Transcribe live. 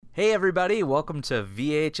Hey everybody, welcome to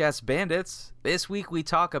VHS Bandits. This week we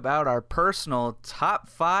talk about our personal top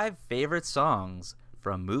 5 favorite songs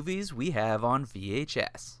from movies we have on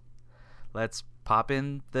VHS. Let's pop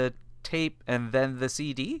in the tape and then the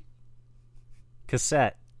CD.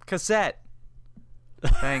 Cassette.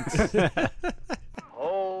 Thanks.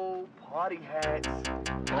 Oh, party hats.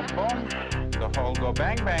 Boom, boom. The whole go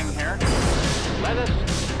bang bang here. Let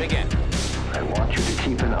us begin. I want you to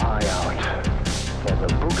keep an eye out for the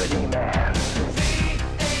Boogity Man.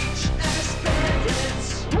 VHS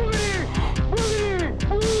Bandits. Boogity! Boogity!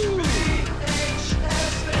 Boogity!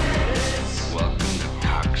 VHS Bandits. Welcome to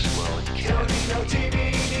Coxwell Don't Academy. need no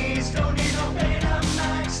DVDs, don't need no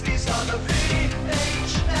Betamax. These are the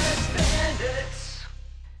VHS Bandits.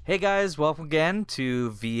 Hey guys, welcome again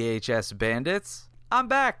to VHS Bandits. I'm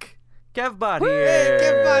back. Kevbot here. Hey,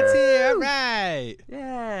 Kevbot's here. All right.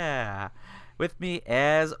 Yeah. With me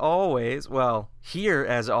as always, here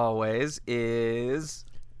as always is...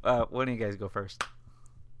 why don't you guys go first?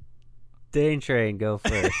 Dane Train, go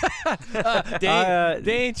first.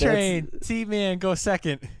 Dane Train. T-Man, go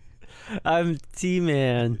second. I'm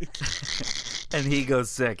T-Man, And he goes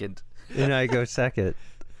second. and I go second.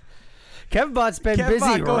 Kevbot's been Kevbot,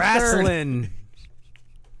 busy go wrestling.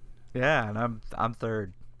 Yeah, and I'm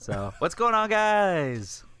third. So, what's going on,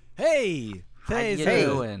 guys? Hey. you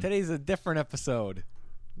doing? Today's a different episode.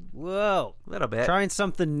 Whoa. A little bit. Trying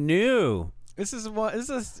something new. This is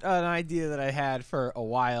an idea that I had for a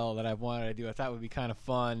while that I wanted to do. I thought would be kind of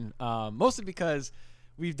fun, mostly because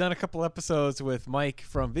we've done a couple episodes with Mike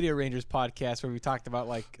from Video Rangers podcast where we talked about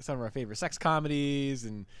like some of our favorite sex comedies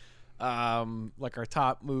and like our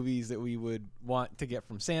top movies that we would want to get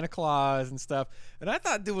from Santa Claus and stuff. And I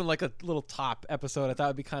thought doing like a little top episode, I thought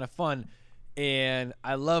would be kind of fun. And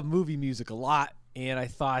I love movie music a lot. And I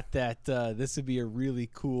thought that this would be a really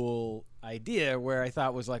cool idea where I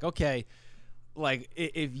thought was like, okay, like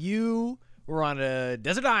if you were on a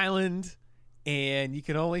desert island and you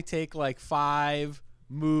can only take like 5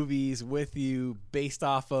 movies with you based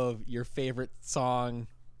off of your favorite song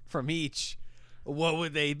from each, what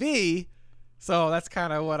would they be? So that's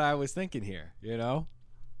kind of what I was thinking here, you know?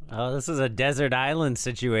 Oh, this is a desert island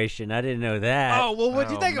situation. I didn't know that. Oh, well, what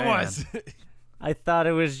do you Oh, think man. it was? I thought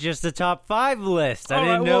it was just a top 5 list. I All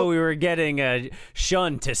didn't right, know well- we were getting a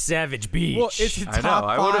shun to Savage Beach. Well, it's a I know. top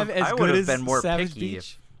I 5 would've- as I good would've as been more Savage picky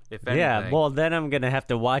Beach. if anything. Yeah, well, then I'm going to have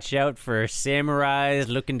to watch out for samurais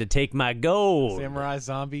looking to take my gold. Samurai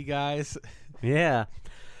zombie guys. Yeah.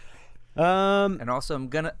 And also, I'm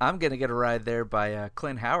gonna get a ride there by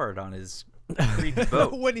Clint Howard on his creepy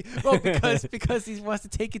boat. because he wants to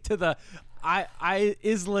take it to the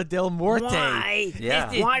Isla del Morte. Why?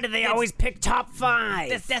 Yeah. Why do they always pick top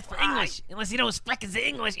 5? That's for English, unless you don't speak as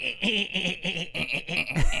English.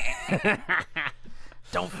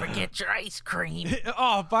 Don't forget your ice cream.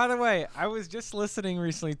 Oh, by the way, I was just listening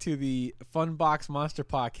recently to the Funbox Monster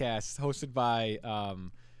podcast hosted by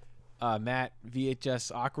Matt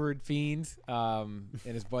VHS Awkward Fiend and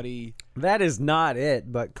his buddy. That is not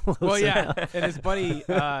it, but close Well, yeah, enough. and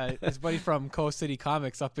his buddy from Coast City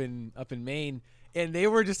Comics up in Maine, and they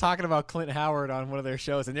were just talking about Clint Howard on one of their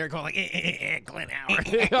shows, and they were going like, Clint Howard.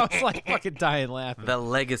 I was like fucking dying laughing. The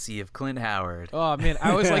legacy of Clint Howard. Oh man,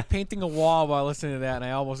 I was like painting a wall while listening to that, and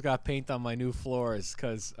I almost got paint on my new floors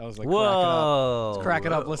because I was like Whoa.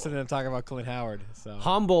 cracking up listening to them talking about Clint Howard. So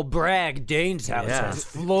Humble brag, Dane's house Yeah. has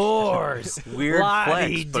floors. Weird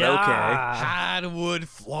flex, but okay. hardwood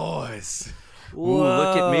floors. Ooh,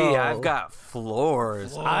 look at me. Whoa. I've got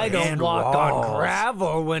floors. I don't and walk walls. on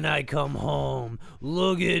gravel when I come home.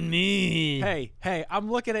 Look at me. Hey, I'm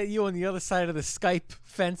looking at you on the other side of the Skype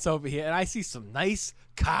fence over here, and I see some nice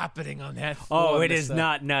carpeting on that floor. Oh, it is mister.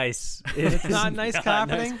 not nice. It's not nice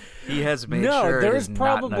carpeting? He has made No, sure it there's is not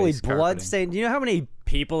probably nice blood carpeting. stain. Do you know how many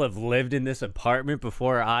people have lived in this apartment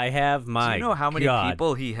before I have? My Do you know how many God.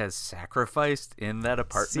 people he has sacrificed in that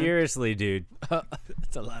apartment? Seriously, dude.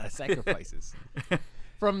 That's a lot of sacrifices.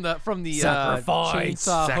 From the Sacrifice.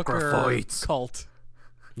 chainsaw hooker Sacrifice. cult.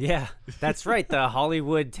 Yeah, that's right. The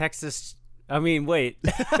Hollywood, Texas. I mean, wait.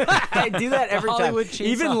 I do that every Hollywood time. chainsaw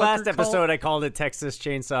Even last hooker episode, cult? I called it Texas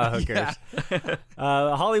Chainsaw Hookers.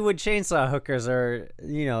 Hollywood Chainsaw Hookers are,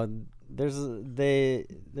 there's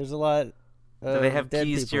a lot. Do they have dead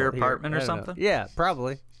keys to your people here. apartment or I don't know. something? Yeah,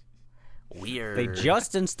 probably. Weird. They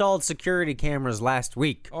just installed security cameras last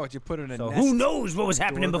week. Oh, did you put it in a So nest? who knows what was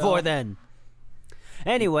happening doorbell? before then?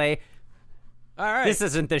 Anyway, All right. this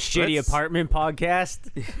isn't the shitty Let's- apartment podcast.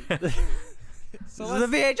 so, This is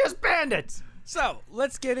the VHS Bandits.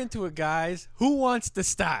 let's get into it, guys. Who wants to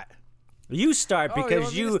start? You start Oh, you because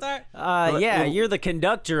want me to you, start? you're the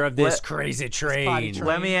conductor of this Let- crazy potty train. train.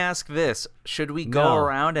 Let me ask this: should we go No.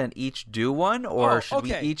 around and each do one, or Oh, should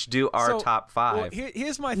we okay. each do our So, top well, five?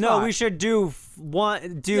 here's my No, thought. we should do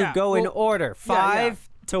one. Yeah, Go in well, order. yeah, yeah. 5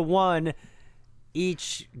 to 1,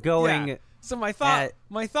 each going. Yeah. So my thought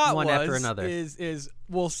one was after another. is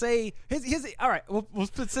we'll say here's all right. We'll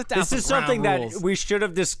sit down. This some is something ground that rules. we should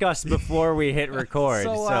have discussed before we hit record.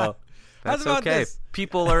 So, so how's That's about okay. this?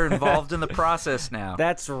 People are involved in the process now.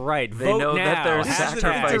 that's right. They Vote know now. that there's This is an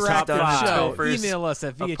sacrifice Hashtag interactive done top in show. five. Topher's Email us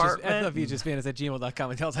at apartment. VHSFantasy@gmail.com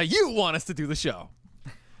and tell us how you want us to do the show.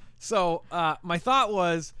 So my thought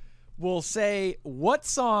was, we'll say what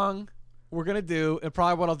song we're gonna do, and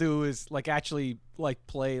probably what I'll do is actually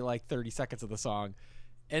play 30 seconds of the song,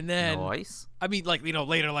 and then Nice. I mean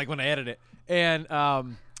later when I edit it, and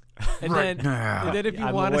and Right then now. and then if you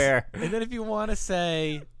I'm want aware. and then if you want to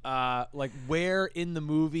say where in the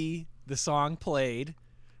movie the song played.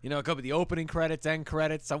 It could be the opening credits, end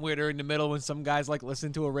credits, somewhere during the middle when some guys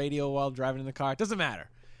listen to a radio while driving in the car. It doesn't matter.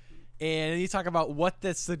 And you talk about what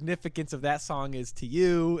the significance of that song is to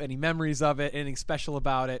you, any memories of it, anything special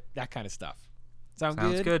about it, that kind of stuff. Sounds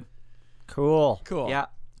good. Cool. Cool. Yeah.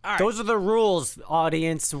 All right. Those are the rules,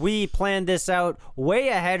 audience. We planned this out way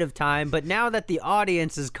ahead of time, but now that the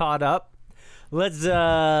audience is caught up, let's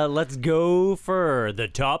go for the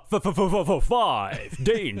top 5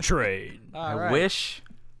 Dane Train. All I right. wish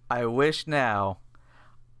now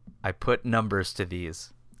I put numbers to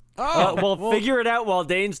these. Oh, Well, figure it out while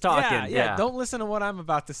Dane's talking. yeah. Yeah. Don't listen to what I'm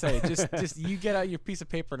about to say. Just you get out your piece of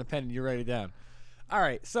paper and a pen and you write it down. All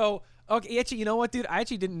right. So, okay, actually, you know what, dude? I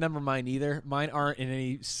actually didn't number mine either. Mine aren't in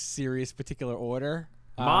any serious particular order.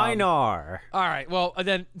 Mine are. All right. Well,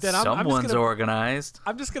 then I'm just Someone's gonna, organized.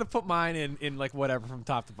 I'm just gonna put mine in whatever from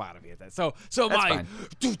top to bottom here. Then. So That's my fine.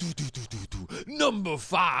 number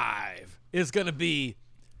 5 is gonna be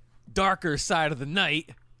Darker Side of the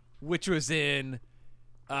Night, which was in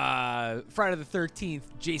Friday the 13th.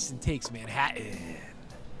 Jason Takes Manhattan.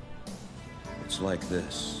 It's like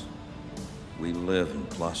this. We live in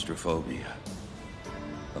claustrophobia.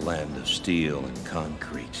 A land of steel and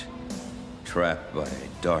concrete. Trapped by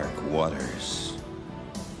dark waters.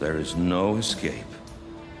 There is no escape.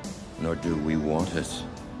 Nor do we want it.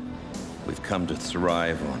 We've come to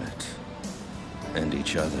thrive on it. And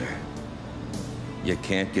each other. You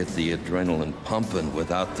can't get the adrenaline pumping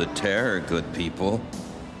without the terror, good people.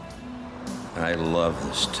 I love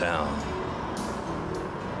this town.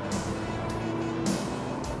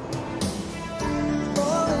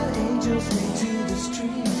 Fallen angels lead to the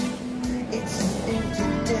street. It's an empty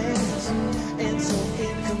dance and so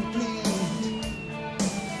incomplete.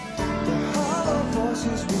 The hollow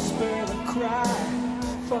voices whisper the cry.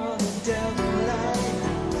 Falling down the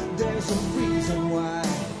line, there's a reason why.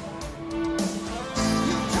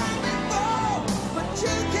 You try to fall, but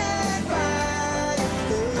you can't find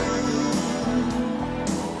your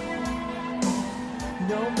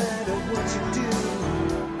no matter what you do.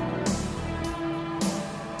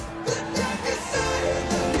 The darkest side of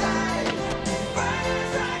the night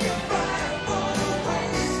burns like a fire for the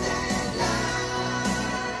wasted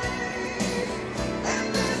life. And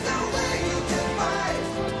there's no way you can fight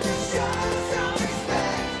to show some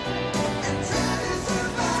respect and try to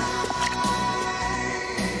survive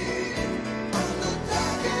on the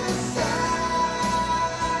darkest side.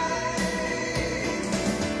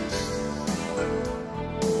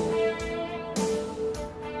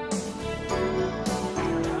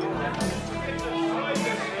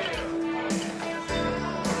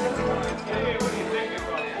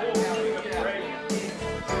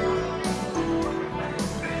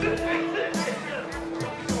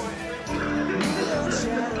 Neon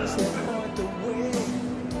shadows that point the way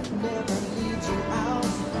never lead you out.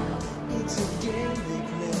 It's a game they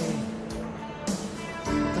play.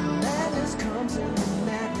 The madness comes and the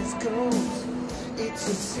madness goes. It's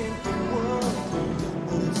a simple world,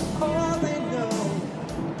 but it's all they know.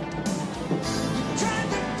 You try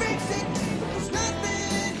to fix it, but there's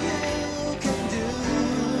nothing you can do.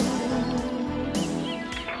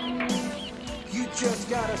 You just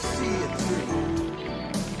gotta see it through.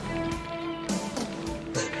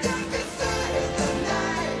 The darkest side of the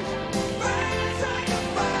night burns like a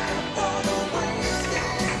fire for the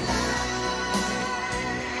wasted life.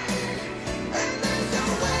 And there's no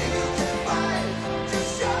way you can fight to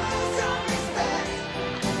show some respect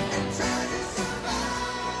and try to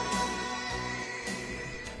survive.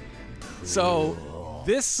 So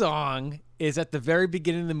this song is at the very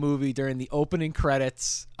beginning of the movie during the opening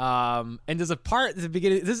credits, and there's a part at the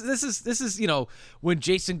beginning. This is when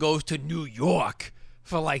Jason goes to New York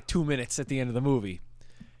for 2 minutes at the end of the movie,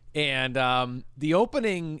 And the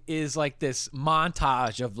opening is like this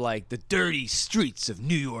montage of like the dirty streets of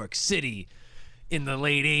New York City in the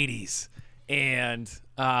late 80s. And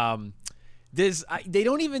they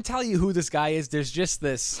don't even tell you who this guy is. There's just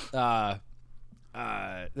this there's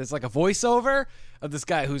like a voiceover of this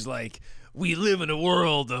guy who's like, we live in a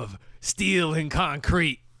world of steel and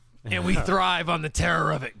concrete and we thrive on the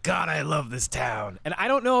terror of it. God, I love this town. And I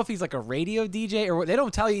don't know if he's like a radio DJ or what. They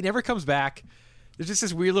don't tell you. He never comes back. There's just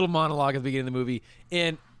this weird little monologue at the beginning of the movie.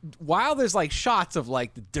 And while there's like shots of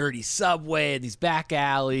like the dirty subway and these back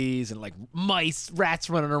alleys and like rats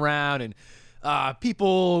running around and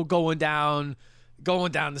people going down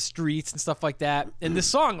the streets and stuff like that. And this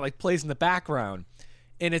song like plays in the background.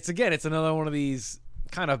 And it's another one of these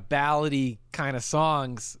kind of ballady kind of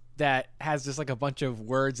songs that has just like a bunch of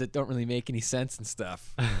words that don't really make any sense and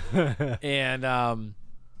stuff. And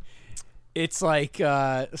it's like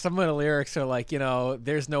some of the lyrics are like,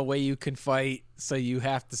 there's no way you can fight, so you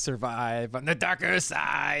have to survive on the darker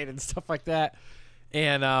side and stuff like that.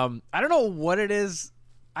 And I don't know what it is.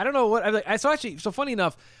 I don't know what. So funny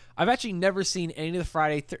enough, I've actually never seen any of the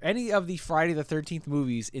Friday the 13th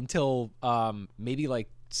movies until maybe like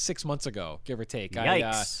 6 months ago, give or take.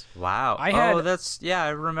 Yikes! Wow. I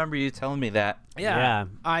remember you telling me that. Yeah.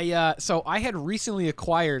 So I had recently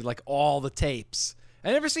acquired like all the tapes.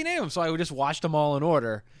 I never seen any of them, so I just watched them all in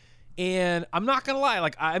order. And I'm not gonna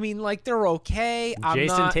lie, they're okay.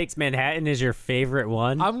 Jason Takes Manhattan is your favorite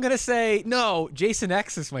one? I'm gonna say no. Jason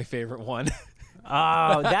X is my favorite one.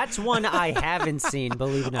 Oh, that's one I haven't seen.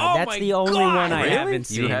 Believe it or not, that's the only one I haven't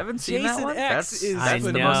seen. You haven't seen Jason that one? X is That's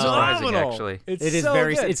the know. most surprising, phenomenal. actually. It is so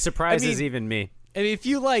very. good. It surprises even me. I mean, if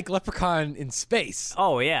you like Leprechaun in space,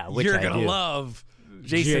 Oh yeah, which you're I gonna do. love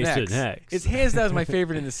Jason X. It's hands down my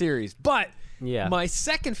favorite in the series. But Yeah. my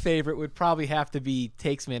second favorite would probably have to be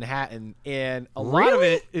Takes Manhattan, and a lot of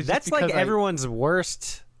it is That's just like because everyone's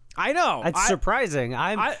worst. I know. It's surprising.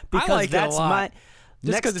 I because like it a that's lot. my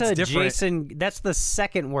Just next 'cause it's to different. Jason. That's the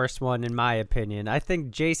second worst one in my opinion. I think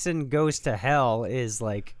Jason Goes to Hell is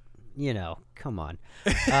like, come on.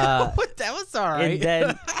 What? That was all right. And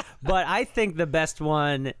then, but I think the best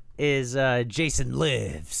one is Jason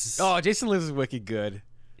Lives. Oh, Jason Lives is wicked good.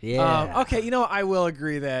 Yeah. Okay, I will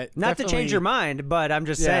agree that. Not to change your mind, but I'm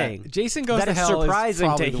just saying. Jason Goes that to is Hell surprising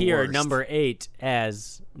is to probably the hear worst. number 8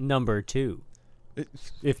 as number 2.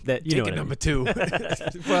 If that, you know Take what it I mean. number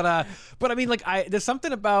 2. but I mean, like, there's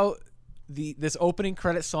something about this opening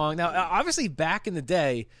credit song. Now, obviously, back in the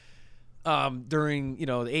day, during the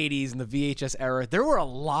 80s and the VHS era, there were a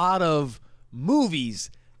lot of movies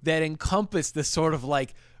that encompassed this sort of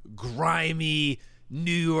like grimy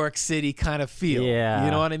New York City kind of feel. Yeah.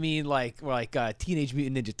 You know what I mean? Like Teenage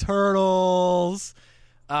Mutant Ninja Turtles,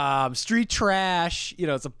 Street Trash.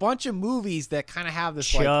 It's a bunch of movies that kind of have this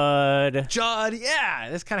Chud. yeah.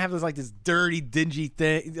 This kind of have this dirty, dingy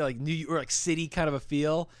thing, like New York City kind of a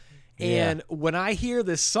feel. And when I hear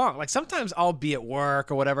this song, like sometimes I'll be at work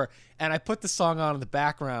or whatever, and I put the song on in the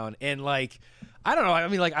background, and like, I don't know. I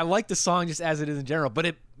mean, like, I like the song just as it is in general, but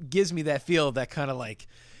it gives me that feel, that kind of like,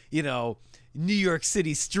 New York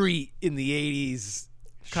City street in the 80s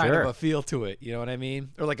kind Sure. of a feel to it. You know what I mean?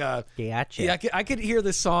 Or like a Gotcha. yeah, I could hear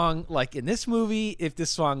this song like in this movie. If this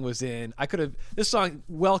song was in, this song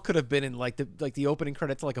could have been in like the opening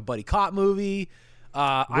credits to like a buddy cop movie.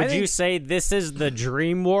 Would you say this is the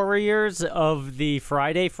Dream Warriors of the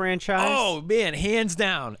Friday franchise? Oh man, hands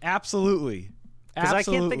down, absolutely. Because I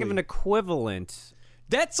can't think of an equivalent.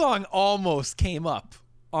 That song almost came up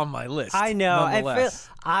on my list. I know. nonetheless.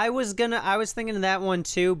 I was thinking of that one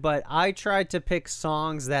too, but I tried to pick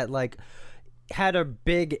songs that like had a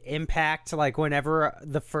big impact, like whenever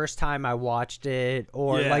the first time I watched it,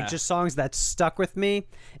 or like just songs that stuck with me,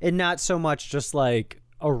 and not so much just like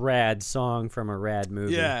a rad song from a rad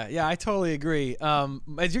movie. Yeah, I totally agree.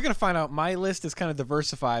 As you're gonna find out, my list is kind of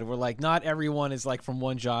diversified. Where like not everyone is like from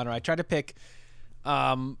one genre. I try to pick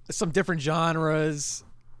some different genres,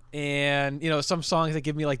 and some songs that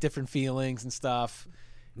give me like different feelings and stuff.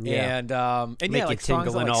 Yeah. And Make yeah, you like songs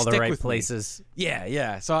tingle that, in like, all the stick right with me. places.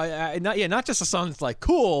 Yeah. So not just a song that's like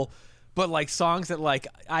cool, but like songs that like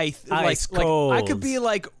Ice like I could be cold.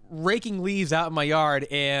 like raking leaves out in my yard,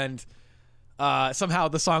 and somehow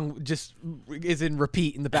the song just is in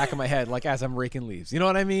repeat in the back of my head, like as I'm raking leaves. You know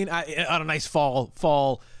what I mean? On a nice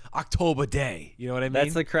fall October day. You know what I mean?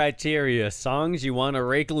 That's the criteria. Songs you want to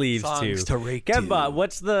rake leaves Songs to rake Kevbot, to.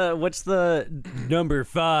 what's the number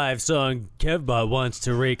 5 song Kevbot wants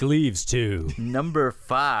to rake leaves to? Number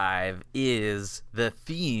 5 is the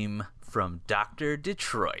theme from Dr.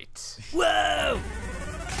 Detroit. Whoa!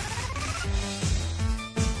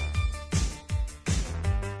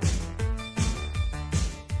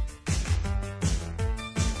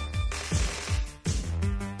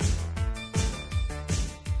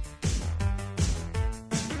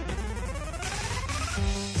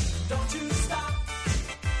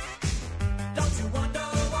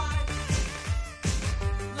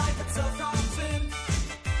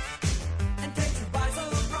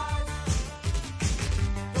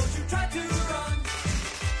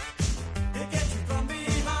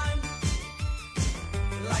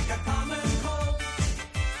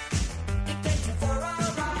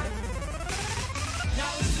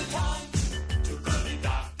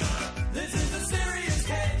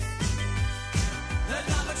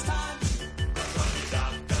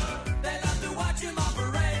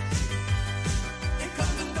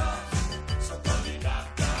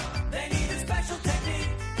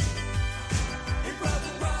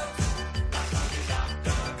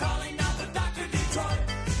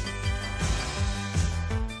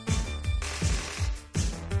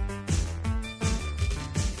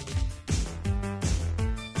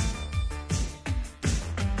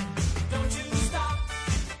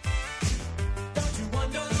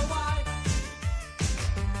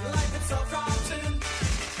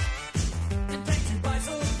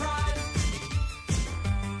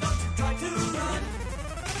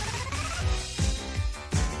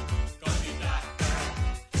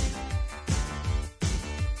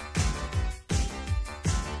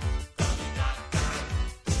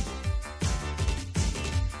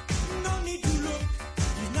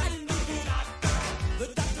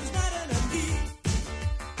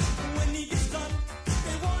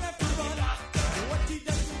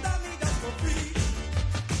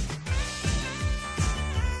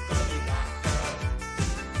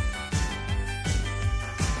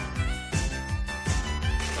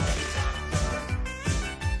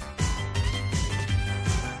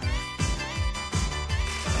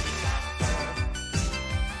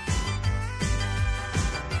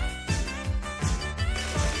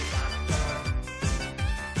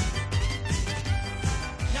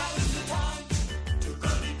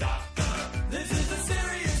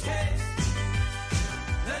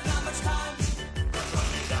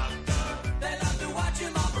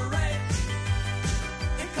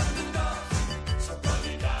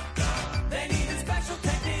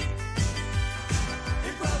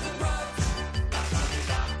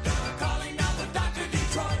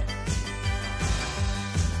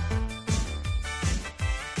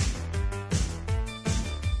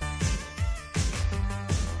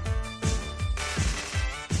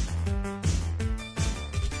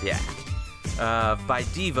 Yeah. By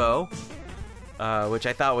Devo, which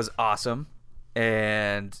I thought was awesome.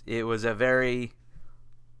 And it was a very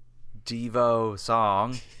Devo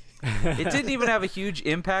song. It didn't even have a huge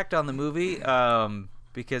impact on the movie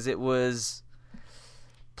because it was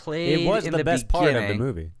played It was in the best part of the beginning.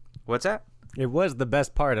 movie. What's that? It was the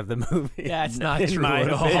best part of the movie. That's not In true my at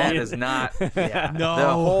all. opinion. That is not. Yeah. No. The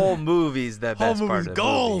whole movie's the Whole best part movie's of the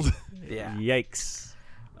gold. movie. Yeah. Yikes.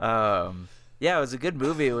 Yeah, it was a good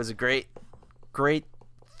movie. It was a great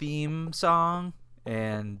theme song,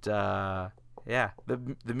 and yeah,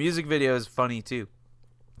 the music video is funny too.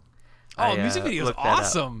 Oh, the music video is looked that up.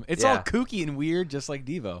 awesome. It's all Yeah. kooky and weird, just like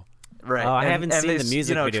Devo. Right. Oh, I haven't seen the they,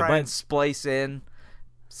 music video, try but- and splice in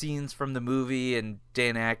scenes from the movie, and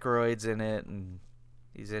Dan Aykroyd's in it, and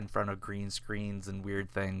he's in front of green screens and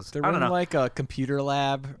weird things. They're I don't running know. like a computer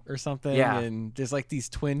lab or something, Yeah. and there's like these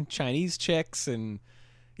twin Chinese chicks, and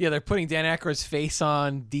yeah, they're putting Dan Aykroyd's face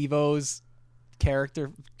on Devo's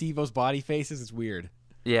character, Devo's body faces. It's weird.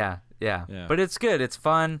 Yeah. But it's good. It's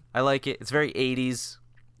fun. I like it. It's very 80s.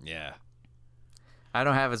 Yeah. I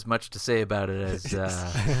don't have as much to say about it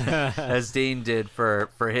as Dane did for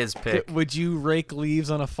his pick. Would you rake leaves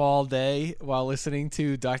on a fall day while listening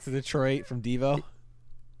to Dr. Detroit from Devo?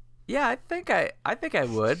 Yeah, I think I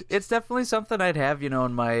would. It's definitely something I'd have, in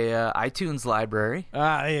my iTunes library.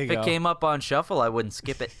 Ah, there you If go. it came up on shuffle, I wouldn't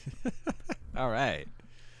skip it. All right.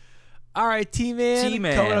 All right, T-Man.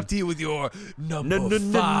 T-Man. Coming up to you with your number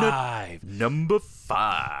five. Number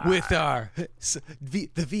 5. With our the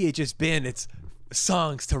VHS Bandits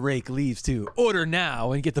songs to rake leaves to. Order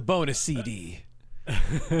now and get the bonus CD.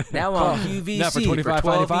 Now on QVC Now for for $25.95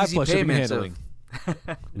 12 easy plus shipping and payments handling.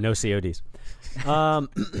 No CODs.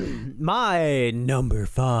 My number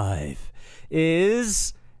 5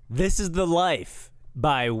 is This Is the Life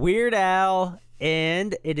by Weird Al,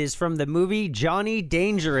 and it is from the movie Johnny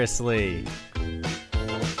Dangerously.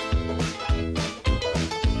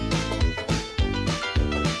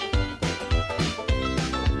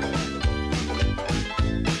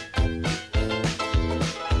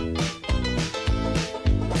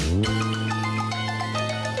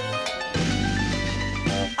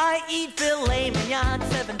 I eat filet mignon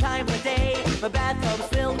 7 times a day. My bathtub's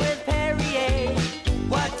filled with Perrier.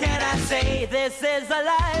 What can I say? This is a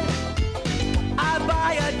life. I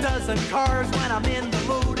buy a dozen cars when I'm in the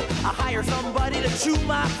mood. I hire somebody to chew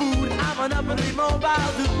my food. I'm an uppity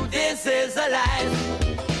mobile dude. This is a life.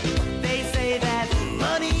 They say that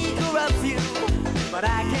money corrupts you, but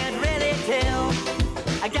I can't really tell.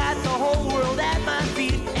 I got the whole world at my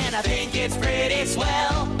feet, and I think it's pretty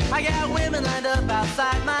swell. I got women lined up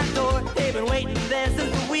outside my door. They've been waiting there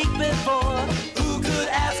since the week before. Who could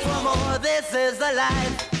ask for more? This is the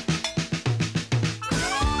life.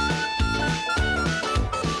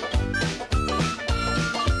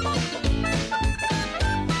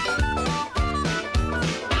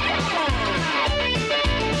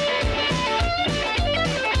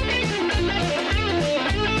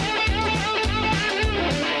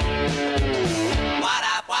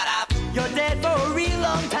 What up? You're dead for a real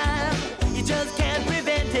long time. You just can't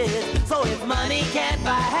prevent it. So if money can't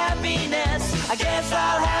buy happiness, I guess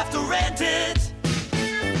I'll have to rent it.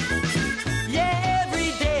 Yeah,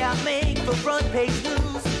 every day I make the front page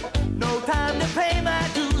news. No time to pay my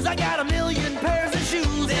dues. I got a million pairs of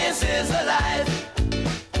shoes. This is the life.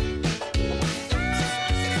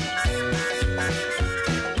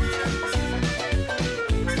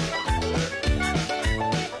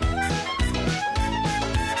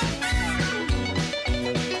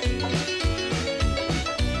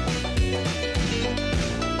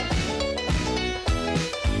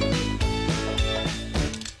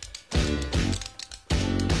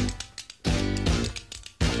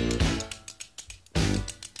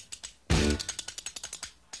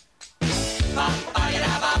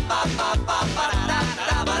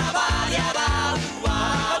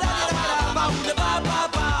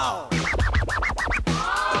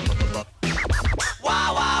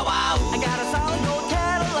 I got a solid gold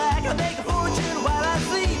Cadillac. I make a fortune while I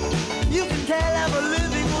sleep. You can tell I'm a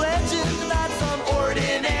living legend, not some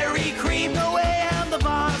ordinary creep. No way, I'm the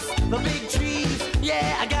boss, the big trees.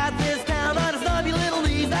 Yeah, I got this town on a snobby little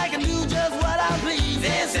leaves. I can do just what I please.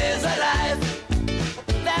 This is a life.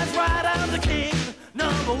 That's right, I'm the king,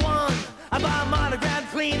 number one. I buy monogrammed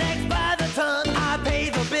Kleenex by the ton. I pay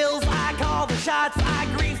the bills, I call the shots, I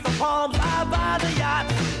grease the palms, I buy the yacht.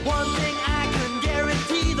 One thing I can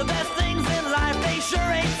guarantee, the best things in life, they sure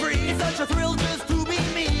ain't free. It's such a thrill just to be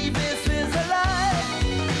me. This is a life.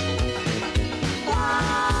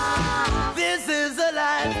 This is a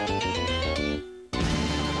life.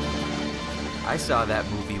 I saw that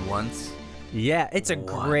movie once, Yeah, it's a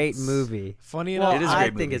great movie. Funny enough, It is a I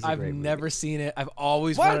great think movie. it's a I've great never movie. seen it. I've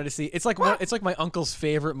always wanted to see it. It's like it's like my uncle's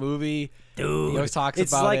favorite movie. Dude, He always talks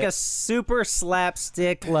it's about like it. a super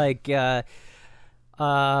slapstick, like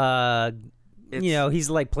he's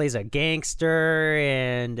like plays a gangster,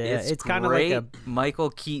 and it's kind of like great a Michael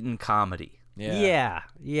Keaton comedy. yeah.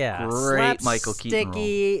 Great Michael Keaton role.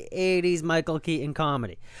 Slapsticky 80s Michael Keaton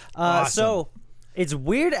comedy. Awesome. So it's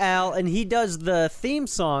Weird Al, and he does the theme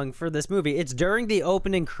song for this movie. It's during the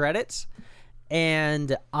opening credits,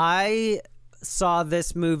 and I saw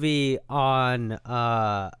this movie on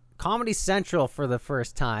Comedy Central for the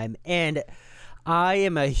first time, and I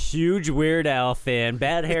am a huge Weird Al fan.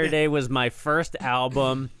 Bad Hair Day was my first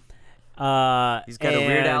album. He's got a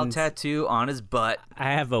Weird Al and tattoo on his butt.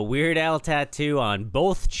 I have a Weird Al tattoo on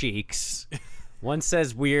both cheeks. One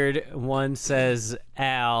says Weird, one says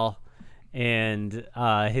Al, and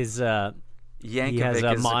his he Yankovic has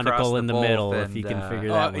a is monocle across in the both, middle. and, If you can figure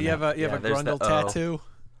that one you have out. a you have a there's the Grundle O. tattoo.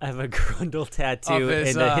 I have a Grundle tattoo, Of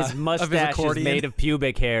his, and his of his mustache is accordion. made of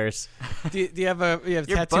pubic hairs. Do you have a Your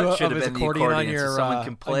tattoo butt of should have his been the accordion on accordion so your someone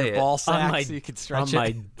can play on your it. ball On sack my, so you could stretch on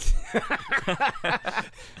it?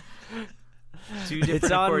 Two different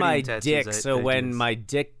It's on my accordion tattoos, dick, so when my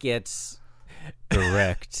dick gets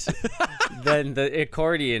erect, then the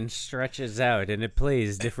accordion stretches out and it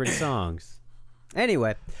plays different songs.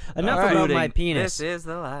 Anyway, enough All right. about my penis. This is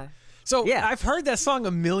the life. So Yeah. I've heard that song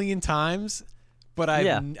a million times, but I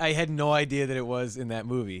Yeah. had no idea that it was in that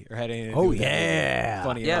movie or had anything to do Oh, with that movie. yeah.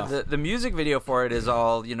 Funny Yeah, enough. the music video for it is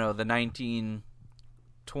all, the 1920s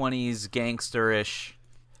gangsterish.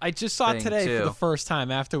 I just saw it thing, today for too. the first time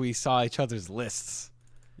after we saw each other's lists.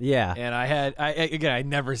 Yeah. And I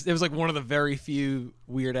never, it was like one of the very few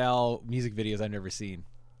Weird Al music videos I've never seen.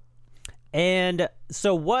 And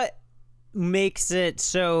so what makes it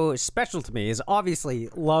so special to me is obviously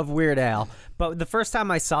love Weird Al, but the first time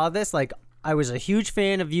I saw this, like, I was a huge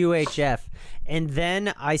fan of UHF, and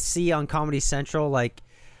then I see on Comedy Central, like,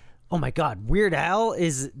 oh my God, Weird Al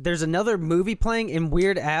there's another movie playing and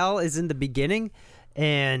Weird Al is in the beginning.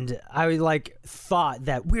 And I like thought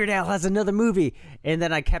that Weird Al has another movie, and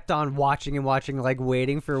then I kept on watching and watching, like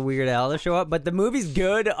waiting for Weird Al to show up. But the movie's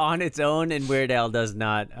good on its own, and Weird Al does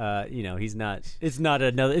not. He's not. It's not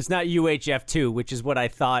another. It's not UHF 2, which is what I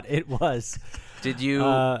thought it was. Did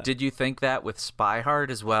you think that with Spy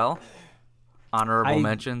Hard as well? Honorable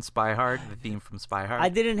mention, Spy Hard, the theme from Spy Hard. I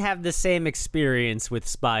didn't have the same experience with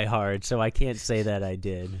Spy Hard, so I can't say that I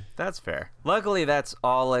did. That's fair. Luckily, that's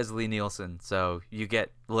all Leslie Nielsen, so you get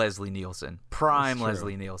Leslie Nielsen, prime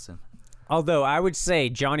Leslie Nielsen. Although I would say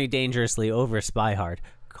Johnny Dangerously over Spy Hard.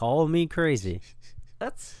 Call me crazy.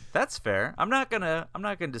 That's fair. I'm not gonna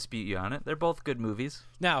dispute you on it. They're both good movies.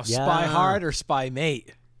 Now, Yeah. Spy Hard or Spy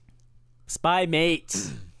Mate? Spy Mate.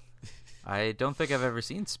 I don't think I've ever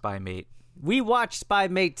seen Spy Mate. We watched Spy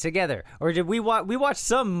Mate together, or did we watch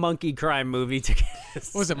some monkey crime movie together?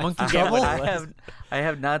 Was it Monkey forget Trouble? what it was. I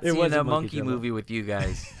have not It seen was a a monkey Monkey Trouble. movie with you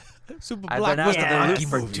guys. Super I've been out of the Yeah. loop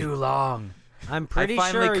for too long. I'm pretty I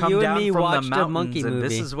finally sure come you and down me from watched the a mountains, monkey and movie.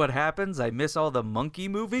 this is what happens. I miss all the monkey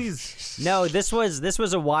movies. No, this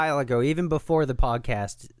was a while ago, even before the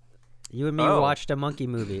podcast. You and me Oh. watched a monkey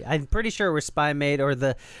movie. I'm pretty sure it was Spy Mate or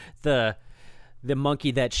the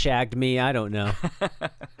monkey that shagged me. I don't know.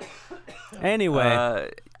 Anyway,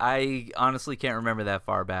 I honestly can't remember that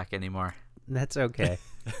far back anymore. that's okay.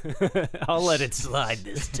 I'll let it slide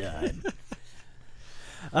this time.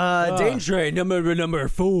 Dane Train number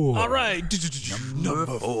 4. All right, number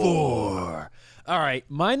 4. All right,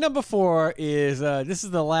 my number 4 is this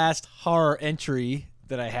is the last horror entry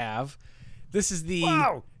that I have. This is the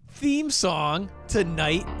theme song to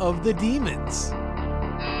Night of the Demons.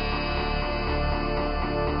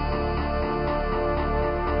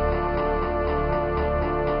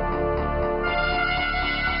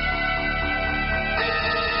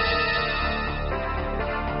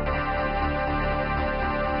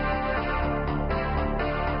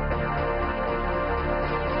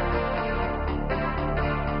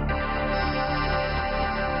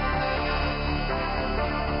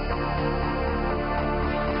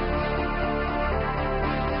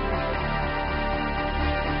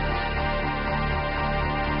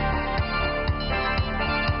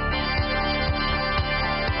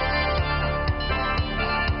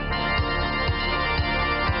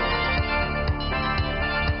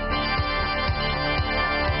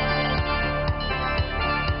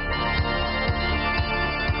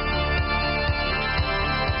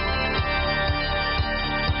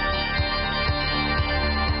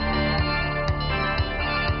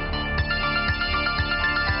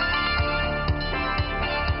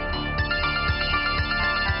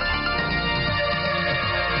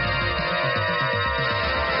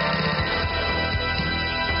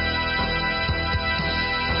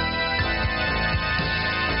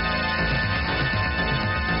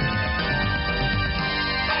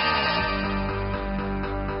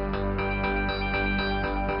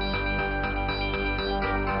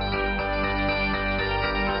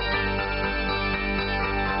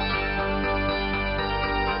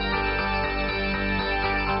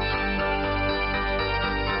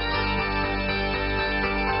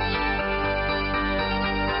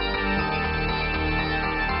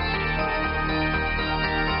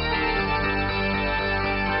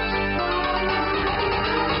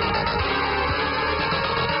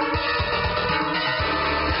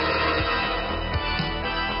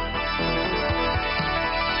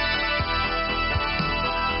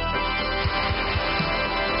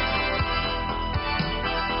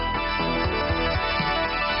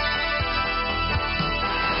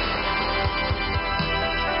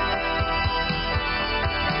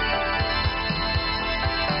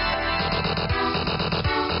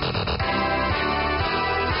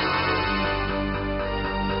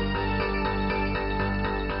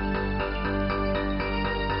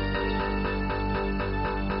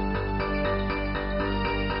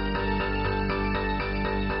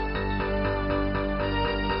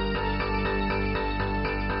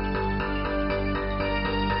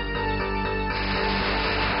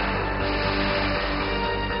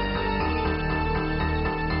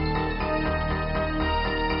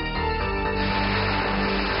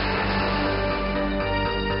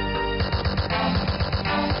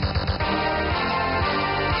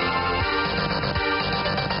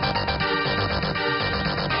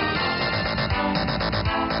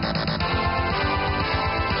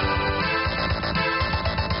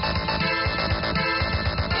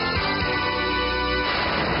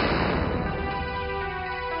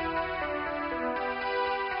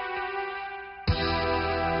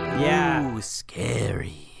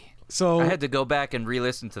 scary. So I had to go back and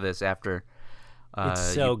re-listen to this after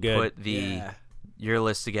It's so you good. put Yeah. your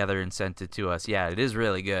list together and sent it to us. Yeah, it is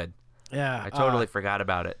really good. yeah, I totally forgot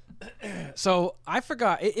about it. So I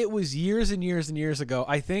forgot. It was years and years and years ago.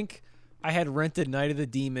 I think I had rented Night of the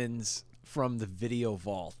Demons from the Video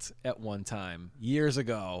Vault at one time, years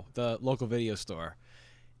ago, the local video store.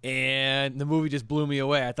 And the movie just blew me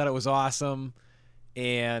away. I thought it was awesome.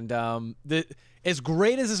 And as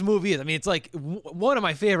great as this movie is, I mean, it's like one of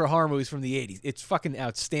my favorite horror movies from the 80s. It's fucking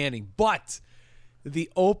outstanding. But the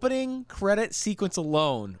opening credit sequence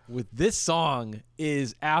alone with this song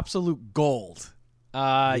is absolute gold. You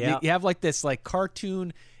have like this like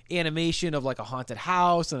cartoon animation of like a haunted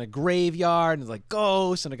house and a graveyard and like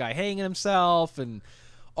ghosts and a guy hanging himself and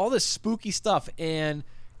all this spooky stuff, and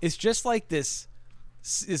it's just like this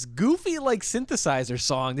goofy like synthesizer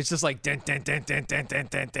song that's just like dun, dun, dun, dun, dun, dun,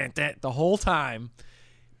 dun, dun, dun, the whole time.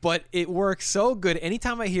 But it works so good.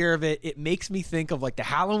 Anytime I hear of it, it makes me think of like the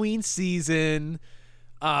Halloween season,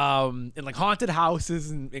 and like haunted houses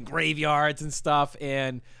and graveyards and stuff.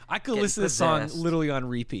 And I could Getting listen to this song possessed. literally on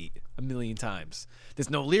repeat a million times. There's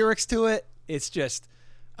no lyrics to it. It's just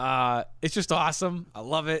awesome. I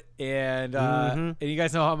love it. And and you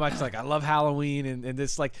guys know how much like I love Halloween and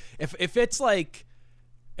this like if it's like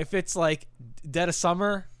dead of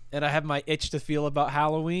summer and I have my itch to feel about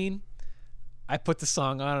Halloween, I put the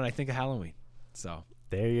song on and I think of Halloween. So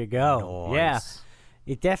There you go. Nice. Yeah.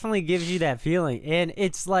 It definitely gives you that feeling. And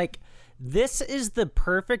it's like, this is the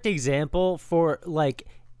perfect example for, like,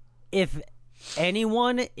 if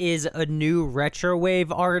anyone is a new retro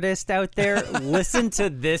wave artist out there, listen to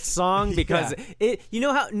this song because you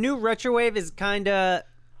know how new retro wave is kind of,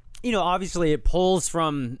 you know, obviously it pulls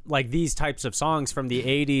from like these types of songs from the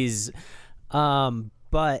 80s.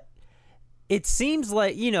 But it seems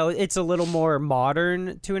like, you know, it's a little more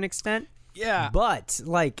modern to an extent. yeah. But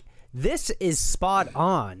like this is spot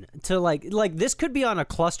on to like this could be on a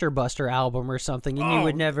Cluster Buster album or something and you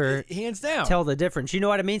would never hands down tell the difference. You know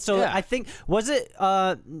what I mean? So Yeah. I think was it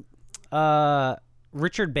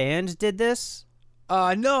Richard Band did this?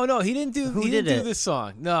 No, he didn't do Who he did didn't it? do this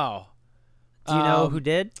song. No. Do you know who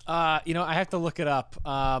did? You know, I have to look it up.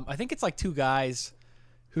 I think it's like two guys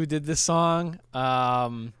who did this song.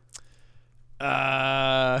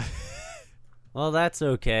 Well, that's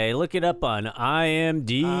okay. Look it up on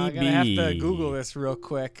IMDb. I'm gonna have to Google this real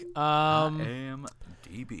quick.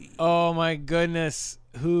 IMDb. Oh my goodness,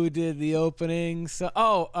 who did the opening? So,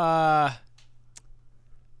 I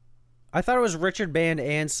thought it was Richard Band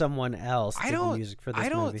and someone else did I the don't. music for this I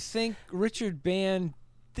don't movie. think Richard Band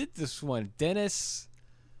did this one. Dennis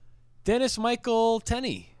Michael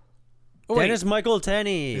Tenney. Oh, wait, Dennis Michael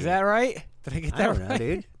Tenney. is that right? Did I get that I don't right? know,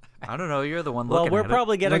 dude. I don't know. You're the one Well, looking we're at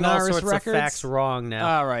probably getting all Linares sorts Records? of facts wrong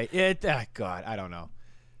now. All right. God, I don't know.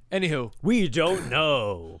 Anywho, We don't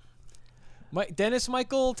know. Dennis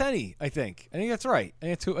Michael Tenney. I think that's right.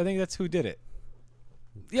 I think that's who did it.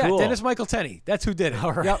 Yeah, Cool. Dennis Michael Tenney. That's who did it.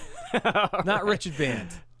 All right. Yep. Not Richard Band.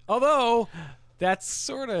 Although that's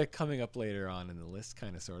sort of coming up later on in the list,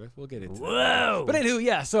 kind of, sort of. We'll get into that. Whoa. But anywho,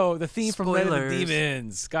 yeah. So the theme from Night of the Spoilers.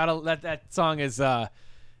 Demons. That song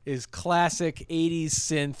is classic '80s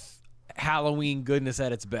synth Halloween goodness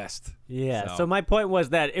at its best. Yeah. So my point was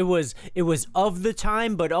that it was of the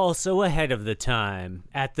time, but also ahead of the time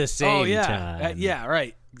at the same time. Yeah,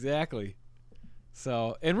 right. Exactly.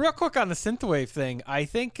 So, and real quick on the synthwave thing, I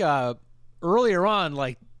think earlier on,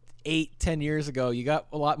 like 8-10 years ago, you got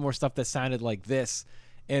a lot more stuff that sounded like this,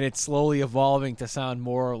 and it's slowly evolving to sound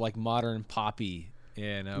more like modern poppy.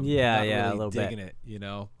 And I'm Yeah, not yeah, a really little digging bit. it, you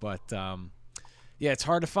know. But yeah, it's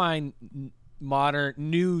hard to find modern,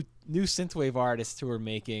 new synthwave artists who are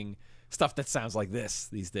making stuff that sounds like this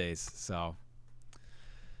these days. So,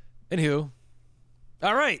 anywho,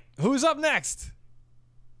 all right, who's up next?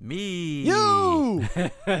 Me. You,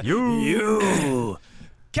 You.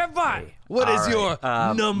 Kevin. What is your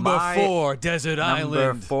number my 4 desert Number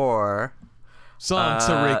island 4. song?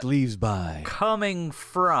 Tariq leaves by. Coming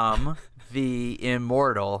from the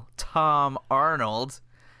immortal Tom Arnold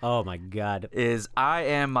Oh my God. is I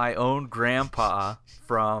Am My Own Grandpa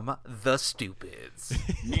from The Stupids.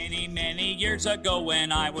 Many, many years ago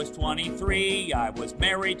when I was 23, I was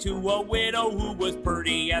married to a widow who was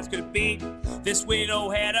pretty as could be. This widow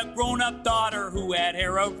had a grown-up daughter who had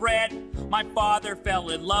hair of red. My father fell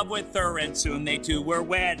in love with her and soon they two were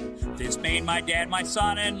wed. This made my dad my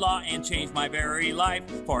son-in-law and changed my very life.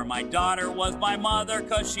 For my daughter was my mother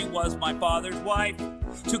 'cause she was my father's wife.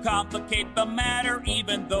 To complicate the matter,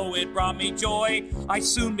 even though it brought me joy, I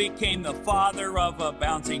soon became the father of a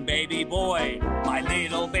bouncing baby boy. My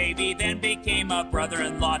little baby then became a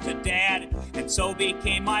brother-in-law to Dad, and so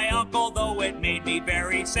became my uncle, though it made me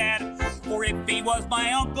very sad. For if he was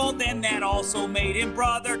my uncle, then that also made him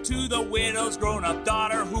brother to the widow's grown-up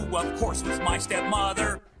daughter, who of course was my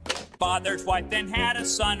stepmother. Father's wife then had a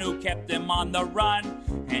son who kept him on the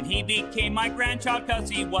run, and he became my grandchild 'cause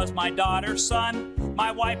he was my daughter's son.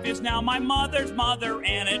 My wife is now my mother's mother,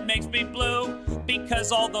 and it makes me blue,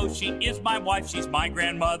 because although she is my wife, she's my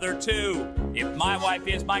grandmother too. If my wife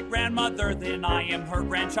is my grandmother, then I am her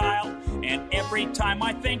grandchild, and every time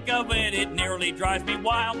I think of it, it nearly drives me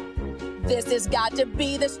wild. This has got to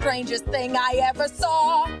be the strangest thing I ever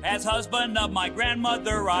saw. As husband of my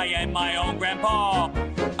grandmother, I am my own grandpa.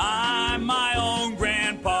 I'm my own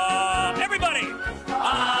grandpa. Everybody!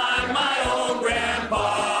 I'm my own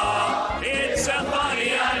grandpa. It's so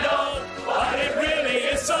funny, I know, but it really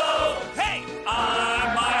is so. Hey!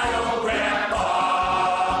 I'm my own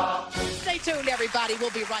grandpa. Stay tuned, everybody.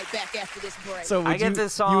 We'll be right back after this break. So I get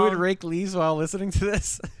this song. You would rake leaves while listening to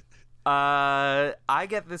this? I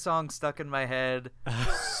get this song stuck in my head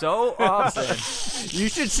so often. You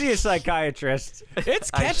should see a psychiatrist. It's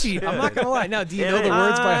catchy. I'm not gonna lie. Now, do you know the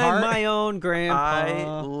words by I'm heart? my own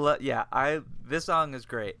grandpa. This song is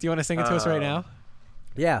great. Do you want to sing it to us right now?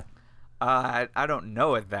 Yeah. I don't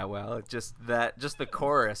know it that well. It's just the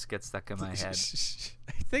chorus gets stuck in my head.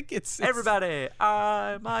 I think it's Everybody,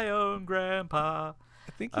 I'm my own grandpa.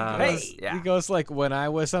 I think he goes like, when I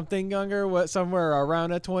was something younger, somewhere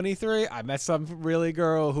around at 23, I met some really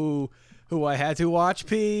girl who I had to watch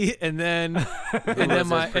pee, and then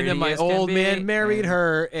my old man married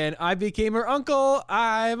her, and I became her uncle.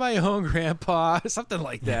 I'm my own grandpa, something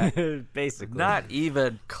like that. Basically, not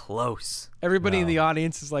even close. Everybody in the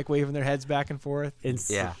audience is like waving their heads back and forth. In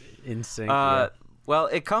sync. Well,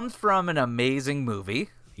 it comes from an amazing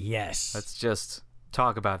movie. Yes. Let's just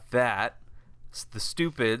talk about that. The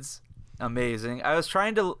Stupids, amazing. I was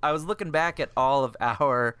looking back at all of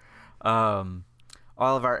our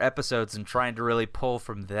episodes and trying to really pull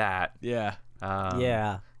from that. Yeah.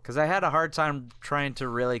 Because I had a hard time trying to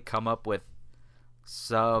really come up with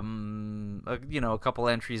some, a couple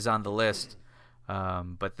entries on the list.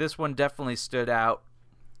 But this one definitely stood out.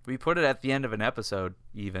 We put it at the end of an episode,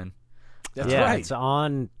 even. That's right. It's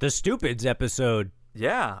on the Stupids episode.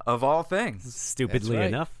 Yeah, of all things. Stupidly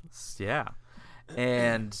enough. Yeah.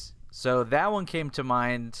 And so that one came to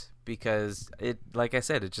mind because it, like I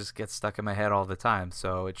said, it just gets stuck in my head all the time.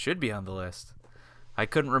 So it should be on the list. I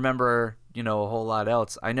couldn't remember, a whole lot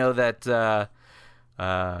else. I know that,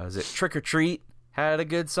 is it Trick or Treat had a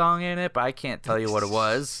good song in it, but I can't tell you what it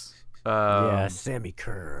was. Sammy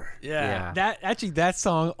Kerr. Yeah. That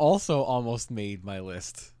song also almost made my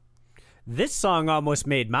list. This song almost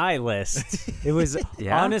made my list. It was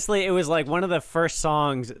honestly, it was like one of the first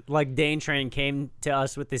songs. Like Dane Train came to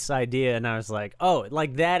us with this idea, and I was like, "Oh,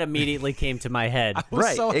 like that!" Immediately came to my head.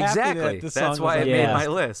 Right, so exactly. That's why it made my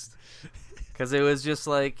list. Because it was just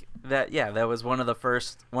like that. Yeah, that was one of the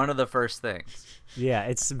first things. Yeah,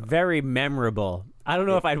 it's very memorable. I don't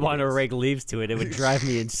know if I'd want to rake leaves to it. It would drive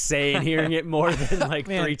me insane hearing it more than like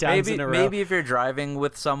 3 times in a row. Maybe if you're driving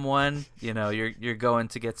with someone, you're going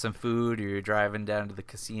to get some food, or you're driving down to the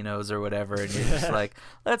casinos or whatever, and you're just like,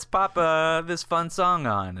 let's pop this fun song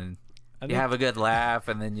on, and you have a good laugh,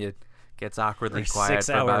 and then it gets awkwardly quiet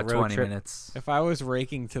for about 20 minutes. If I was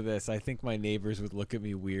raking to this, I think my neighbors would look at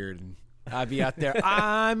me weird, and I'd be out there,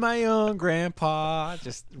 I'm my own grandpa,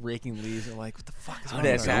 just raking leaves, and like, what the fuck is going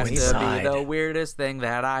on? This has to be the weirdest thing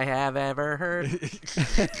that I have ever heard.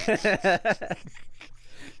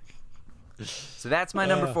 So that's my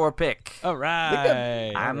number 4 pick. All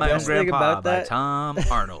right. I'm my own grandpa by Tom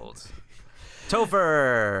Arnold.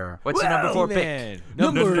 Topher, what's your number 4 pick?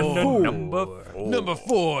 Number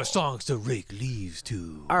 4 songs to rake leaves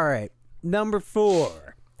to. All right, number 4.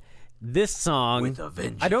 This song,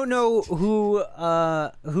 I don't know who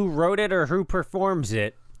wrote it or who performs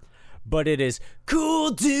it, but it is Cool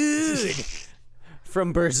Dude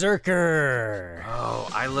from Berserker. Oh,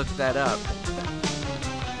 I looked that up.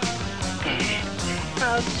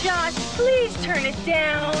 Oh, Josh, please turn it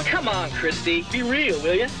down. Come on, Christy. Be real,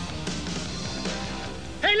 will you?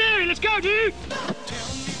 Hey, Larry, let's go, dude!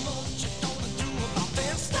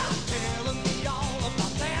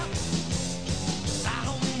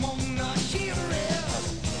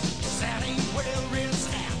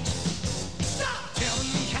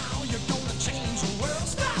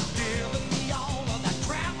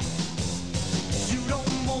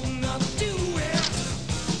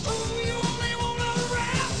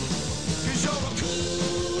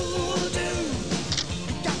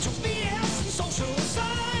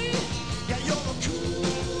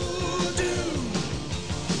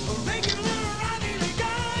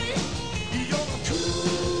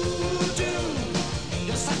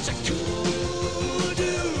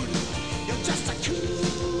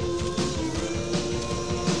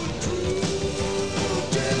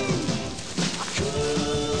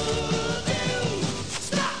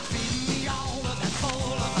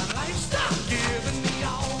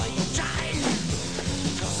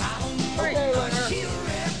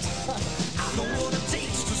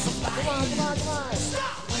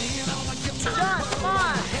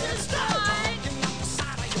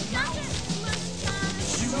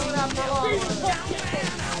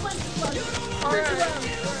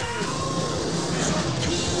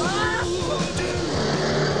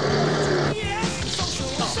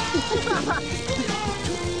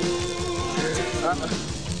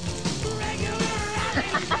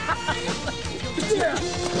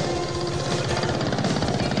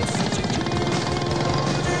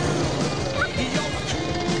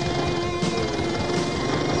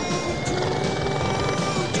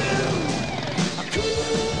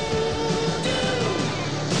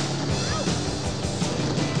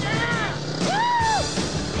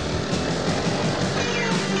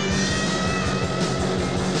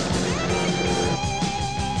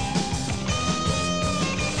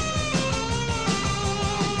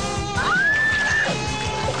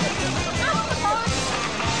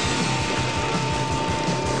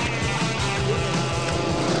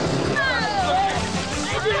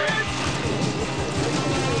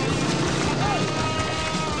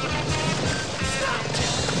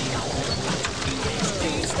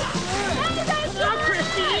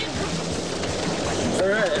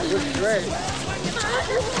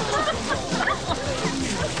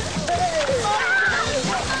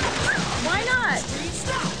 Why not?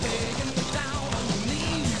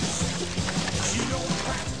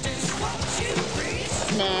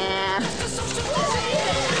 Nah.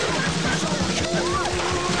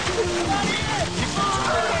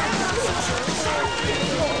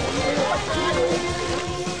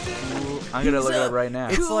 I'm gonna look it up right now.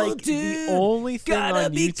 It's like the only thing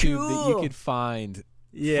on YouTube that you could find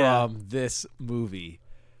from this movie.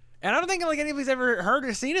 And I don't think like anybody's ever heard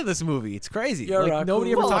or seen of this movie. It's crazy. You're Like, a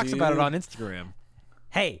nobody ever cool talks about it dude. on Instagram.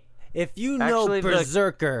 Hey, if you know Actually,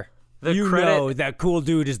 Berserker, you credit- know that cool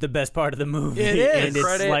dude is the best part of the movie. It is. And it's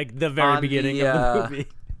Credit like the very on beginning the, of the movie.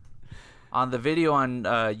 On the video on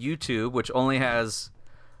YouTube, which only has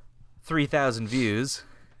 3,000 views,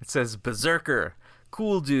 it says Berserker,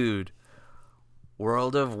 cool dude,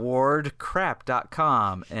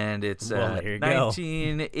 worldofwardcrap.com, and it's Well, there you go.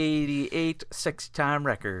 1988 Sexy Time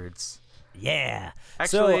Records. Yeah.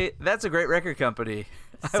 Actually, that's a great record company.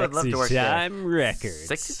 I would love to work Sexy Time there. Records.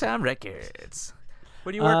 Sexy Time Records.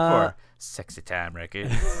 What do you work for? Sexy Time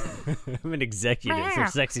Records. I'm an executive for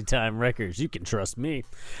Sexy Time Records. You can trust me.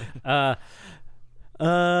 Yeah.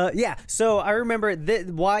 So I remember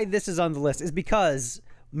why this is on the list is because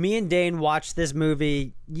me and Dane watched this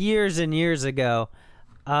movie years and years ago,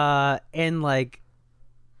 and like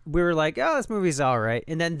we were like, "Oh, this movie's all right,"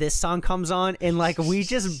 and then this song comes on, and like we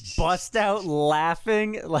just bust out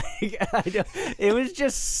laughing. Like it was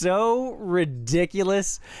just so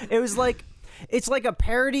ridiculous. It was like it's like a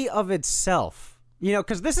parody of itself, you know,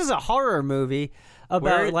 because this is a horror movie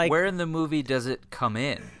about where in the movie does it come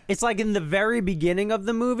in? It's like in the very beginning of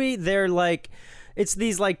the movie, they're like, it's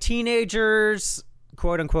these like teenagers,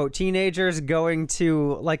 quote unquote teenagers, going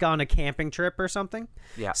to like on a camping trip or something.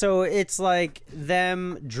 Yeah. So it's like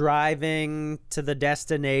them driving to the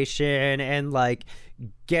destination and like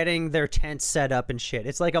getting their tent set up and shit.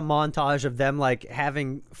 It's like a montage of them like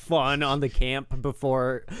having fun on the camp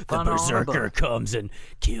before the berserker comes and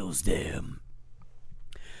kills them.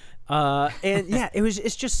 And yeah,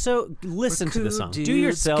 it's just so. Listen to the song. Do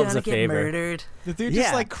yourselves a favor. The dude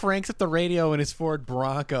just like cranks up the radio in his Ford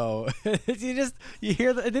Bronco. you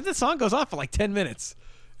hear the song goes on for like 10 minutes.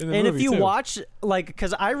 And if you watch, like,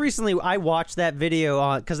 because I watched that video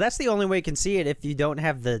on, because that's the only way you can see it if you don't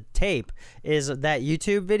have the tape, is that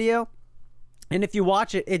YouTube video. And if you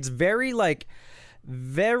watch it, it's very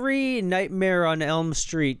Nightmare on Elm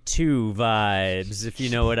Street 2 vibes, if you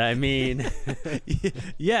know what I mean.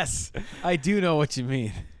 Yes, I do know what you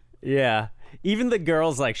mean. Yeah. Even the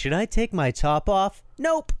girl's like, should I take my top off?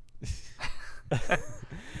 Nope.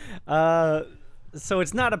 So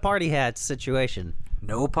it's not a party hat situation.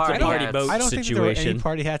 No party hats. boat I don't think there were any situation.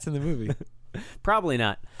 party hats in the movie. Probably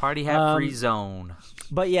not. Party hat free zone.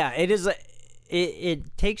 But yeah, it is.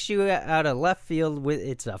 It takes you out of left field.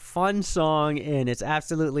 It's a fun song and it's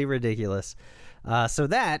absolutely ridiculous. So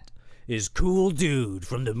that is Cool Dude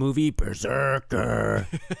from the movie Berserker.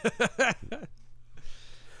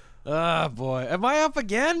 Oh boy, am I up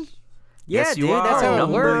again? Yeah, Yes, you dude, are. that's how it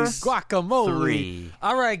Number works. Guacamole. 3.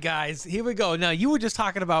 All right, guys, here we go. Now, you were just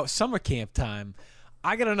talking about summer camp time.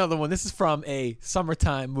 I got another one. This is from a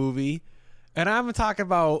summertime movie, and I'm talking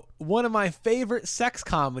about one of my favorite sex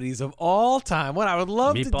comedies of all time. What I would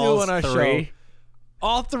love to do on our show.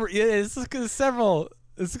 All three. Yeah, this is several.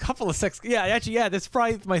 There's a couple of sex. Yeah, actually, yeah. That's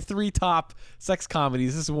probably my 3 top sex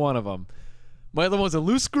comedies. This is one of them. My other one's a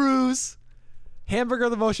Loose Screws, Hamburger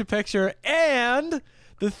the Motion Picture, and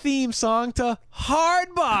the theme song to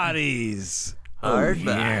Hard Bodies. Hard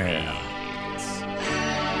Bodies.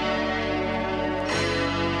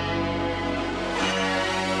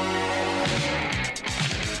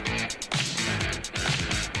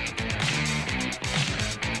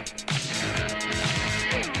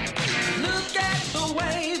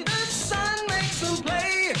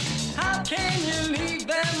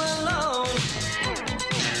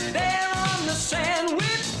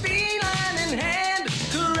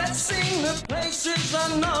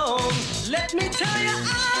 tell you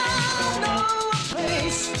I know a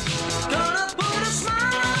place gonna put a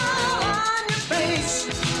smile on your face.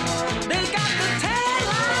 They got the tan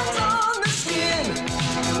lines on the skin.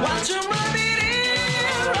 Watch 'em rub it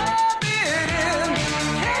in, rub it in.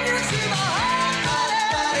 Can you see the hard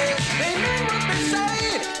bodies? They mean what they say.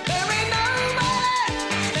 There ain't nobody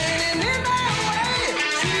standing in their way.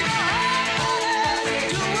 See the hard bodies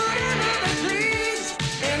do whatever they please,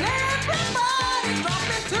 and everybody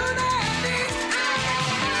dropping to their knees.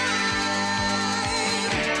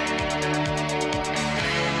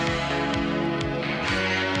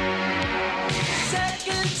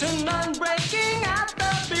 Second to none, breaking out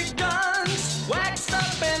the big guns, waxed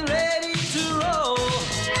up and ready to roll.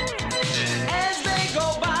 As they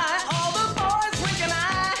go by, all the boys wink an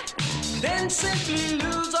eye, then simply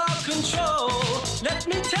lose all control. Let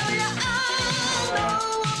me tell you, I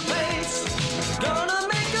know a place gonna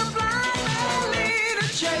make a blind man lead a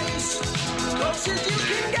chase, close as you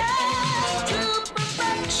can get to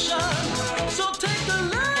perfection. So take a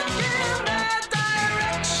look in that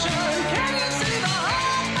direction. Can you see the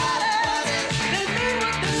hard bodies? They mean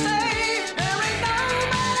what they say. There ain't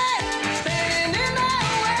nobody standing in their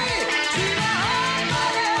way. See the hard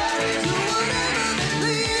bodies do whatever they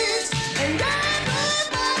please, and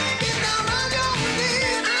everybody get down on your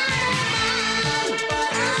knees.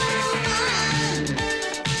 I don't mind.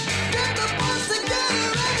 Get the boys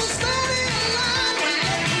together and we'll stand in line. When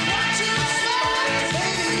they watch you slide,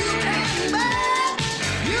 baby, you can't bear.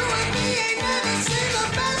 You and me ain't never seen the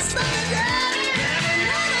best of it yet. Never,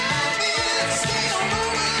 never stay on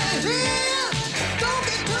over here. Don't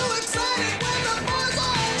get too excited when the boys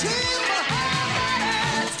all cheer for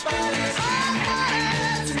hard bodies, hard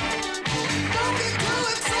bodies. Don't get too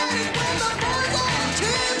excited when the boys all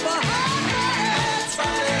cheer for hard bodies,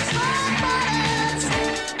 hard bodies.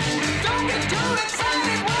 Don't get too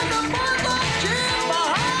excited when the boys all cheer for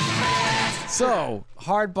hard bodies. So,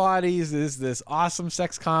 Hard Bodies is this awesome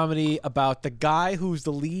sex comedy about the guy who's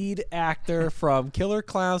the lead actor from Killer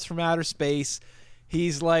Clowns from Outer Space.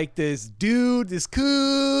 He's like this dude, this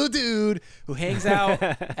cool dude who hangs out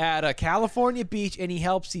at a California beach, and he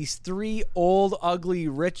helps these three old, ugly,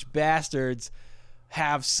 rich bastards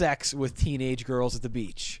have sex with teenage girls at the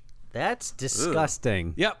beach. That's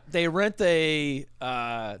disgusting. Yep, they rent a.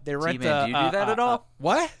 They rent T-Man, a. do you do that at all?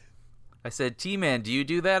 What? I said, T-Man, do you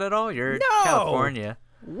do that at all? You're in No! California.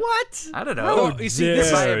 What? I don't know. Oh, you see,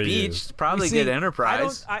 this By is- a beach, it's probably You see, good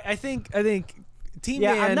enterprise. I think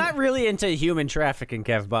T-Man. Yeah, I'm not really into human trafficking,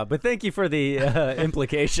 Kev Bob, but thank you for the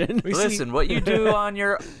implication. Listen, what you do on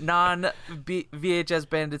your non-VHS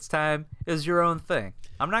Bandits time is your own thing.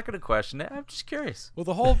 I'm not going to question it. I'm just curious. Well,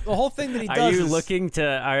 the whole thing that he does. Are you is, looking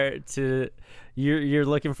to you're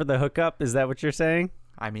looking for the hookup? Is that what you're saying?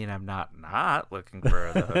 I mean, I'm not looking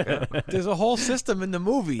for the hookup. There's a whole system in the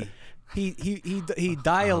movie. He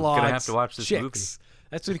dialogues. I'm gonna have to watch this chicks. movie.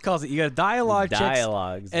 That's what he calls it. You got to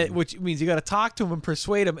dialogues, them. which means you got to talk to him and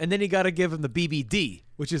persuade him, and then you got to give him the BBD,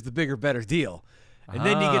 which is the bigger, better deal. And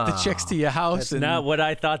then you get the chicks to your house. That's and not what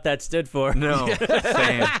I thought that stood for. No,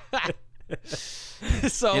 same.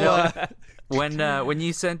 So You know, when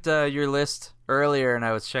you sent your list earlier, and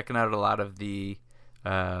I was checking out a lot of the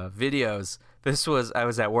videos. I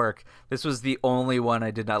was at work. This was the only one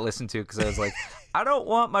I did not listen to because I was like, I don't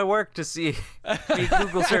want my work to see me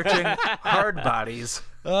Google searching hard bodies.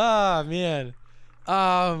 Oh man,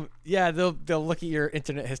 yeah, they'll look at your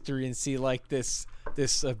internet history and see like this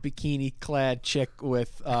bikini clad chick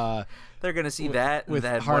with they're gonna see that with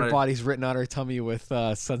and then hard bodies written on her tummy with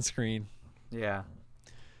sunscreen. Yeah,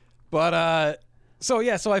 but so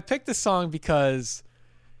I picked this song because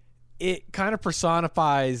it kind of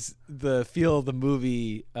personifies the feel of the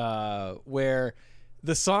movie, where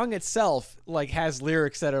the song itself like has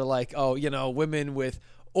lyrics that are like, oh, you know, women with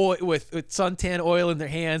oil, with suntan oil in their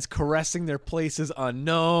hands caressing their places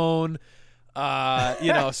unknown,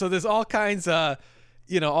 you know. So there's all kinds of,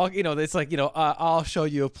 it's like, I'll show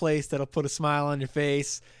you a place that'll put a smile on your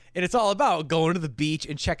face, and it's all about going to the beach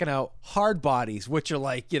and checking out hard bodies, which are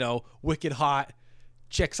like, wicked hot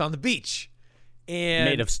chicks on the beach. And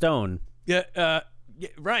made of stone. Yeah,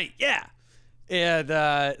 right. Yeah.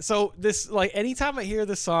 And so this, like, anytime I hear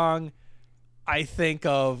the song, I think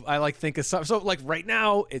of something. So like right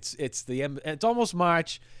now, it's almost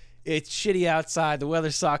March. It's shitty outside. The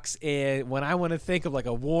weather sucks. And when I want to think of like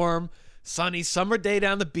a warm, sunny summer day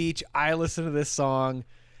down the beach, I listen to this song,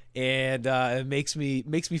 and it makes me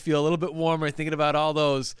feel a little bit warmer thinking about all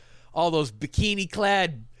those bikini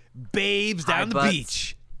clad babes down the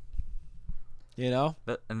beach.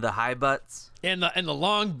 and the high butts and the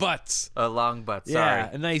long butts. Long butts. Yeah,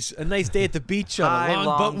 Sorry. a nice day at the beach on a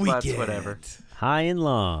long butt butts, weekend. whatever. high and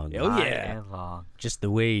long. Oh, High yeah. and long. Just the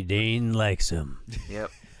way Dane likes him. Yep.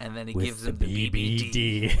 And then he With gives him the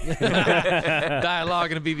BBD.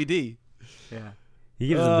 Dialogue in a BBD. Yeah. He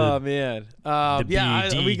gives Oh him man,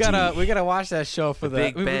 the we gotta watch that show for The the.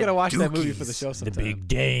 Big We Bad gotta watch that movie Dookies. for the show the sometime. big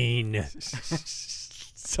Dane.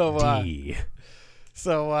 So D.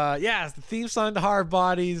 yeah, it's the theme song to Hard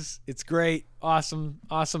Bodies. It's great, awesome,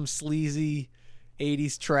 sleazy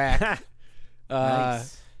 '80s track.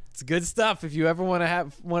 Nice. It's good stuff. If you ever want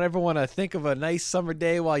to think of a nice summer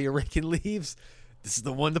day while you're raking leaves, this is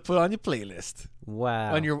the one to put on your playlist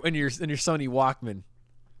Wow. on your Sony Walkman.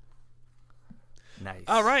 Nice.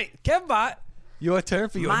 All right, Kevbot, your turn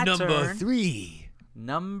for your My number turn. 3.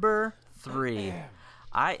 Number 3.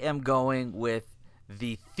 I am going with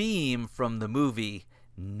the theme from the movie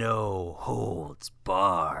No Holds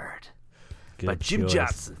Barred by Good Jim choice.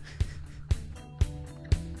 Johnson.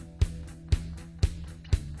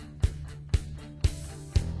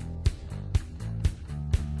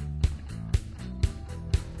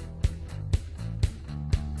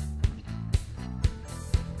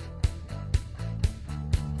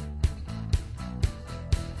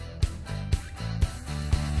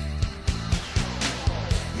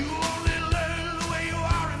 You only learn the way you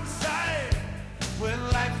are inside when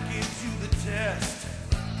life gives you the test.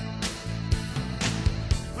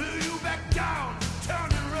 Will you back down, turn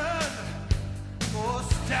and run, or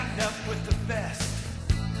stand up with the best?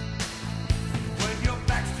 When your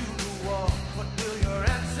back's to the wall, what will your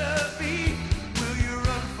answer be? Will you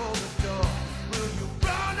run for the door? Will you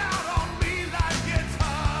run out on me like it's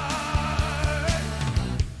hard?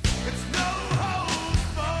 It's no holds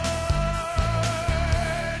barred.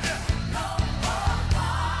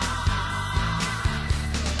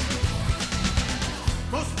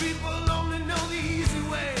 Most people only know the easy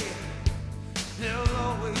way. They'll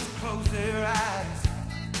always close their eyes.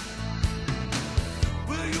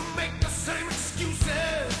 Will you make the same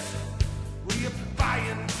excuses? Will you buy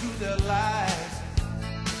into their lies?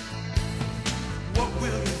 What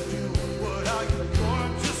will you do? What are you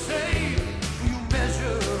going to say? Will you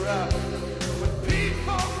measure up when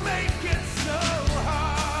people make it so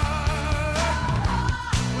hard?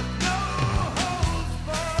 With no holds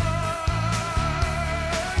barred.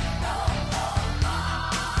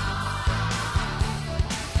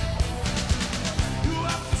 You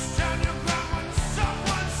have to stand your ground when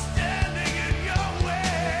someone's standing in your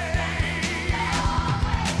way.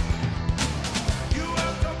 You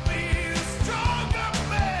have to be a stronger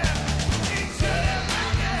man each and every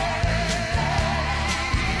day.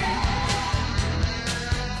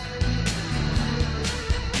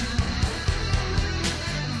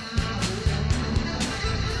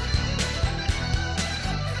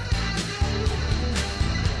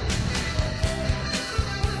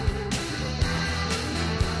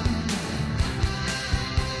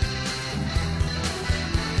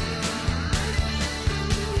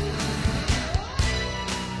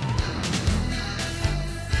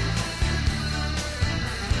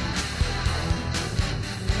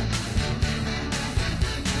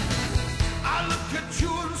 I look at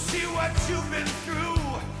you and see what you've been through,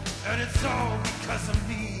 and it's all because of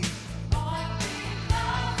me.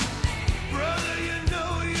 Brother, you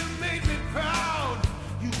know you made me proud.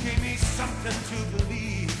 You gave me something to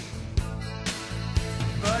believe.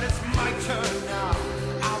 But it's my turn now.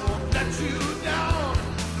 I won't let you down.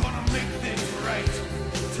 Gonna make things right.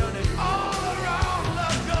 Turn it all around.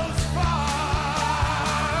 Love goes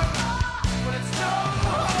far. But it's no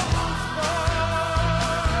holds barred.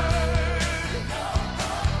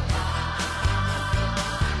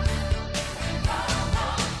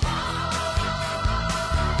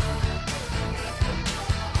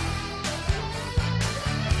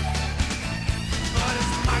 But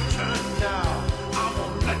it's my turn now. I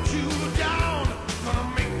won't let you down. Gonna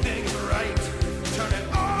make things right. Turn it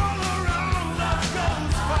all around. Love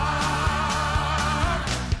goes far.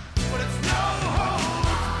 But it's no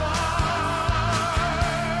holds barred.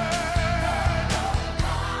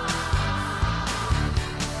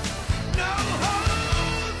 No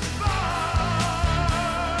holds barred.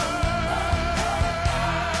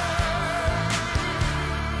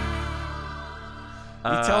 You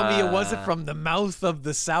tell me it wasn't from the mouth of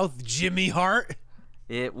the South, Jimmy Hart?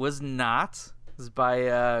 It was not. It was by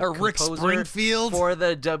Or Rick composer Springfield? for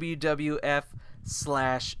the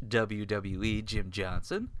WWF/WWE, Jim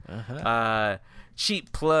Johnson.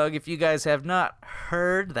 Cheap plug, if you guys have not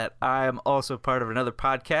heard that I am also part of another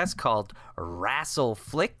podcast called Wrassle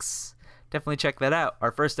Flicks. Definitely check that out.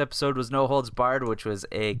 Our first episode was No Holds Barred, which was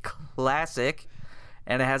a classic,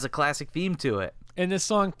 and it has a classic theme to it. And this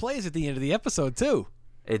song plays at the end of the episode, too.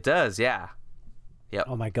 It does, yeah. Yep.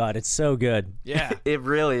 Oh my god, it's so good. Yeah. It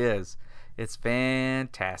really is. It's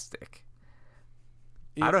fantastic.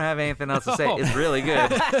 I don't have anything else to say. No. It's really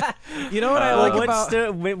good. You know what I like what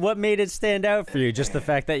about what made it stand out for you? Just the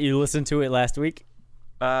fact that you listened to it last week?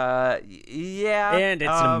 Yeah. And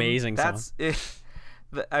it's an amazing song.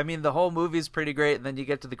 I mean, the whole movie's pretty great, and then you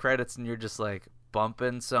get to the credits, and you're just like,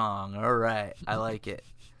 bumping song. All right. I like it.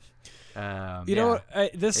 You know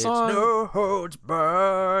what? This song. It's no holds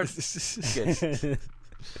barred. Good.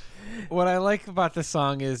 What I like about this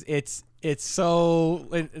song is it's so.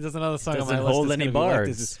 There's another song on my Doesn't list. hold that's any gonna be like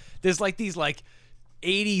bards. this. There's like these like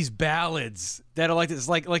 80s ballads that are like this.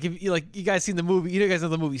 Like if you you guys seen the movie, you guys know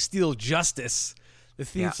the movie Steel Justice. The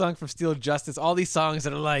theme song from Steel Justice. All these songs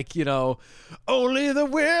that are like, only the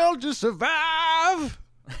will to survive.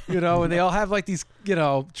 And they all have like these,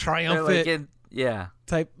 triumphant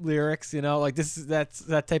type lyrics. Like that's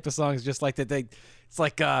that type of song is just like that. It's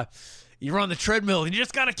like you're on the treadmill and you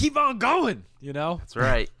just gotta keep on going. That's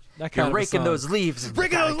right. That kind You're of a raking song. those leaves. and you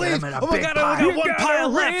Raking gotta those get 'em leaves. in a Oh my big God, I pile. only got one pile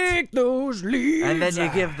left. Rake those leaves. And then you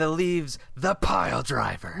give the leaves the pile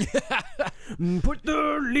driver. Put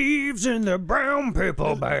the leaves in the brown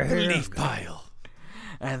paper bag. The leaf pile.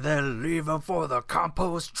 And then leave them for the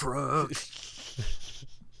compost truck.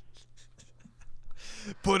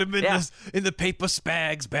 Put them in the paper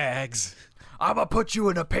bags. I'm going to put you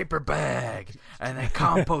in a paper bag and then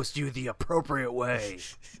compost you the appropriate way.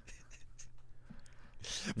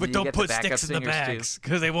 But You don't get put the backup sticks in the singers, too. bags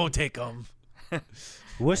because they won't take them.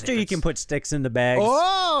 Worcester, you can put sticks in the bags.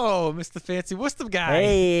 Oh, Mr. Fancy Worcester guy.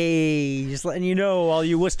 Hey, just letting you know, all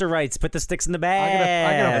you Worcesterites, put the sticks in the bag.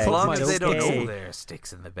 I gotta As put long my as they don't sticks. know there's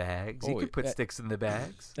sticks in the bags. You Oh, can put that- sticks in the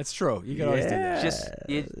bags. That's true. You can always do that. Just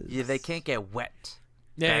they can't get wet.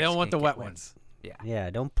 Yeah, they Bags don't want the can't wet get ones. Yeah. Yeah,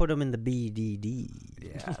 don't put them in the BDD.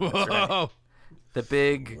 Yeah, that's Whoa. right. The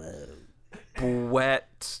big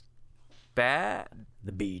wet bag.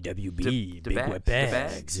 The BWB, The big bags, wet the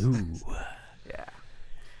bags. bags. Ooh. Yeah.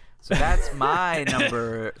 So that's my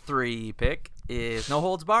number 3 pick is No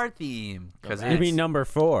Holds Barred theme. You mean number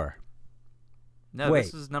 4? No, Wait.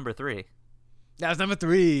 this is number 3. That was number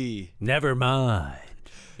 3. Never mind.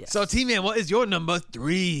 Yes. So, T-Man, what is your number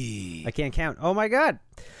 3? I can't count. Oh, my God.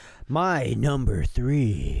 My number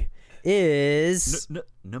 3 is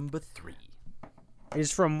number 3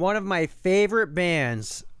 is from one of my favorite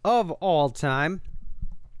bands of all time.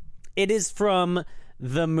 It is from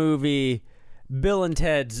the movie Bill and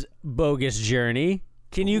Ted's Bogus Journey.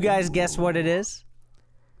 Can you guys guess what it is?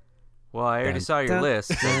 Well, I already saw your dun, list.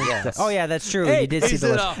 So yes. Oh, yeah, that's true. Hey, you did see is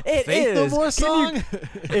the it list. a Faith No More song?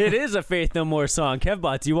 It is a Faith No More song.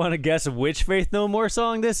 Kevbot, do you want to guess which Faith No More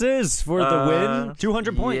song this is for the win?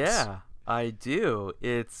 200 points. Yeah, I do.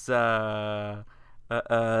 It's the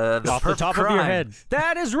Off the top of your head.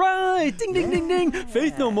 That is right. Ding, ding, ding, ding.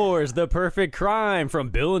 Faith No More is The Perfect Crime from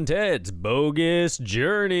Bill and Ted's Bogus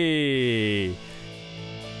Journey.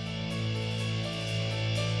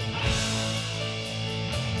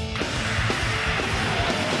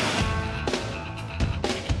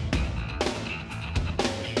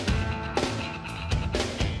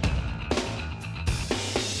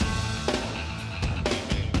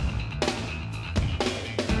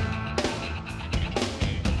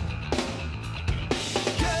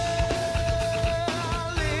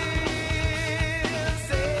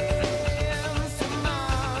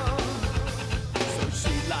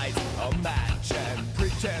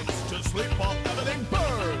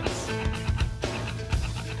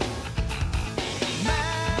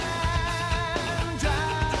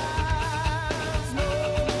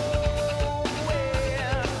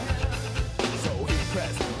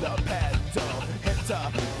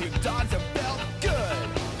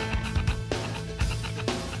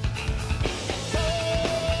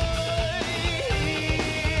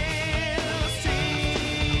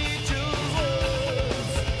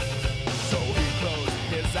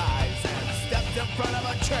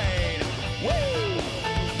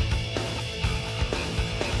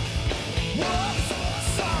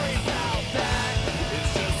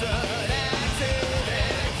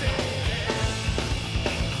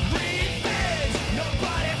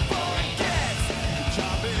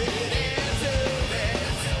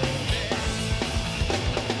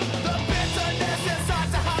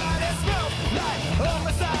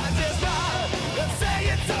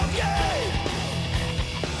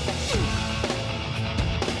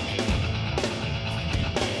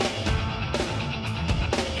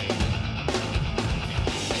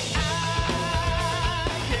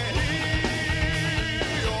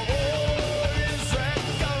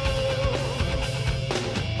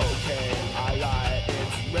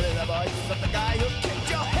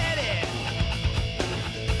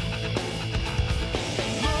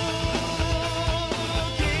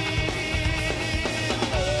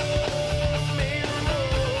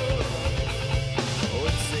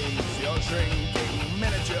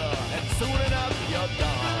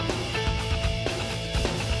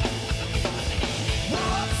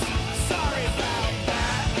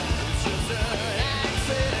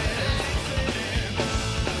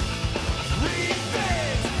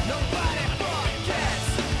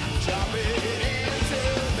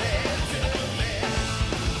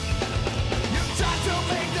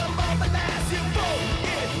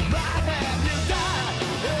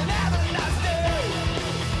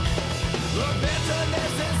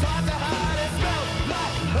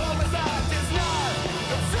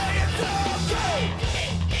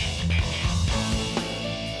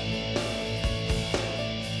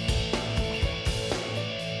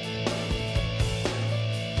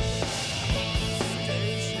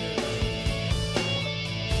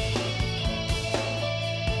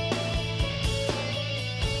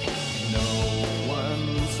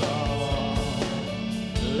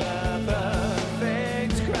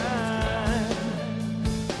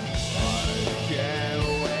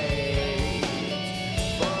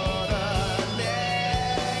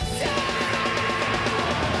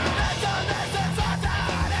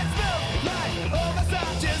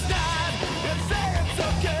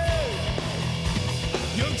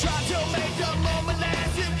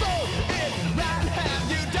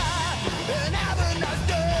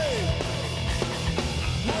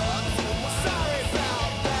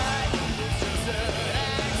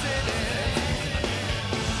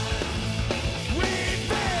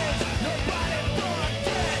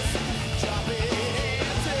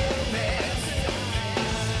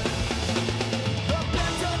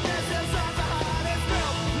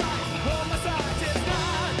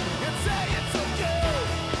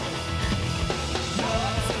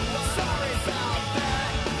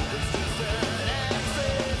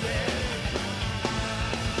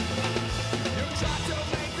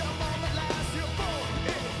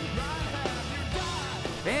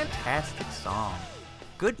 song.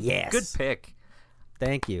 Good pick.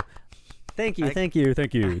 Thank you. Thank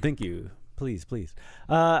you. Please.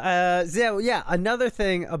 Yeah, another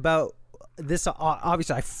thing about this,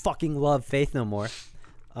 obviously I fucking love Faith No More.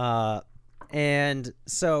 And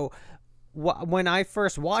so when I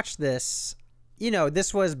first watched this,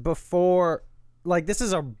 this was before, like, this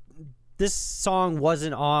song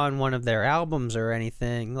wasn't on one of their albums or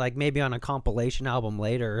anything, like maybe on a compilation album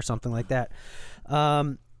later or something like that.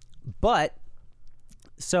 But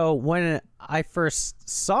so when I first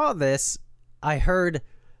saw this, I heard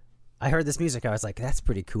this music. I was like, that's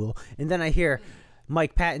pretty cool. And then I hear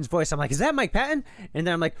Mike Patton's voice. I'm like, is that Mike Patton? And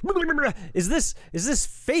then I'm like, is this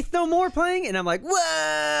Faith No More playing? And I'm like,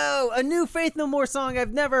 whoa, a new Faith No More song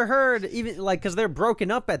I've never heard, even like, because they're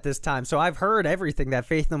broken up at this time. So I've heard everything that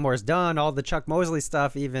Faith No More's done, all the Chuck Mosley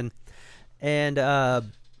stuff even. And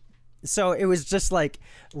so it was just like,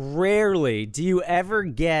 rarely do you ever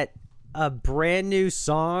get a brand new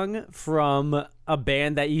song from a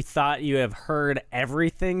band that you thought you have heard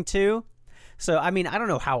everything to. So, I mean, I don't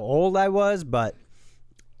know how old I was, but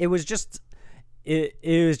it was just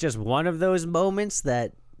one of those moments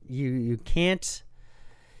that you can't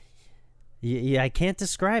I can't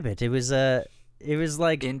describe it. It was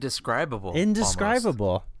like indescribable.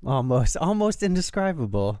 Almost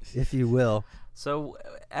indescribable, if you will. So,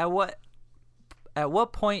 at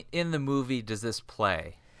what point in the movie does this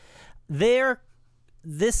play?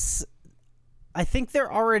 I think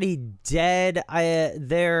they're already dead.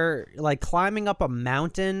 They're like climbing up a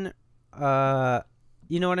mountain.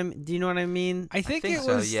 You know what I mean? Do you know what I mean? I think it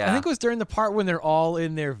so, was. yeah. I think it was during the part when they're all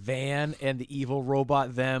in their van and the evil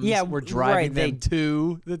robot were driving them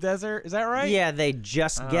to the desert. Is that right? Yeah, they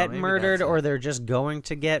just get murdered, or they're just going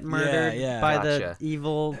to get murdered by the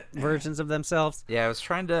evil versions of themselves. Yeah, I was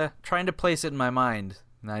trying to place it in my mind.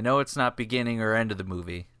 And I know it's not beginning or end of the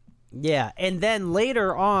movie. Yeah, and then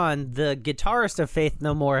later on, the guitarist of Faith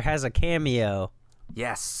No More has a cameo.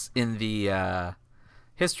 Yes, in the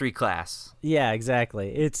history class. Yeah,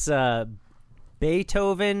 exactly. It's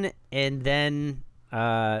Beethoven, and then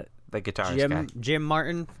the guitarist guy. Jim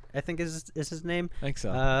Martin, I think is his name. I think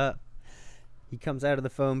so. He comes out of the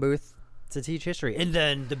phone booth to teach history, and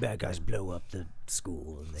then the bad guys blow up the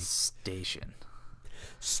school. And Station.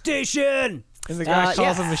 And the guy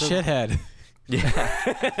calls him a shithead. Yeah.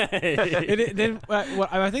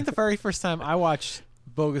 I think the very first time I watched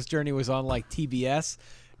Bogus Journey was on like TBS,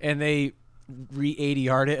 and they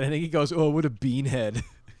re-ADR'd it, and I think he goes, "Oh, what a beanhead."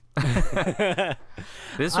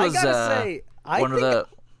 This was one of the.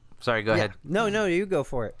 Sorry, go ahead. No, you go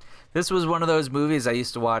for it. This was one of those movies I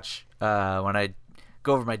used to watch when I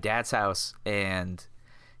go over to my dad's house, and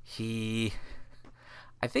I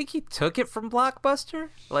think he took it from Blockbuster.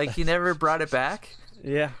 Like, he never brought it back.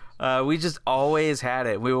 Yeah. We just always had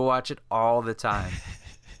it. We would watch it all the time.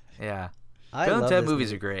 Yeah. Bill and Ted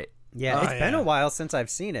movies are great. Yeah, it's been a while since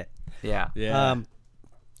I've seen it. Yeah.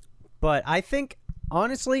 But I think,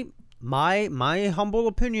 honestly, my humble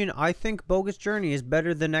opinion, I think Bogus Journey is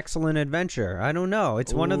better than Excellent Adventure. I don't know.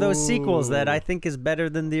 It's one of those sequels that I think is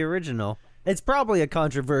better than the original. It's probably a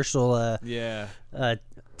controversial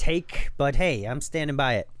take, but hey, I'm standing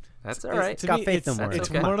by it. That's all right. Got Faith No More.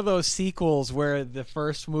 It's one of those sequels where the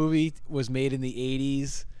first movie was made in the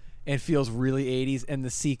 80s and feels really 80s, and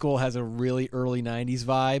the sequel has a really early 90s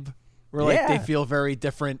vibe where like they feel very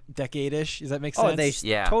different decade-ish. Does that make sense? Oh, they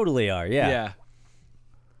totally are, yeah.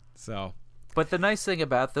 So, but the nice thing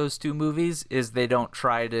about those two movies is they don't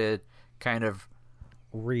try to kind of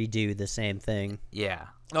redo the same thing. Yeah.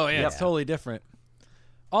 Oh, yeah, it's totally different.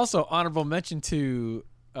 Also, honorable mention to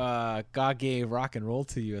God Gave Rock and Roll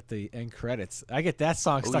to You at the end credits. I get that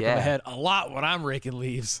song stuck in my head a lot when I'm raking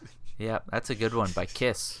leaves. Yeah, that's a good one by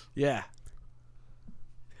Kiss. Yeah.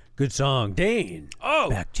 Good song. Dane. Oh.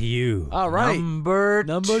 Back to you. All right. Number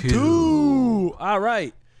two. All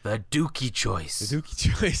right. The Dookie choice.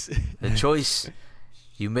 The choice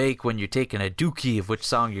you make when you're taking a dookie of which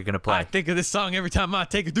song you're going to play. I think of this song every time I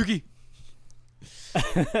take a dookie.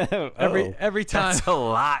 Every time. That's a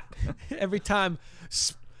lot. Every time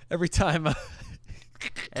you're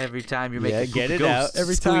making get it ghosts. out.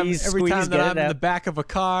 Every time that I'm in the back of a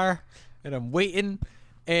car and I'm waiting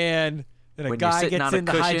and a guy gets in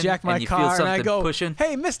to hijack my car and I go, pushing.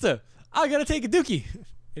 "Hey, mister, I gotta take a dookie,"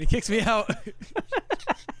 and he kicks me out.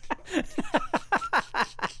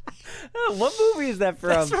 What movie is that from?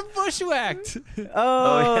 That's from Bushwhacked.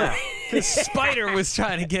 Oh yeah. Because Spider was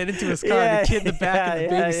trying to get into his car and the kid in the back of the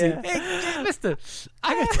baby seat. Hey, mister,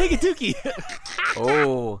 I gotta take a dookie.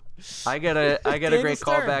 Oh, I got a great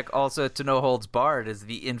Stern. callback also to No Holds Barred is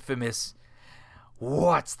the infamous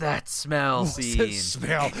What's that smell scene?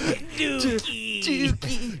 Smell. Dookie.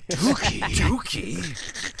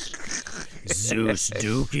 Zeus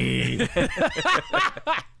Dookie.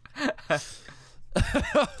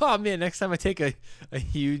 Oh man, next time I take a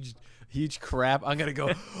huge crap, I'm gonna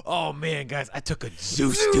go, oh man, guys, I took a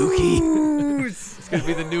Zeus Dookie. It's gonna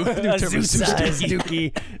be the new term. Zeus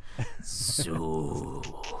Dookie.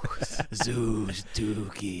 Zeus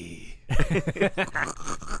Dookie.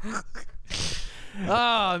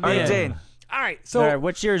 Oh man. All right, Dane. All right, so All right,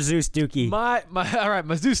 what's your Zeus Dookie? my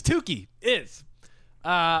Zeus Dookie is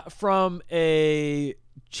from a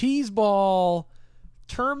cheeseball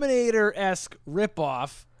Terminator-esque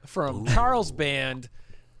ripoff from Charles Band,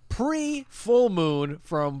 pre-Full Moon,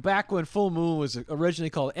 from back when Full Moon was originally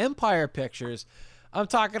called Empire Pictures. I'm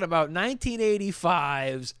talking about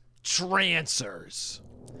 1985's Trancers.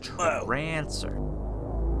 Rancer.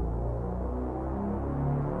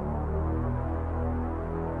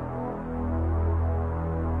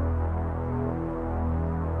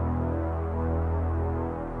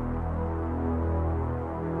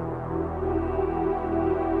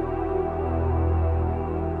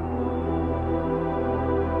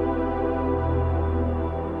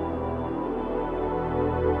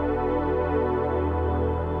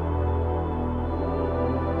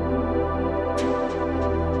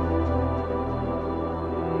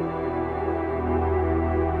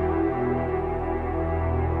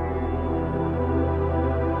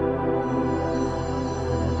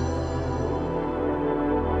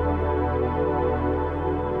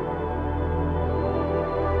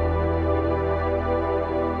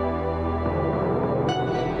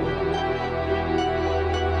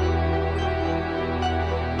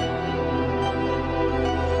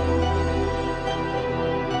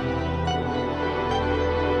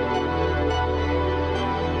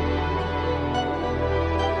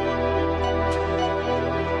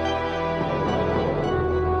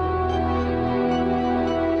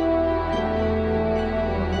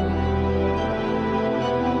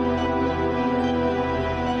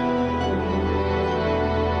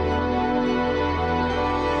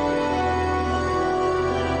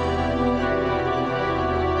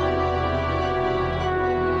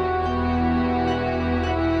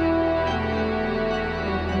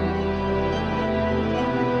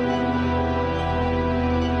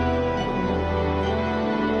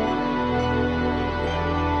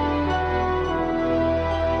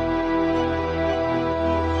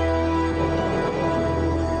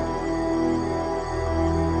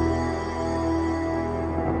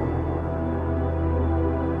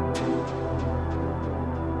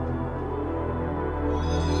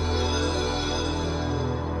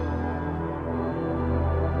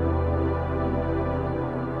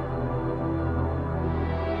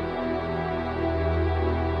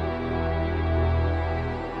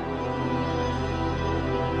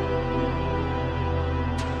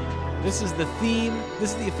 This is the theme.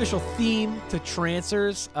 This is the official theme to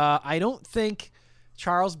Trancers. I don't think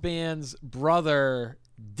Charles Band's brother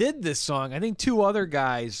did this song. I think two other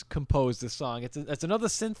guys composed this song. It's another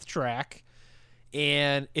synth track,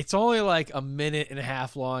 and it's only like a minute and a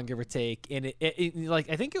half long, give or take. And it like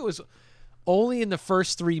I think it was only in the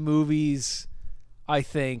first three movies, I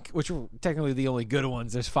think, which were technically the only good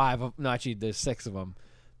ones. There's five of, no, actually there's six of them.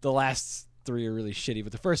 The last three are really shitty,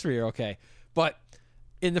 but the first three are okay. But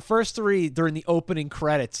in the first three, during the opening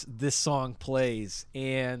credits, this song plays,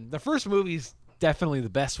 and the first movie's definitely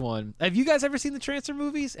the best one. Have you guys ever seen the Trancer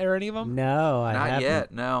movies or any of them? No, I Not haven't.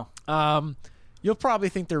 yet. No. You'll probably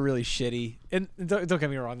think they're really shitty, and don't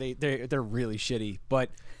get me wrong, they're really shitty.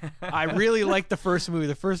 But I really like the first movie.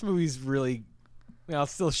 The first movie's really, well,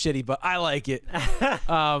 it's still shitty, but I like it.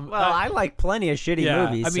 Well, I like plenty of shitty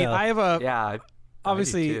movies. I mean, so. I have a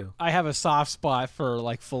obviously I have a soft spot for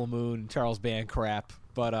like Full Moon, Charles Band crap,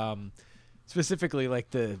 but specifically like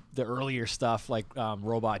the earlier stuff, like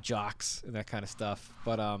Robot Jocks and that kind of stuff.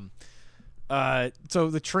 But so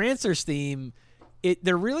the Trancers theme,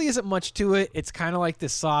 there really isn't much to it. It's kind of like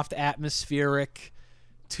this soft atmospheric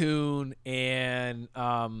tune, and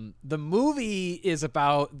the movie is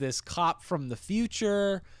about this cop from the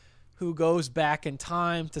future who goes back in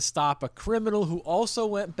time to stop a criminal who also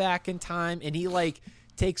went back in time, and he like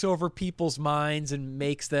takes over people's minds and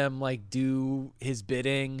makes them like do his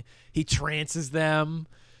bidding. He trances them,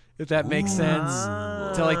 if that makes sense,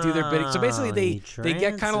 to like do their bidding. So basically they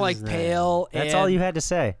get kind of like pale. That's all you had to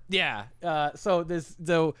say. Yeah. So there's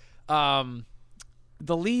the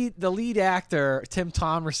lead actor, Tim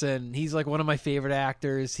Thomerson, he's like one of my favorite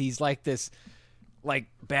actors. He's like this like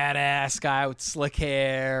badass guy with slick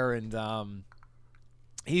hair, and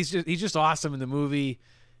he's just awesome in the movie.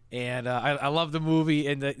 And I love the movie,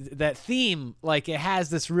 and that theme, like it has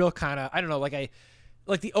this real kind of, I don't know, like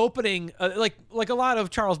the opening, like a lot of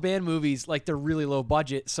Charles Band movies, like they're really low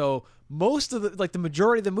budget. So most of the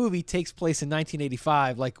majority of the movie takes place in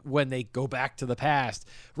 1985, like when they go back to the past.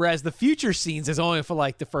 Whereas the future scenes is only for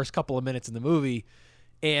like the first couple of minutes in the movie.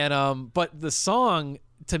 And but the song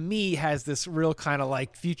to me has this real kind of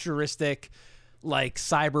like futuristic, like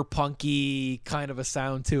cyberpunky kind of a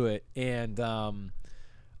sound to it. And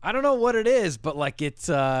I don't know what it is, but like it's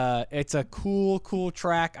a cool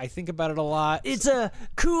track. I think about it a lot. It's a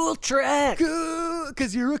cool track. Cool,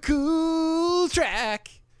 'cause you're a cool track.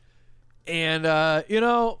 And I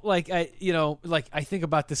think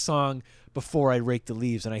about this song before I rake the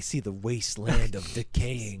leaves, and I see the wasteland of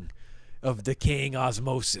decaying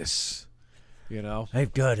osmosis.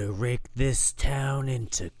 I've got to rake this town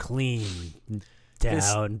into clean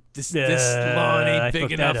town. This lawn ain't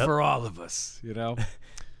big enough for all of us.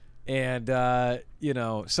 And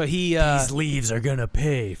so he these leaves are gonna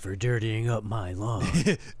pay for dirtying up my lawn.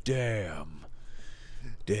 Damn,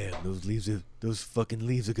 those fucking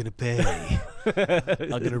leaves are gonna pay. I'm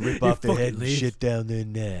gonna rip off their head and shit down their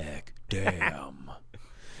neck. Damn.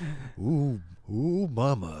 Ooh,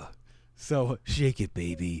 mama. So shake it,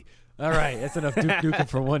 baby. All right, that's enough Duke Nukem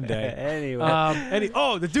for one day. Anyway,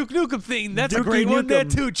 the Duke Nukem theme. That's a great one there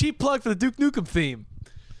too. Cheap plug for the Duke Nukem theme.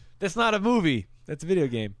 That's not a movie. That's a video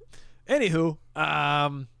game. Anywho,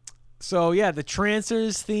 so yeah, the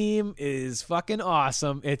Trancers theme is fucking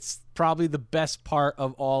awesome. It's probably the best part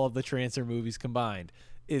of all of the Trancer movies combined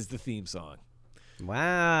is the theme song.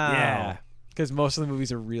 Wow. Yeah, because most of the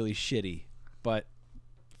movies are really shitty, but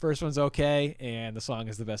first one's okay, and the song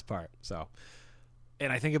is the best part. So,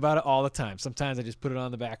 and I think about it all the time. Sometimes I just put it on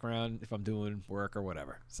in the background if I'm doing work or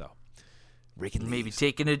whatever. So, maybe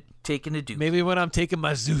taking a Duke. Maybe when I'm taking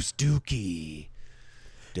my Zeus Dookie.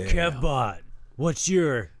 Kevbot, what's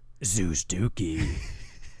your Zeus Dookie?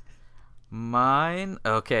 Mine?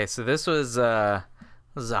 Okay, so this was a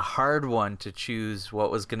hard one to choose what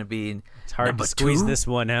was going to be It's hard to squeeze this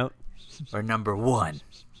one out. Or number one.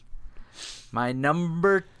 My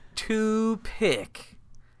number 2 pick.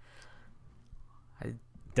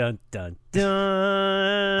 Dun dun dun.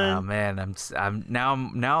 Oh man, I'm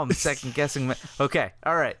second guessing. Okay,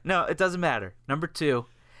 all right. No, it doesn't matter. Number 2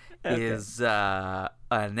 is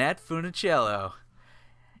Annette Funicello,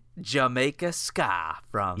 Jamaica Ska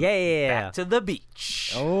from Back to the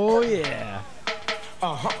Beach. Oh yeah.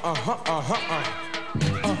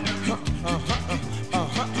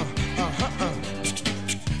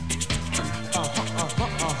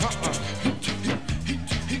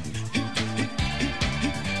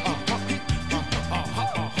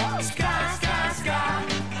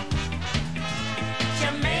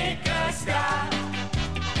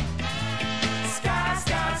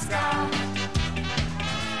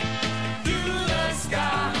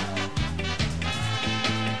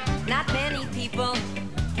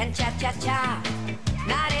 Cha-cha-cha.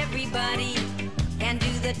 Not everybody can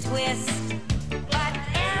do the twist, but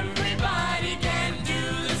everybody can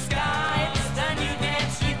do the ska. It's the new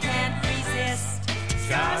dance you can't resist.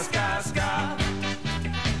 Ska, ska, ska.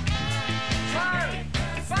 Fun.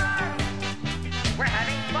 We're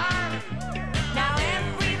having fun. Now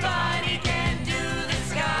everybody can do the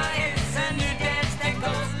ska. It's a new dance that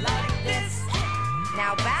goes like this.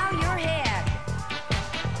 Now bow your head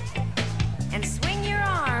and swing your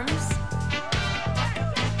arms.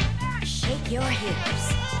 Shake your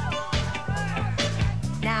hips.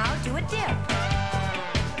 Now do a dip.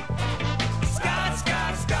 Ska,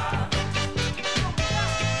 ska, ska.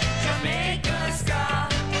 Jamaica ska.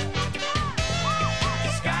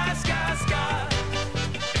 Ska, ska, ska.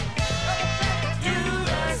 Do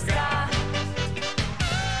the ska.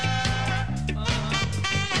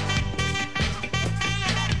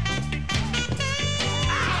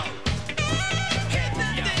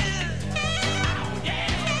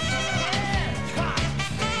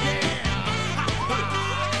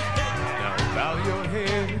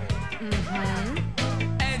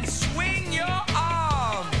 And swing your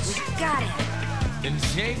arms. Got it. And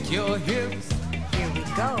shake your hips. Here we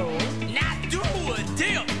go. Now do a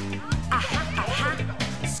dip.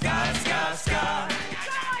 Ska, ska, ska.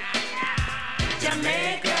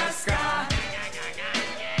 Jamaica ska.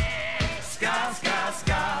 Ska, ska,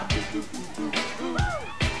 ska.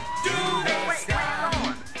 Do the ska.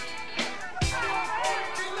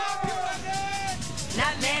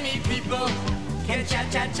 Not many people can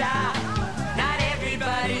cha-cha-cha. Not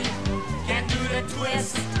everybody can do the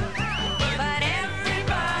twist, but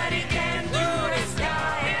everybody can do the ska.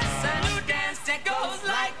 It's a new dance that goes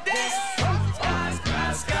like this. Ska,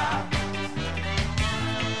 ska, ska.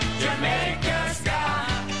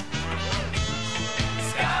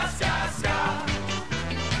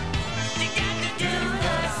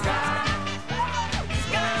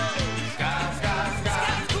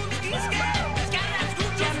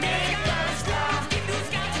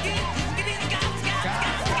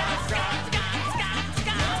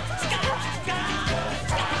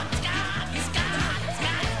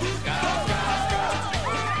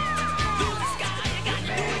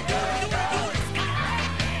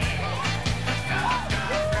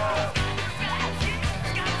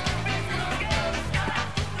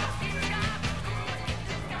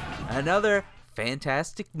 another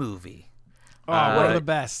fantastic movie. Oh, one of the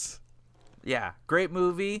best. Yeah, great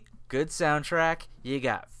movie, good soundtrack. You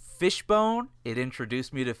got Fishbone. It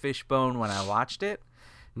introduced me to Fishbone when I watched it.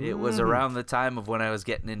 It was around the time of when I was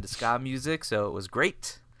getting into ska music, so it was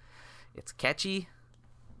great. It's catchy.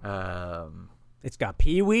 It's got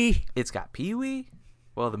Pee-wee. It's got Pee-wee.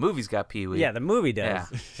 Well, the movie's got Pee-wee. Yeah, the movie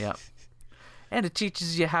does. Yeah. And it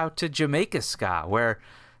teaches you how to Jamaica ska, where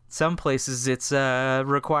some places it's a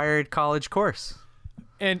required college course.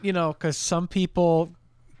 And because some people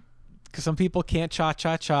can't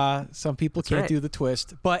cha-cha-cha, some people can't do the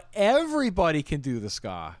twist, but everybody can do the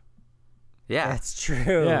ska. Yeah, that's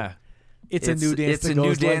true. Yeah, it's a new dance that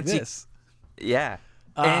goes like this. Yeah,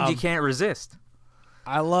 and you can't resist.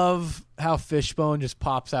 I love how Fishbone just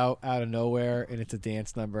pops out of nowhere, and it's a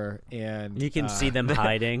dance number, and you can see them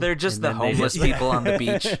hiding. They're just the homeless people on the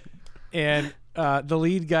beach. And the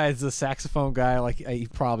lead guy is the saxophone guy. Like he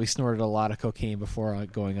probably snorted a lot of cocaine before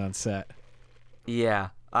going on set. Yeah,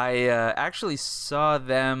 I actually saw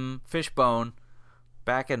them, Fishbone,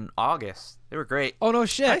 back in August. They were great. Oh no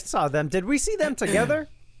shit! I saw them. Did we see them together?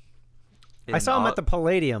 I saw them at the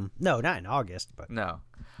Palladium. No, not in August, but no,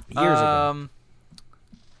 years ago.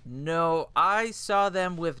 No, I saw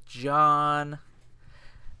them with John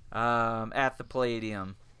at the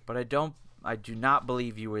Palladium, but I do not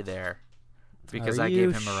believe you were there because I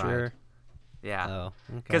gave him a ride. Yeah,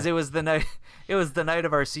 because it was the night. It was the night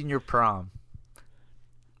of our senior prom.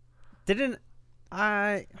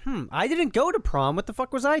 I didn't go to prom. What the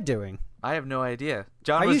fuck was I doing? I have no idea.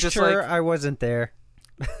 John Are was you just sure like, I wasn't there?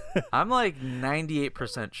 I'm like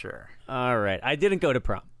 98% sure. All right, I didn't go to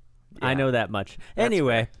prom. Yeah. I know that much.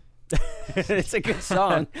 Anyway, it's a good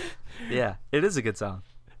song. Yeah, it is a good song.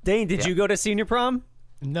 Dane, did you go to senior prom?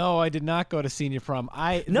 No, I did not go to senior prom.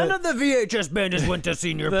 None of the VHS bandits went to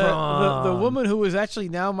senior prom. The woman who is actually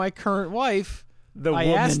now my current wife. I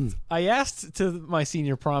asked to my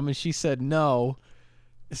senior prom, and she said no.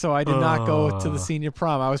 So I did not go to the senior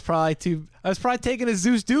prom. I was probably taking a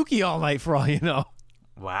Zeus Dookie all night for all you know.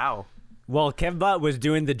 Wow. Well, Kevbot was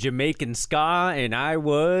doing the Jamaican ska, and I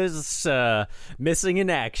was missing in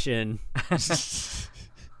action.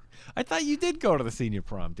 I thought you did go to the senior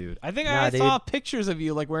prom, dude. I think I saw pictures of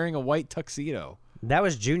you like wearing a white tuxedo. That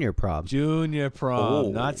was junior prom. Junior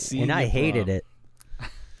prom, not senior prom. And I hated it.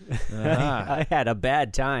 I had a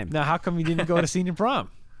bad time. Now, how come you didn't go to senior prom?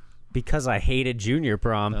 Because I hated junior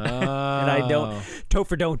prom. And I don't.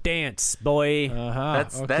 Topher don't dance, boy.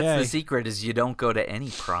 That's the secret is you don't go to any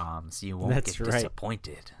proms. You won't get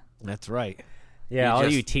disappointed. That's right. Yeah, all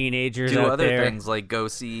you teenagers do out other there. things like go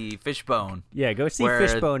see Fishbone. Yeah, go see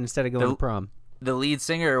Fishbone instead of going to prom. The lead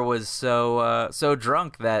singer was so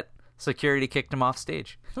drunk that security kicked him off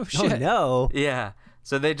stage. Oh shit! Oh no! Yeah,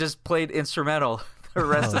 so they just played instrumental the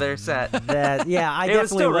rest of their set. I it was definitely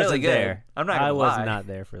still really wasn't good. there. I'm not gonna lie. I was not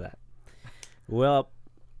there for that. Well,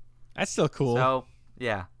 that's still cool. So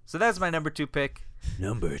yeah, so that's my number 2 pick.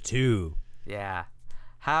 Number 2. Yeah.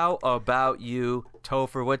 How about you,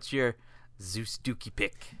 Topher? What's your Zeus Dookie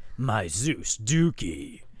pick? My Zeus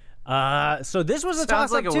Dookie. So this was a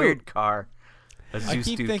Sounds toss-up like a too. weird car. I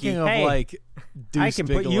keep thinking of Hey, Deuce I can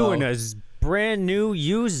put Bigelow. you in a brand new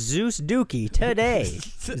used Zeus Dookie today.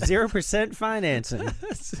 0% financing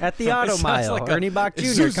at the Auto sounds Mile. like a Ernie Bach Jr.,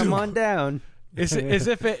 Zuzu. come on down. It's as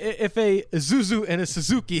if a Zuzu and a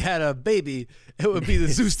Suzuki had a baby, it would be the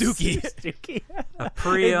Zeus Dookie. It'd be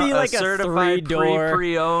A like a certified 3-door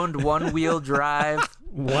pre-owned one-wheel drive.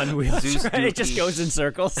 one-wheel Zeus drive. It just Dookie. goes in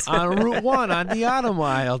circles. On Route 1 on the Auto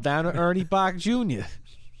Mile down to Ernie Bach Jr.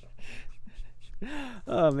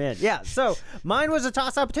 Oh, man. Yeah, so mine was a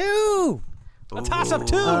toss-up too. A toss-up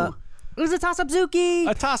too. It was a toss-up Zuki.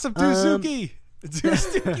 A toss-up to Zuki. Zeus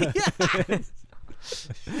Dookie.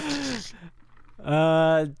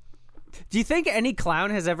 Do you think any clown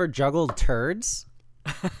has ever juggled turds?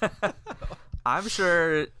 I'm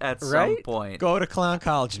sure at some Right? point. Go to clown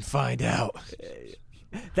college and find out.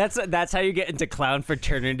 That's how you get into clown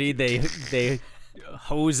fraternity. They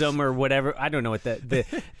hose them or whatever. I don't know what the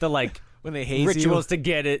like when they haze rituals you. to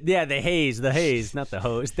get it. Yeah, the haze, not the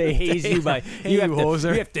hose. They haze you by Hey, you have you to,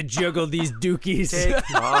 hoser. you have to juggle these dookies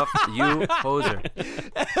Take off, you hoser.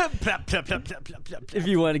 if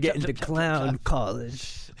you want to get into clown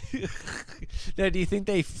college. Now, do you think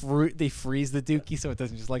they freeze the dookie so it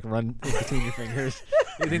doesn't just like run in between your fingers?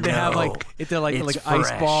 You think they have like they're like it's ice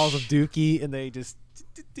fresh. balls of dookie and they just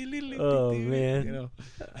Oh man, you know?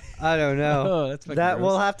 I don't know. Oh, that's fucking that gross.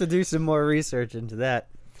 we'll have to do some more research into that.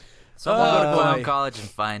 Someone go to clown boy. college and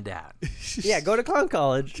find out. Yeah, go to clown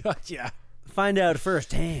college. Yeah. Find out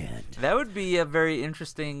firsthand. That would be a very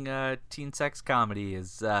interesting teen sex comedy.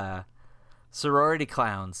 Is Sorority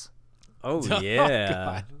Clowns. Oh Oh, yeah.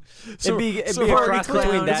 God. It'd be a Sorority cross between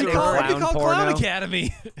Clown. that It'd and be called Clown Porno. Clown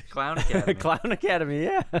Academy. Clown Academy. Clown Academy,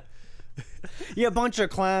 yeah. Yeah, a bunch of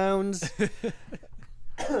clowns.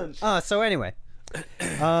 So anyway.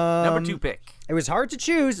 Number 2 pick. It was hard to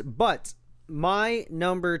choose, but my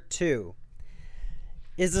number 2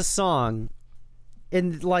 is a song.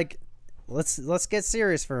 And like, let's get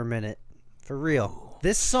serious for a minute. For real.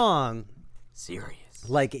 This song Serious.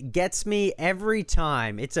 like it gets me every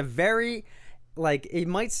time. It's a very like it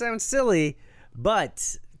might sound silly,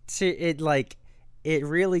 but it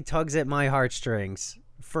really tugs at my heartstrings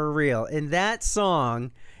for real. And that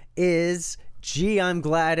song is "Gee, I'm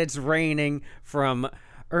Glad It's Raining" from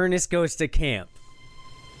Ernest Goes to Camp.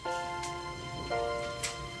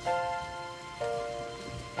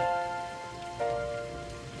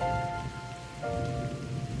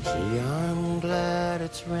 Gee, I'm glad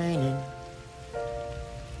it's raining.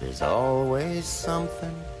 There's always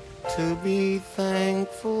something to be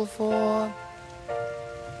thankful for.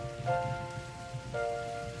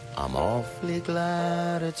 I'm awfully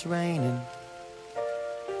glad it's raining,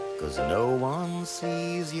 'cause no one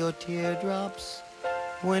sees your teardrops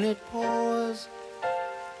when it pours.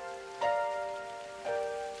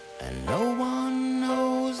 And no one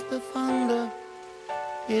knows the thunder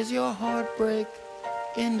is your heartbreak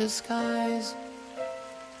in disguise.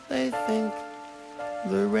 They think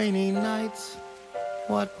the rainy nights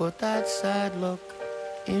what put that sad look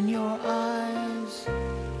in your eyes.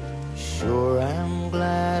 Sure, I'm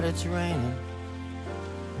glad it's raining.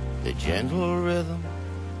 The gentle rhythm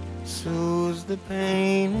soothes the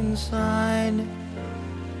pain inside.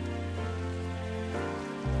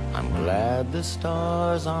 I'm glad the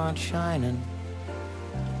stars aren't shining.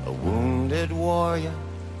 A wounded warrior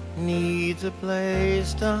needs a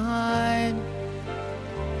place to hide.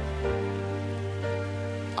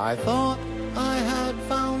 I thought I had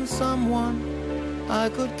found someone I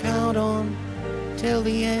could count on till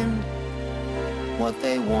the end. What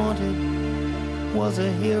they wanted was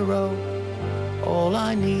a hero. All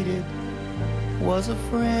I needed was a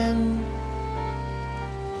friend.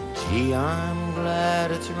 Gee, I'm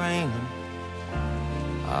glad it's raining.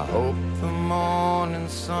 I hope the morning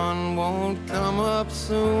sun won't come up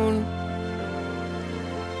soon.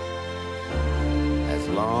 As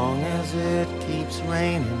long as it keeps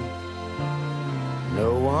raining,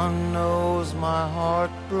 no one knows my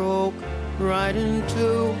heart broke right in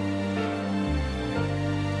two.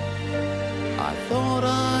 I thought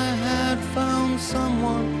I had found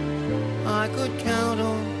someone I could count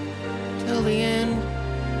on till the end.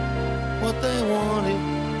 What they wanted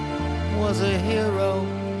was a hero.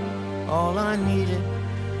 All I needed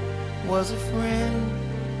was a friend.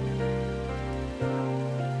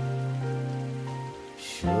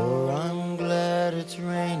 Sure, I'm glad it's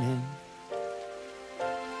raining.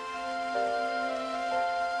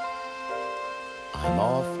 I'm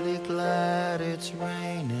awfully glad it's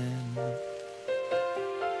raining.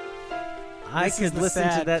 I This is could the listen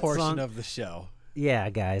to sad that portion song of the show. Yeah,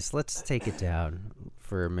 guys, let's take it down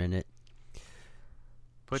for a minute.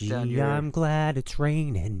 Put Gee, down your... I'm glad it's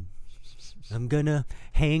raining. I'm gonna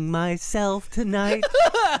hang myself tonight.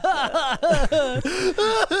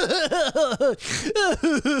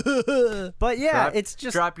 But yeah, it's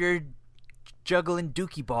just drop your juggling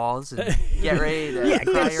dookie balls and get ready to yeah,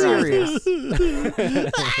 cry get your eyes out.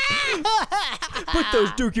 serious. Put those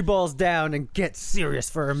dookie balls down and get serious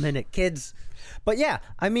for a minute, kids. But yeah,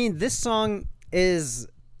 I mean, this song is,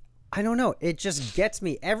 I don't know, it just gets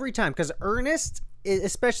me every time because Ernest,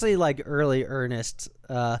 especially like early Ernest,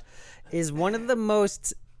 is one of the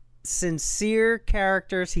most sincere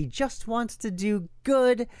characters. He just wants to do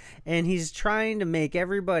good and he's trying to make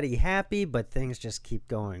everybody happy, but things just keep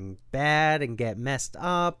going bad and get messed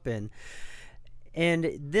up. And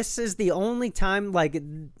this is the only time, like,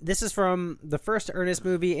 this is from the first Ernest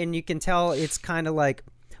movie, and you can tell it's kind of like,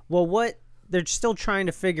 well, what they're still trying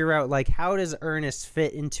to figure out, like, how does Ernest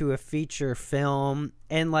fit into a feature film?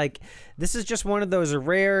 And like, this is just one of those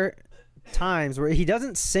rare times where he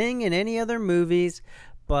doesn't sing in any other movies,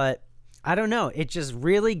 but I don't know, it just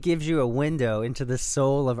really gives you a window into the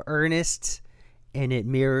soul of Ernest, and it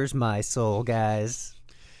mirrors my soul, guys.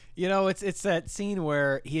 You know, it's that scene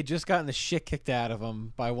where he had just gotten the shit kicked out of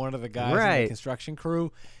him by one of the guys in Right. the construction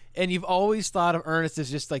crew, and you've always thought of Ernest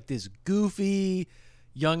as just like this goofy,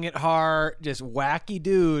 young at heart, just wacky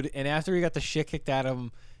dude, and after he got the shit kicked out of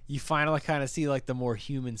him, you finally kind of see like the more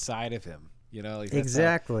human side of him. You know, like that's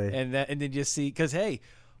Exactly. and then just see, because hey,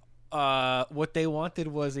 what they wanted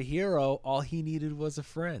was a hero. All he needed was a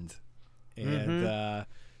friend, and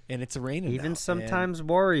it's raining. Even now. sometimes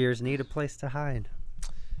warriors need a place to hide.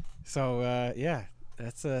 So yeah,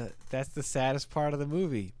 that's the saddest part of the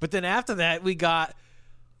movie. But then after that, we got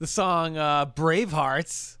the song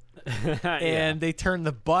Bravehearts, and they turned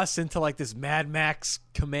the bus into like this Mad Max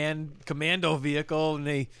commando vehicle, and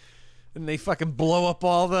they fucking blow up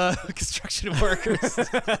all the construction workers.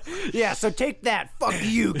 Yeah, so take that. Fuck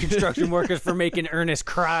you, construction workers, for making Ernest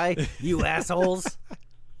cry, you assholes.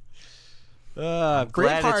 Glad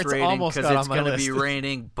it's raining because it's going to be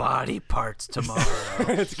raining body parts tomorrow.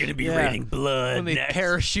 It's going to be raining blood. When they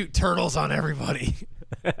parachute turtles on everybody.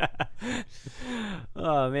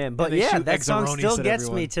 Oh man, but yeah, that song still gets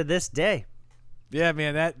me to this day. Yeah,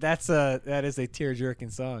 man, that is a tear-jerking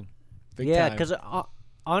song. Big yeah, time. because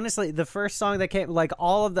honestly, the first song that came, like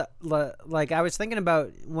all of the, like I was thinking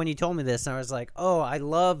about when you told me this, and I was like, oh, I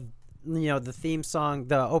love, the theme song,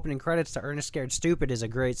 the opening credits to Ernest Scared Stupid is a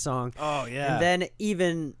great song. Oh yeah, and then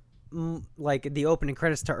even like the opening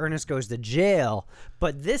credits to Ernest Goes to Jail,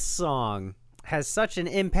 but this song has such an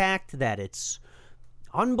impact that it's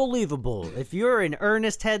unbelievable. If you're an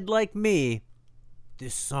Ernest head like me,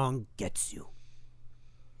 this song gets you.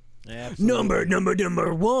 Absolutely.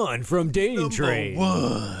 Number one from Dane Train.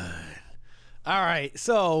 All right,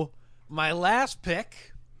 so my last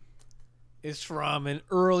pick is from an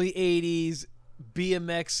early 80s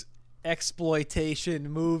BMX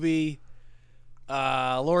exploitation movie.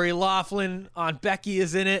 Lori Loughlin on Becky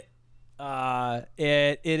is in it.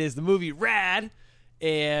 It is the movie Rad,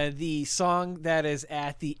 and the song that is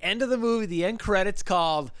at the end of the movie, the end credits,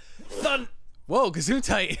 called Whoa,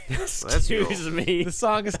 Gesundheit. Excuse me. The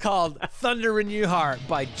song is called Thunder in Your Heart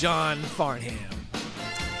by John Farnham.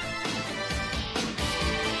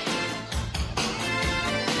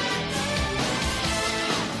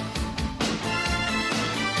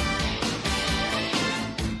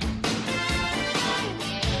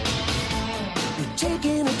 You're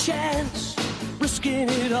taking a chance, risking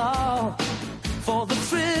it all for the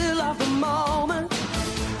thrill of the moment.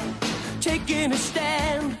 Taking a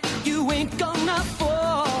stand, you ain't gonna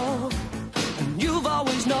fall, and you've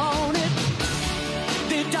always known it.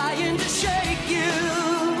 They're dying to shake you,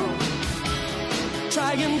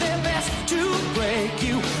 trying their best to break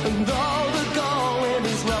you, and though the going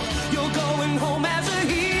is rough, you're going home as a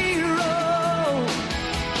hero,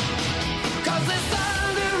 'cause there's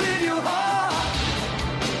thunder in your heart.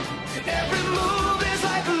 Every move is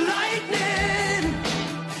like lightning.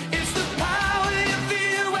 It's the power you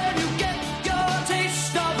feel when you get your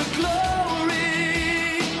taste of the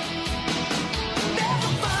glory. There's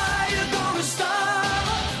a fire gonna start,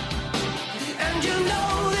 and you know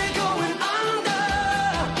they're going under.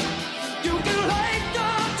 You can light the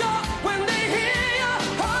dark when they hear your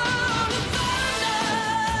heart of thunder.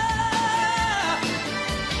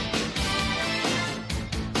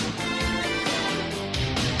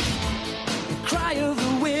 The cry of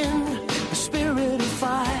the wind, the spirit of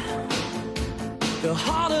fire, the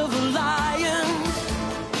heart of a lion,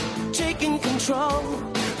 taking control,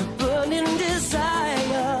 a burning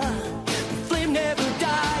desire, the flame never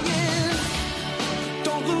dying.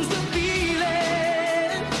 Don't lose the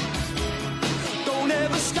feeling, don't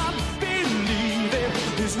ever stop believing.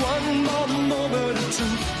 There's one more moment of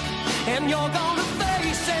truth, and you're gonna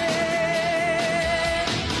face it,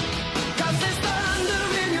 'cause there's thunder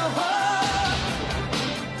in your heart.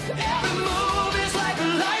 Every move is like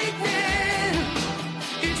lightning.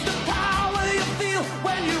 It's the power you feel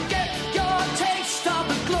when you get your taste of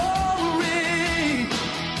the glory.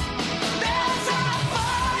 There's a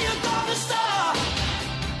fire gonna start,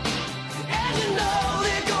 and you know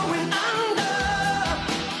they're going under.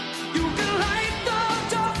 You can light the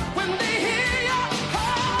dark when they hear your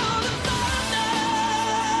heart of thunder.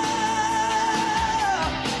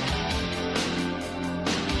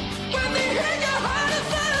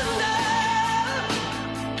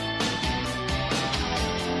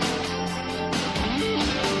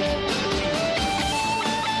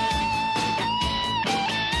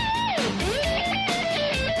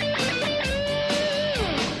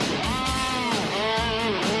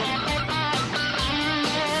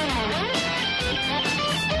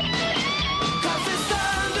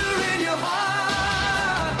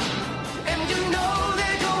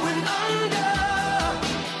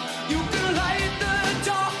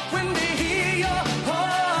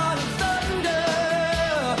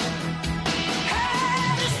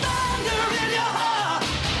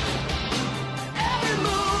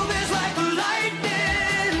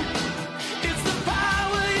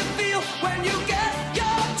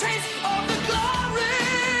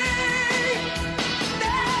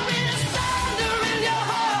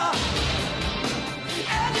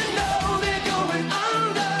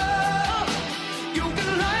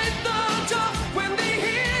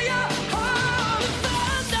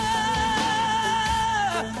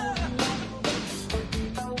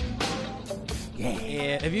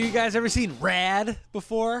 And have you guys ever seen Rad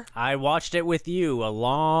before? I watched it with you a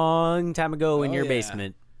long time ago in your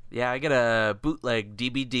basement. Yeah, I got a bootleg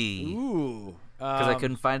DVD. Ooh. Because I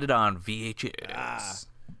couldn't find it on VHS.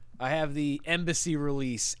 I have the Embassy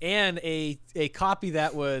release and a copy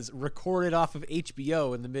that was recorded off of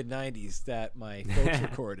HBO in the mid-90s that my folks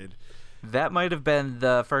recorded. That might have been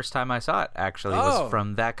the first time I saw it, actually, was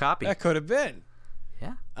from that copy. That could have been.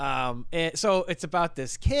 Yeah. And so it's about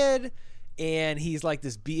this kid, and he's like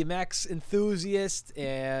this BMX enthusiast,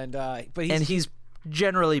 and he's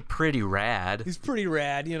generally pretty rad. He's pretty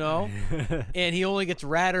rad, you know? And he only gets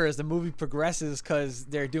radder as the movie progresses because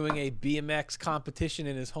they're doing a BMX competition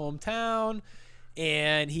in his hometown.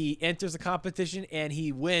 And he enters the competition and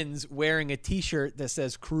he wins wearing a t-shirt that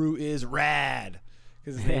says Crew is rad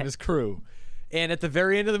because his name is Crew. And at the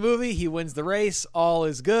very end of the movie, he wins the race. All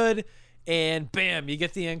is good. And bam, you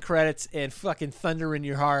get the end credits and fucking Thunder in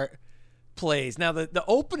Your Heart plays. Now, the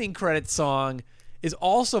opening credits song is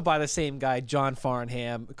also by the same guy, John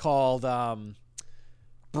Farnham, called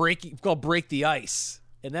Break the Ice.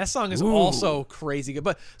 And that song is also crazy good.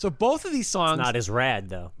 But so both of these songs, It's not as rad,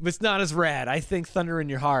 though. It's not as rad. I think Thunder in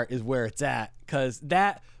Your Heart is where it's at, because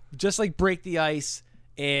that, just like Break the Ice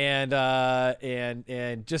and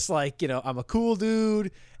just like, you know, I'm a Cool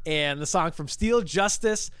Dude and the song from Steel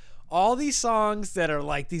Justice, all these songs that are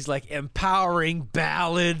like these like empowering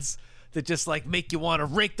ballads that just like make you want to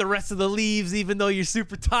rake the rest of the leaves even though you're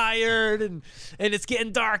super tired and it's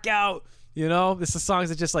getting dark out. You know, this is songs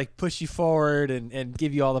that just like push you forward and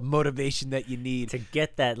give you all the motivation that you need to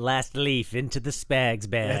get that last leaf into the Spags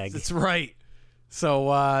bag. That's right.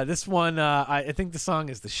 So this one, I think the song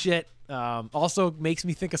is the shit. Also makes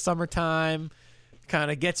me think of summertime,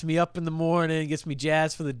 kind of gets me up in the morning, gets me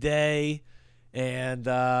jazzed for the day, and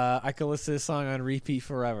I could listen to this song on repeat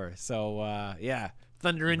forever. So yeah.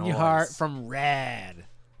 Thunder in Your Heart from Rad.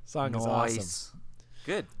 Song is awesome.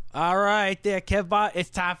 Good. All right, there, Kevbot. It's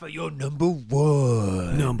time for your number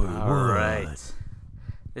one. All right.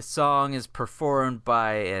 This song is performed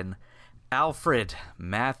by an Alfred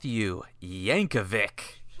Matthew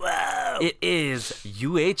Yankovic. Whoa! It is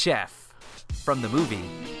UHF from the movie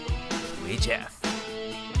UHF.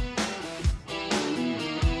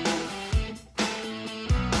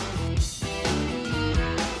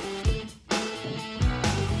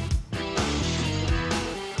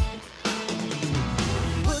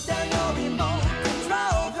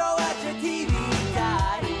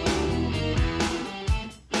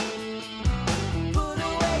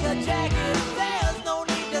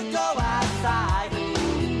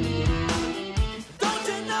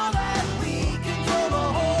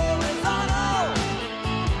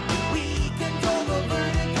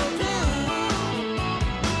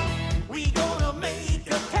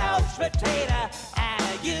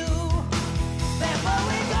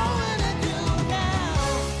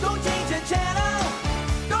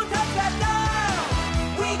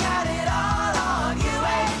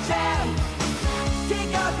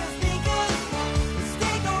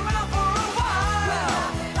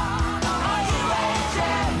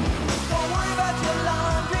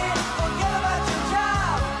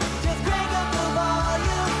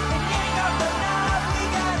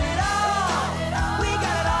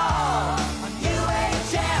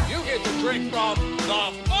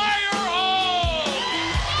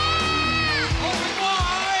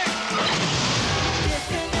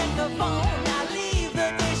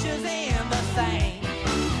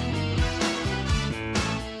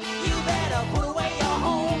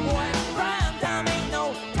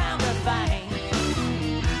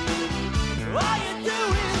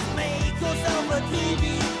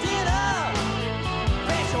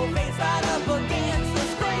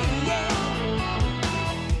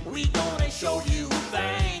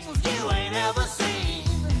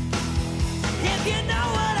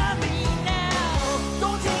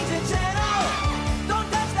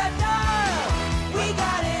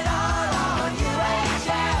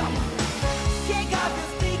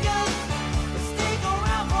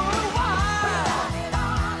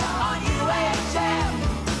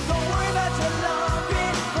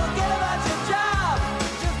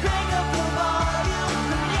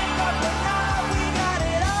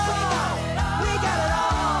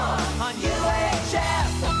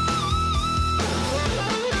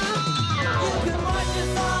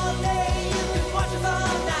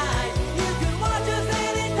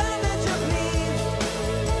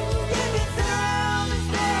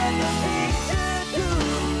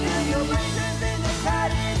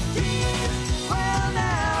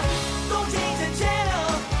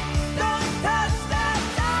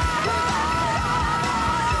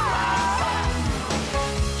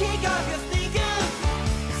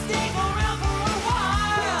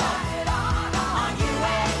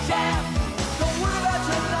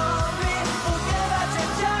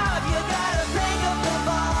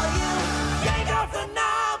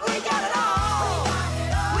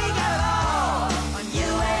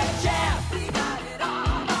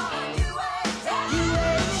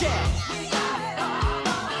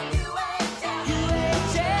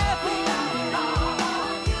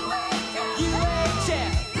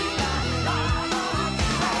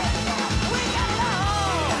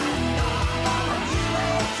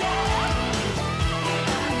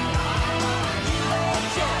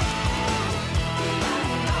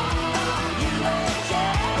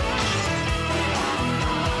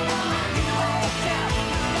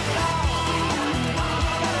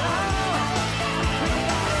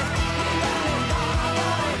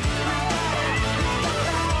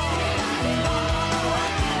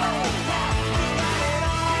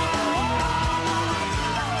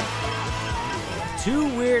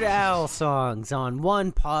 Weird Al songs on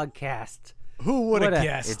one podcast. Who would have What a-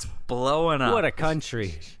 guessed? It's blowing up. What a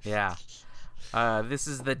country. Yeah. This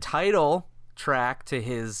is the title track to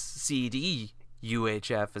his CD,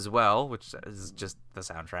 UHF, as well, which is just the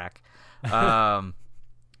soundtrack.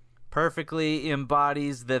 Perfectly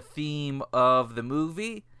embodies the theme of the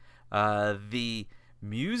movie. The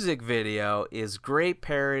music video is great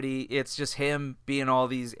parody. It's just him being all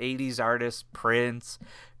these 80s artists, Prince,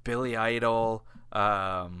 Billy Idol,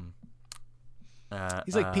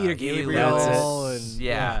 He's like Peter Huey Gabriel Lewis. and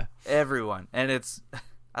yeah, everyone. And it's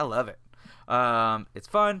I love it. It's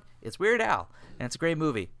fun, it's Weird Al, and it's a great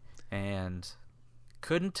movie. And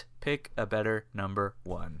couldn't pick a better number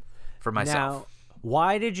one for myself. Now,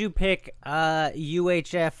 why did you pick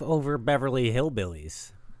UHF over Beverly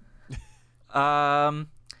Hillbillies? Beverly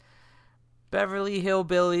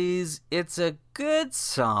Hillbillies, it's a good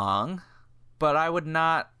song, but I would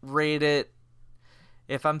not rate it.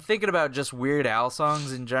 If I'm thinking about just Weird Al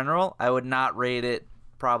songs in general, I would not rate it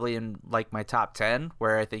probably in like my top 10,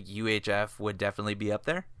 where I think UHF would definitely be up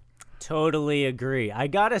there. Totally agree. I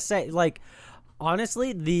gotta say, like,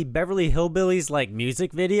 honestly, the Beverly Hillbillies like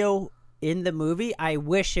music video in the movie, I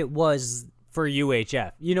wish it was for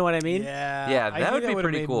UHF. You know what I mean? Yeah, Yeah, I that think would be would've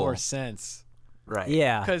pretty made cool. More sense, Right.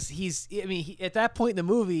 Yeah. because at that point in the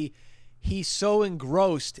movie, he's so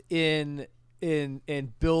engrossed in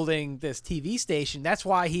building this TV station. That's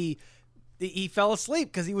why he fell asleep,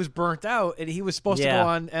 because he was burnt out, and he was supposed to go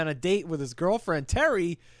on a date with his girlfriend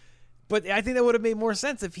Terry. But I think that would have made more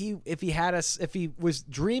sense if he was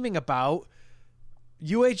dreaming about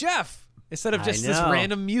UHF instead of just this know.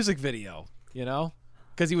 random music video, you know?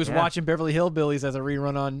 Because he was watching Beverly Hillbillies as a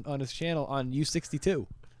rerun on his channel on U62.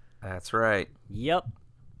 That's right. Yep.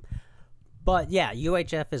 But yeah,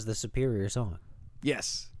 UHF is the superior song.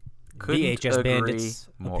 Yes. Couldn't VHS agree Bandits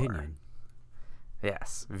more. opinion.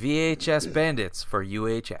 Yes. VHS Bandits for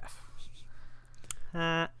UHF.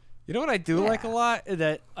 You know what I do like a lot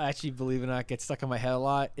that I actually, believe it or not, gets stuck in my head a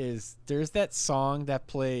lot is there's that song that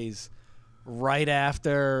plays right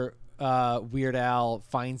after Weird Al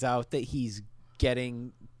finds out that he's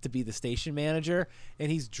getting to be the station manager,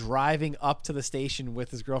 and he's driving up to the station with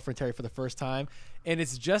his girlfriend Terry for the first time, and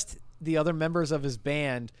it's just the other members of his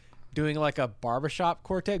band doing like a barbershop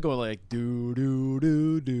quartet going like do do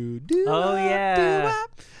do do do. Oh, yeah.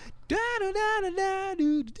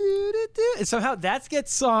 And somehow that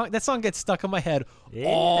song gets stuck in my head Yeah.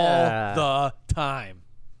 all the time.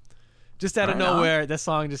 Just out of Right on. nowhere, that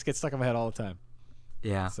song just gets stuck in my head all the time.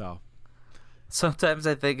 Yeah. So Sometimes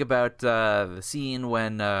I think about the scene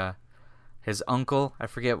when his uncle, I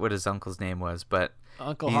forget what his uncle's name was, but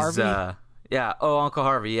Uncle he's, Harvey? Uncle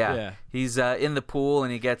Harvey, yeah. Yeah. He's in the pool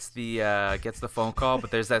and he gets the phone call,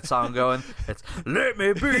 but there's that song going. It's "Let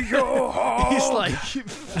me be your heart." he's like,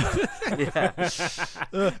 yeah.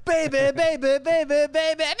 baby, baby, baby,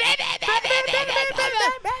 baby,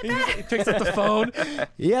 he picks up the phone.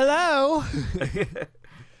 Hello.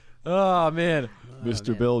 Oh man,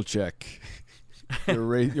 Mr. Belichick.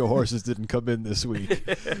 Your horses didn't come in this week.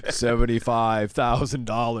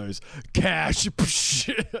 $75,000 cash.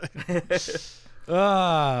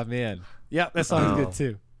 Ah, man. Yep, that song's good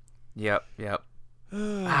too. Yep.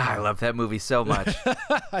 I love that movie so much.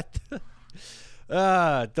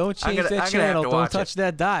 Don't change I'm gonna that have channel. to Don't watch touch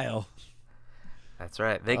that dial. That's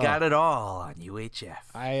right. They got it all on UHF.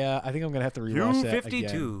 I think I'm gonna have to rewatch that again.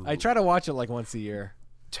 U52. I try to watch it like once a year.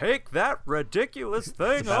 Take that ridiculous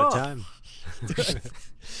thing About off. time.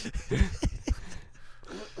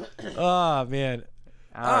 Oh man.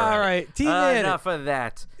 All right. Team Man. Enough of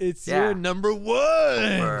that. It's Yeah. your number one.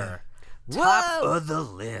 Over. Top of the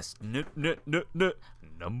list. Number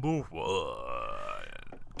one.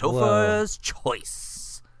 Topher's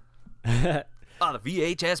Choice. On the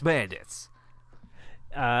VHS Bandits.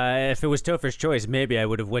 If it was Topher's Choice, maybe I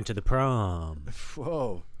would have went to the prom.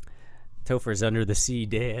 Whoa. Topher's Under the Sea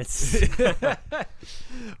dance.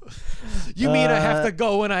 You mean I have to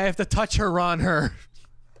go and I have to touch her on her?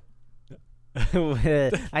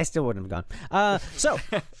 I still wouldn't have gone. My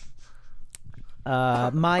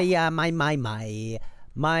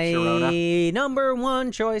Sharona. number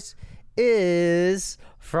one choice is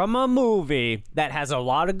from a movie that has a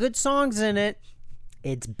lot of good songs in it.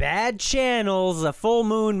 It's Bad Channels, A Full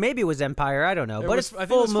Moon. Maybe it was Empire. I don't know. But it's I think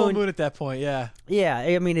Full it was Moon. Full Moon at that point. Yeah. Yeah,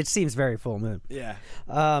 I mean, it seems very Full Moon. Yeah.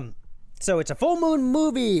 So it's a Full Moon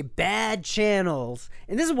movie, Bad Channels.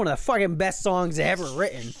 And this is one of the fucking best songs ever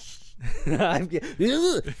written.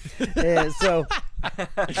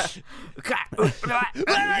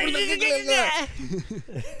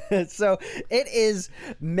 So it is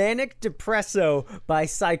Manic Depresso by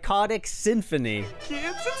Psychotic Symphony.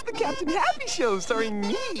 Kids, it's the Captain Happy Show starring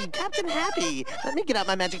me, Captain Happy. Let me get out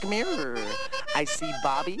my magic mirror. I see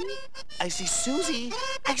Bobby. I see Susie.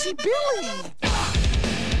 I see Billy.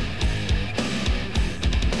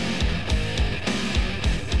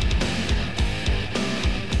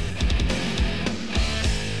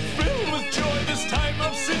 Filled with joy this time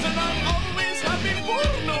of season, I'm always happy for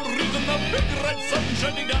no reason. The big red sun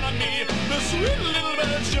shining down on me, the sweet little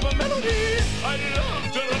bird shiver melody. I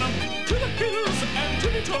love to run up to the hills and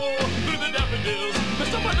tippy-toe through the daffodils.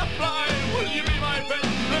 Mr. Butterfly, will you be my pet?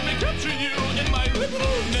 Let me capture you in my little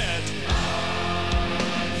net.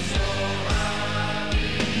 I'm so happy.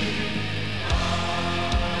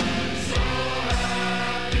 I'm so happy.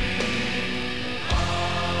 I'm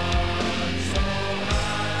so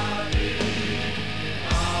happy.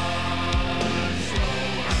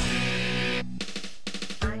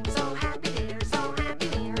 I'm so happy. I'm so happy, dear, so happy,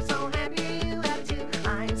 dear, so happy you have too.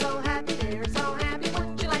 I'm so happy, dear, so happy.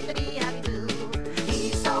 Wouldn't you like to be happy too?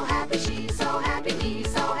 He's so happy, she's so happy,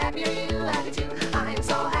 he's so happy, are you happy too? I'm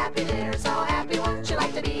so happy, dear, so happy. Wouldn't you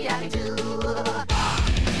like to be happy too?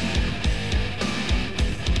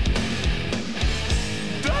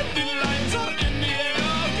 Dandelions are in the air,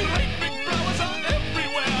 great big flowers are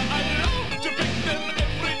everywhere. I love to pick them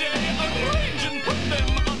every day, arrange and put them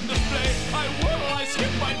on display. I whirl, I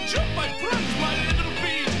skip, I jump, I prance my little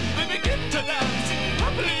feet. They begin to dance,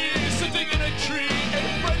 happily sitting in a tree. A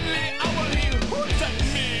friendly owl, he hoots at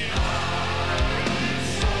me. I'm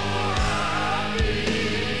so happy.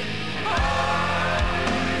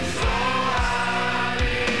 I'm so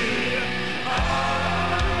happy.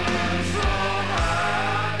 I'm so happy.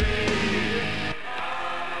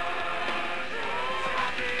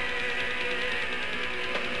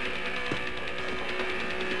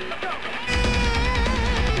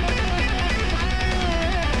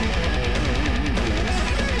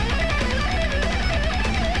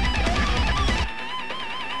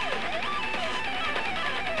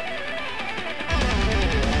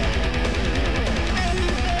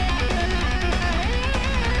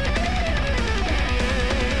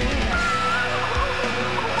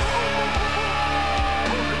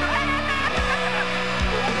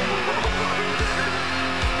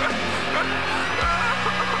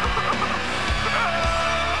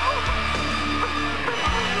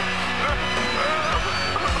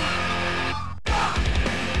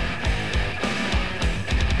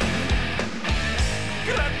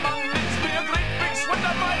 Grandma makes me a great big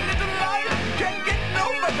sweater, my little life can't get no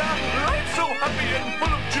better. Life's so happy and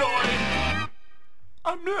full of joy.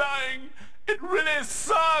 I'm lying, it really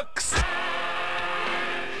sucks. I'm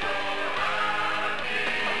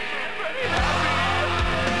very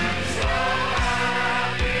happy. So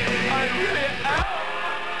happy. I really am.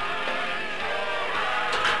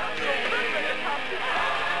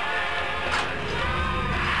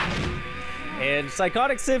 And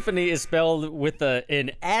Psychotic Symphony is spelled with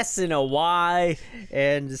an S and a Y,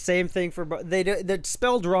 and the same thing for they're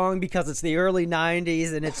spelled wrong because it's the early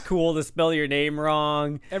 '90s and it's cool to spell your name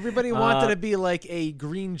wrong. Everybody wanted to be like a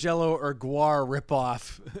Green Jello or Guar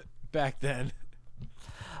ripoff back then.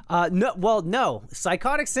 No.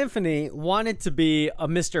 Psychotic Symphony wanted to be a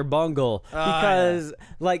Mr. Bungle because,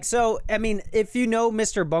 if you know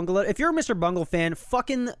Mr. Bungle, if you're a Mr. Bungle fan,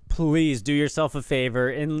 fucking please do yourself a favor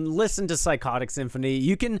and listen to Psychotic Symphony.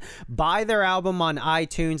 You can buy their album on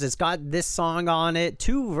iTunes. It's got this song on it,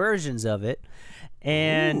 2 versions of it,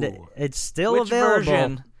 and it's still available. Which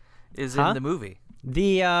version is in the movie?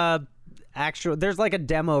 The there's like a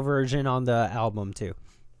demo version on the album too.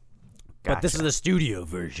 But this is the studio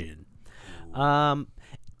version.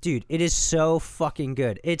 Dude, it is so fucking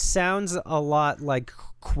good. It sounds a lot like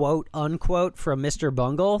quote unquote from Mr.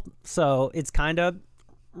 Bungle, so it's kind of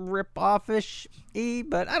rip-off-ish-y,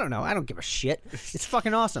 but I don't know. I don't give a shit. It's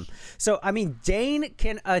fucking awesome. So, I mean, Dane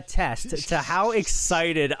can attest to how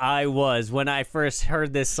excited I was when I first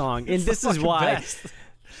heard this song, and this is why. Best.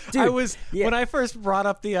 Dude, when I first brought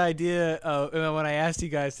up the idea when I asked you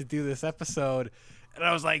guys to do this episode, and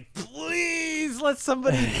I was like, please let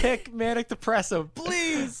somebody pick Manic Depresso,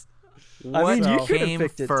 please. What came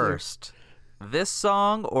first, this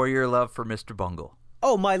song or your love for Mr. Bungle?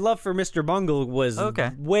 Oh, my love for Mr. Bungle was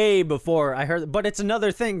way before I heard it. But it's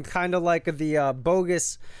another thing, kind of like the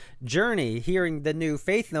Bogus Journey, hearing the new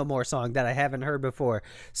Faith No More song that I haven't heard before.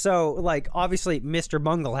 So, like, obviously, Mr.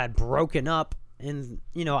 Bungle had broken up, and,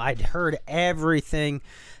 you know, I'd heard everything,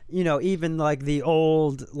 you know, even, like, the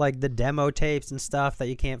old, like, the demo tapes and stuff that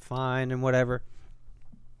you can't find and whatever.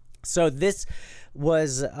 So this,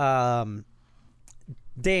 was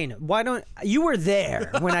Dane. Why don't you were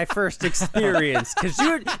there when I first experienced because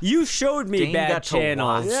you showed me Dane bad got to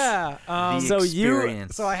channels. watch Yeah. the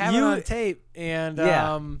experience. So I have it on tape, and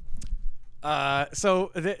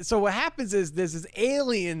so what happens is there's this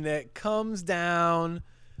alien that comes down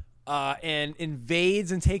and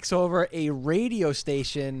invades and takes over a radio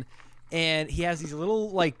station, and he has these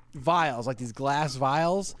little like vials, like these glass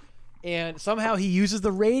vials, and somehow he uses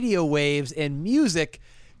the radio waves and music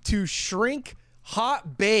to shrink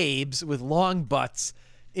hot babes with long butts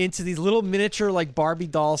into these little miniature like Barbie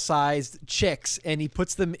doll sized chicks, and he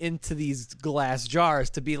puts them into these glass jars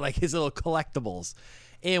to be like his little collectibles.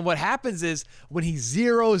 And what happens is when he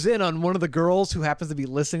zeroes in on one of the girls who happens to be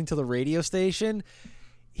listening to the radio station,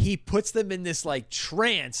 he puts them in this like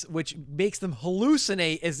trance, which makes them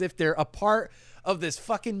hallucinate as if they're a part of this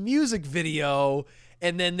fucking music video.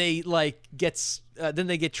 And then they like get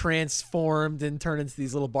transformed and turn into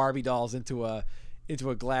these little Barbie dolls into a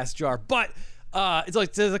glass jar. But it's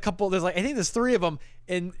like there's I think there's 3 of them,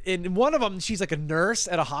 and in one of them she's like a nurse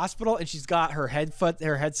at a hospital, and she's got her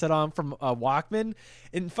headset on from Walkman,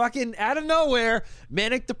 and fucking out of nowhere,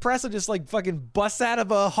 Manic Depressive just like fucking busts out of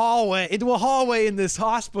a hallway in this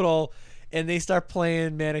hospital, and they start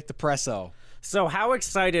playing Manic Depresso. So how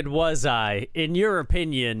excited was I, in your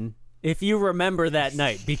opinion? If you remember that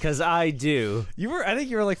night, because I do. I think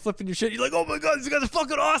you were like flipping your shit. You're like, oh my God, these guys are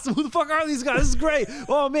fucking awesome. Who the fuck are these guys? This is great.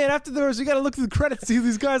 Oh man, after this, we got to look through the credits to see who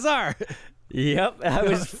these guys are. Yep, I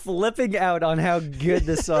was flipping out on how good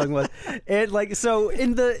this song was. And like, so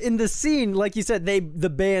in the scene, like you said, the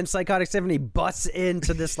band Psychotic 70 busts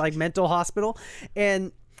into this like mental hospital,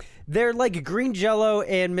 and they're like Green Jello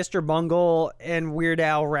and Mr. Bungle and Weird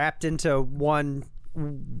Al wrapped into one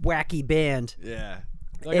wacky band. Yeah.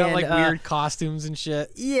 They got like weird costumes and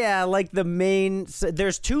shit. Yeah, like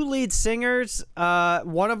there's 2 lead singers.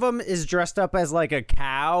 One of them is dressed up as like a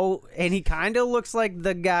cow, and he kind of looks like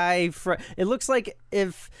the guy it looks like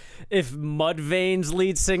if Mudvayne's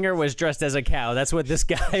lead singer was dressed as a cow. That's what this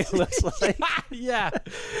guy looks like. Yeah, I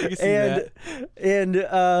can see that.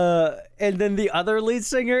 And then the other lead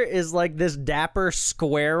singer is like this dapper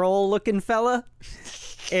squirrel looking fella.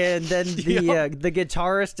 And then the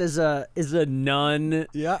guitarist is a nun.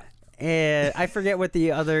 Yeah. And I forget what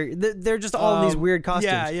the other. They're just all in these weird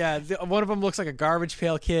costumes. Yeah. One of them looks like a Garbage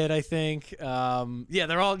Pail Kid, I think.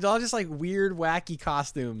 They're all just like weird, wacky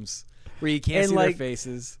costumes where you can't see their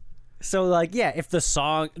faces. So like, yeah, if the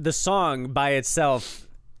song by itself,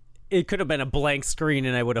 it could have been a blank screen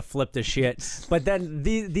and I would have flipped a shit. But then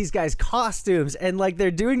these guys' costumes and like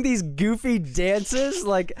they're doing these goofy dances.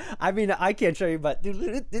 Like, I mean, I can't show you, but Dave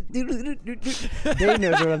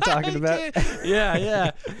knows what I'm talking about.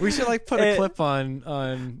 Yeah. We should like put a clip on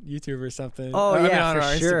YouTube or something. Oh, on for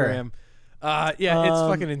our sure. Instagram. It's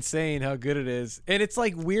fucking insane how good it is. And it's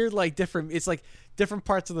like weird, like different. It's like different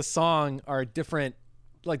parts of the song are different,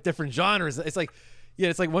 like different genres. It's like. Yeah,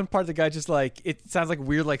 it's like one part the guy just like it sounds like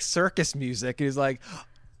weird like circus music, and he's like,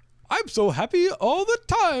 "I'm so happy all the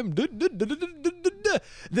time."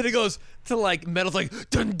 Then it goes to like metal's like.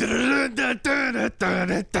 It's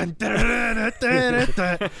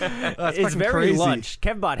very crazy. lunch.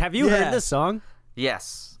 Kevbot, have you heard this song?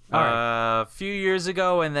 Yes. All right. A few years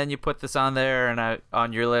ago, and then you put this on there and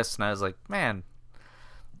on your list, and I was like, man,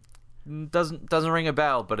 doesn't ring a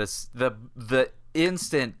bell, but it's the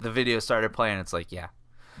instant the video started playing, it's like, yeah,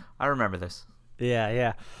 I remember this.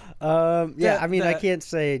 Yeah. I mean, I can't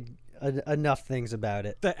say enough things about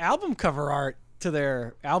it. The album cover art to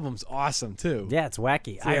their album's awesome too. Yeah, it's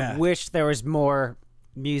wacky. Yeah. I wish there was more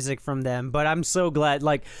music from them, but I'm so glad.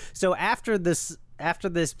 Like, so after this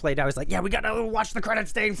played, I was like, yeah, we gotta watch the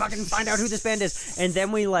credits thing, fucking find out who this band is. And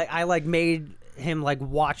then I made him like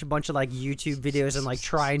watch a bunch of like YouTube videos and like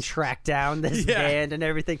try and track down this band and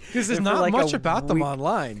everything. Because there's not much about them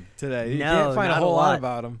online today. You can't find a whole lot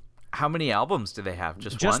about them. How many albums do they have?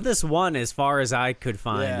 Just one? This one, as far as I could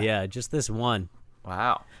find. Yeah, just this one.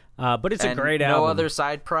 Wow. But it's a great album. No other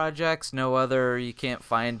side projects. No other. You can't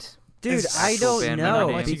find. Dude, I don't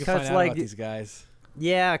know because like these guys.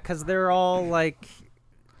 Yeah, because they're all like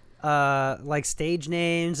stage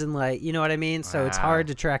names and like, you know what I mean. So it's hard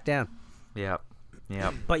to track down. Yep.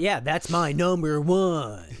 But yeah, that's my number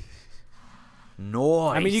one.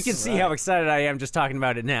 Nice. I mean, you can see how excited I am just talking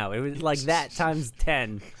about it now. It was like that times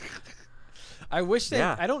 10. I wish they.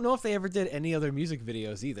 I don't know if they ever did any other music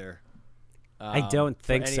videos either. I don't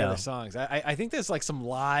think any so. Other songs. I think there's like some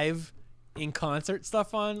live in concert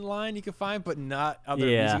stuff online you can find, but not other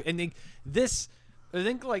music. And I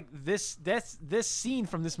think like this scene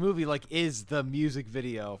from this movie like is the music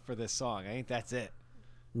video for this song. I think that's it.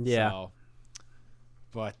 Yeah. So,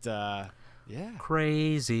 But yeah,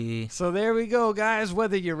 crazy. So there we go, guys.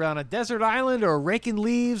 Whether you're on a desert island or raking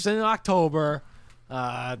leaves in October,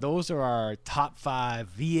 those are our top 5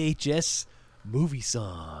 VHS movie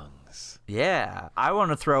songs. Yeah, I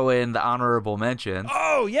want to throw in the honorable mention.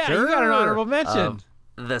 Oh yeah, you got an honorable mention.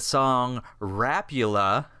 The song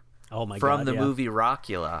 "Rapula" from the movie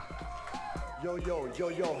Rockula. Yo,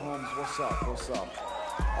 Holmes, what's up?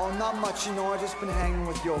 Oh, not much, you know, I just been hanging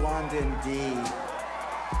with Yolanda and Dee.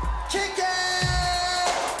 Kick it!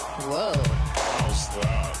 Whoa. How's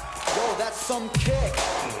that? Yo, that's some kick.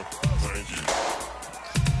 Thank you.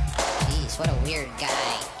 Jeez, what a weird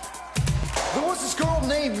guy. There was this girl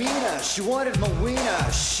named Mina, she wanted my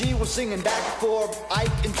wiener. She was singing back for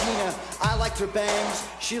Ike and Tina. I liked her bangs,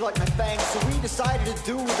 she liked my fangs. So we decided to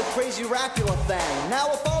do the crazy Rapula thing. Now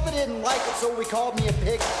her father didn't like it, so he called me a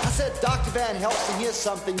pig. I said, Dr. Van Helsing, here's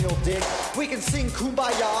something you'll dig. We can sing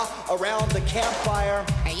Kumbaya around the campfire.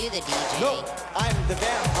 Are you the DJ? No, I'm the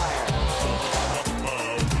vampire.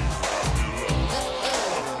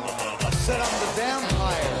 I said I'm the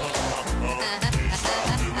vampire.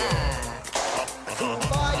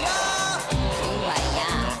 Kumbaya! Kumbaya.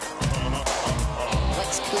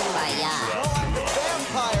 What's Kumbaya? Oh, I'm the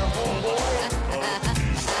vampire, homeboy.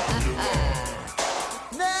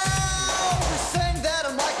 Now, we sang that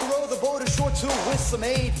on like a row the boat ashore too, with some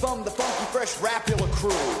aid from the funky fresh Rapula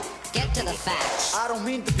crew. Get to the facts. I don't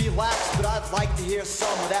mean to be lax, but I'd like to hear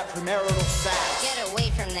some of that premarital sax. Get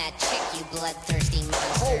away from that chick, you bloodthirsty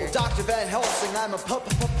monster. Oh, Dr. Van Helsing, I'm a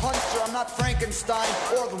punster. I'm not Frankenstein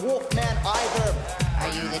or the Wolfman either. Are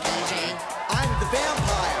you the DJ? I'm the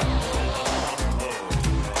vampire.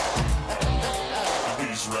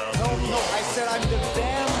 No, I said I'm the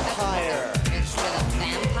vampire. You're the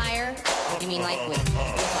vampire? You mean like with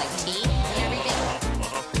like teeth and everything?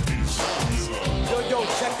 Jeez. Yo,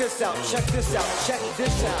 check this out.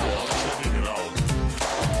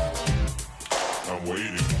 I'm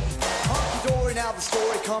waiting. Honky-dory, now the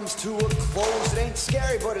story comes to a close. It ain't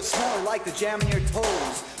scary, but it's smelling like the jam in your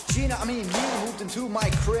toes. Mina moved into my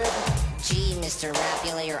crib. Gee, Mr.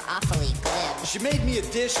 Rapula, you're awfully glib. She made me a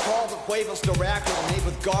dish called the Huevos de Rapula, made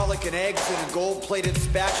with garlic and eggs and a gold-plated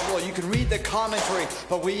spatula. You can read the commentary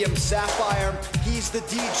by William Sapphire. He's the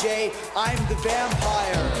DJ, I'm the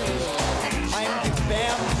vampire. I'm the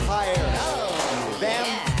vampire. Oh,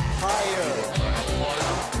 vampire.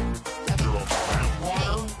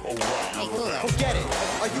 Hey, cool. Forget it.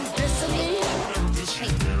 Are you dissing me?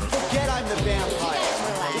 Forget I'm the vampire.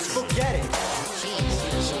 Just forget it.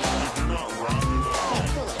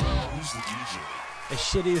 As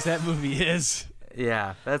shitty as that movie is.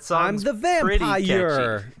 Yeah, that song's I'm the pretty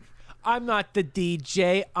vampire. catchy. I'm not the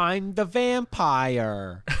DJ, I'm the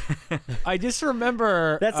vampire. I just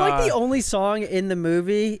remember... That's like the only song in the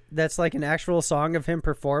movie that's like an actual song of him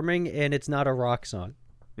performing, and it's not a rock song.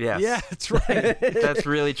 Yes. Yeah, that's right. That's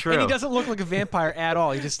really true. And he doesn't look like a vampire at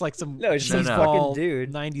all. He's just like some he's just a fucking fucking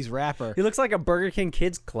dude. 90s rapper. He looks like a Burger King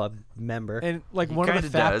Kids Club member. And like He one of the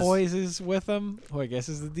kinda fat does. boys is with him, who I guess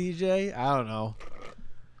is the DJ. I don't know.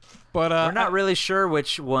 But We're not really sure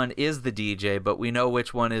which one is the DJ, but we know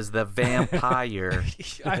which one is the vampire.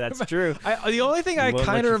 That's true. The only thing I Won't let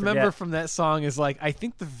kind of you remember forget. from that song is like, I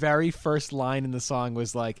think the very first line in the song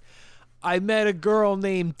was like, I met a girl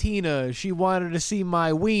named Tina. She wanted to see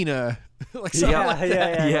my wiener. Like something like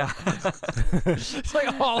that. Yeah. It's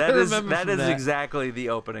like all That I is remember that from is that. exactly the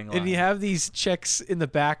opening line. And you have these chicks in the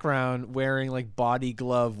background wearing like body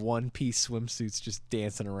glove one-piece swimsuits just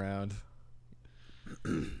dancing around.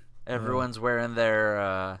 Everyone's wearing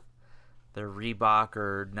their Reebok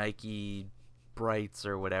or Nike Brights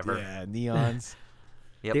or whatever. Yeah, neons.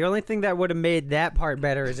 Yep. The only thing that would have made that part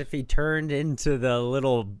better is if he turned into the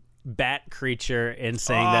little bat creature and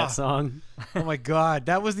sang Ah. that song. Oh my god,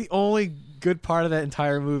 that was the only good part of that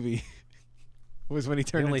entire movie. Was when he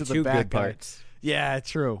turned only into the two bad good guy. parts. Yeah,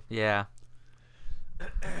 true. Yeah.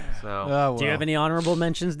 So Oh, Do you have any honorable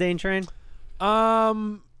mentions, Dane Train? Yeah,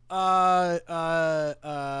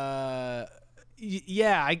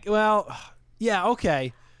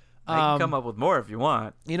 okay. I can come up with more if you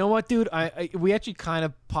want. You know what, dude? We actually kind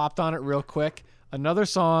of popped on it real quick. Another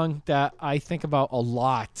song that I think about a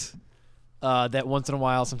lot, that once in a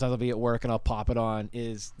while, sometimes I'll be at work and I'll pop it on,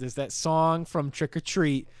 there's that song from Trick or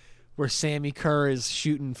Treat where Sammy Kerr is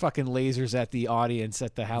shooting fucking lasers at the audience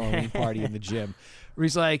at the Halloween party in the gym. Where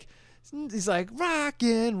he's like, rock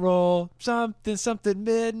and roll, something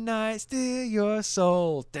midnight, steal your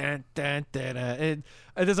soul. Dun, dun, dun, dun. And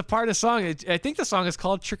there's a part of the song, I think the song is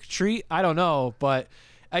called Trick or Treat. I don't know, but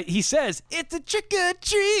he says, it's a trick or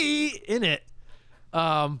treat in it.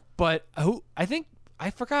 But I think I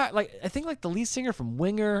forgot. Like I think like the lead singer from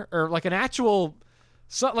Winger or like an actual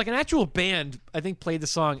band. I think played the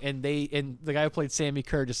song, and the guy who played Sammy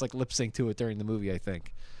Kerr just like lip synced to it during the movie. I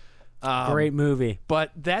think. Great movie.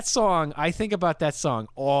 But that song, I think about that song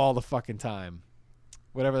all the fucking time,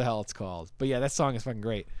 whatever the hell it's called. But yeah, that song is fucking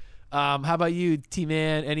great. How about you,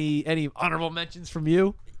 T-Man? Any honorable mentions from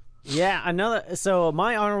you? Yeah, another. So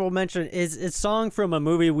my honorable mention is a song from a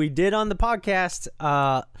movie we did on the podcast,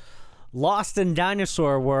 Lost in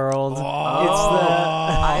Dinosaur World.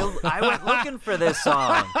 I went looking for this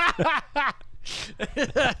song. You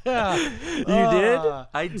did?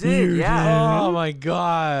 I did, yeah. Oh my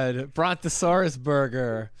god, Brontosaurus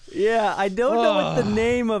Burger. Yeah, I don't know what the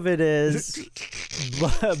name of it is,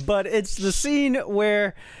 but it's the scene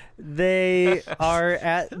where they are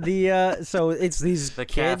at the so it's these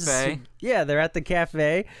kids. Cafe. Yeah, they're at the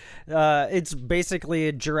cafe. It's basically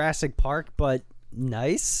a Jurassic Park, but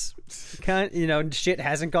nice. Shit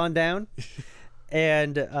hasn't gone down,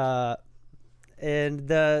 and all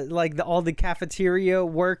the cafeteria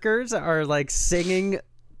workers are like singing.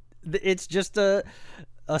 It's just a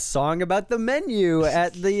song about the menu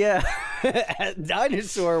at the at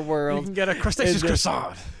Dinosaur World. You can get a crustaceous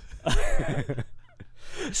croissant.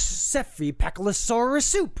 Cephalosaurus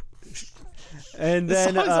soup. And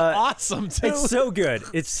then song's awesome too. It's so good.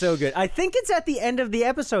 It's so good. I think it's at the end of the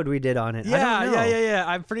episode we did on it. I don't know. Yeah.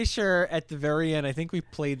 I'm pretty sure at the very end, I think we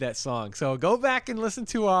played that song. So go back and listen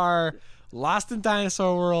to our Lost in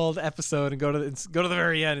Dinosaur World episode and go to the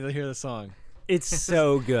very end and you'll hear the song. It's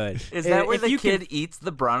so good. Is that where the kid eats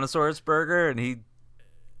the Brontosaurus burger and he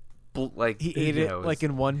ate it like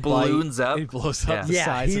in one balloons bite, up? He blows up the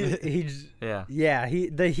size of it.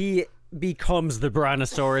 He becomes the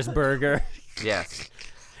Brontosaurus burger. Yes.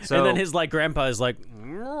 So, and then his grandpa is like,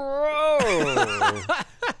 whoa.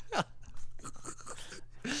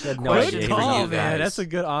 Good call, man. That's a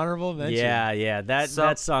good honorable mention. Yeah.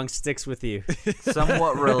 That song sticks with you.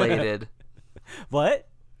 Somewhat related. What?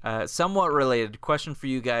 Somewhat related. Question for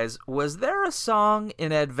you guys. Was there a song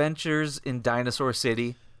in Adventures in Dinosaur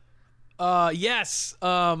City? Yes.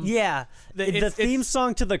 Yeah. The theme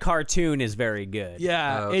song to the cartoon is very good.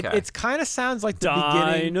 Yeah. Okay. It kind of sounds like the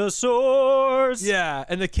beginning. Dinosaurs. Yeah.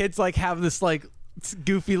 And the kids have this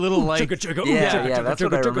goofy little that's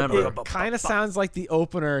what I remember. It kind of sounds like the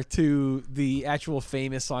opener to the actual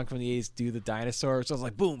famous song from the 80s, Do the Dinosaurs. So it's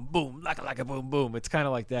like boom, boom, like a boom, boom. It's kind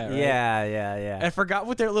of like that, right? Yeah. I forgot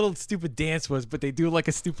what their little stupid dance was, but they do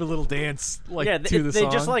a stupid little dance to the they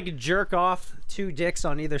song. Just jerk off two dicks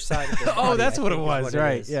on either side of their body, that's what it was,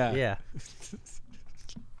 right? Yeah.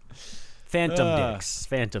 Phantom dicks.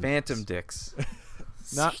 Phantom dicks.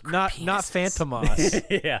 not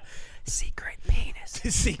Phantomos. Yeah. Secret penis.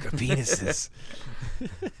 Secret penises.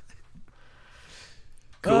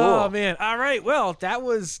 Cool. Oh man! All right. Well,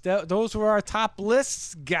 those were our top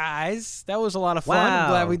lists, guys. That was a lot of fun. Wow. I'm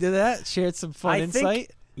glad we did that. Shared some fun insight.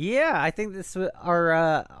 I think this was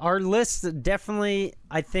our list definitely.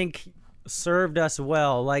 I think served us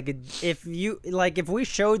well. If we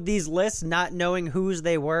showed these lists not knowing whose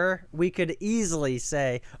they were, we could easily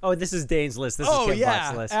say, "Oh, this is Dane's list. This is Kid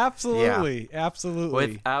list." Absolutely,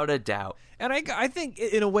 absolutely, without a doubt. And I think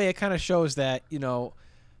in a way it kind of shows that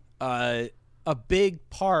a big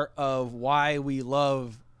part of why we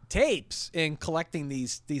love tapes and collecting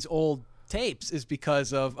these old tapes is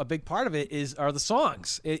because of a big part of it are the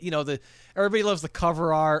songs. Everybody loves the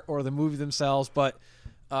cover art or the movie themselves, but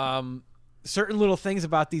certain little things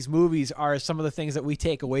about these movies are some of the things that we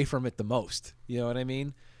take away from it the most. You know what I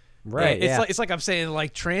mean? Right. It's like I'm saying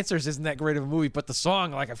Trancers isn't that great of a movie, but the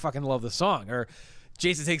song, I fucking love the song. Or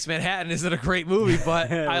Jason Takes Manhattan isn't a great movie,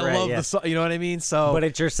 but I love the song. You know what I mean? So, but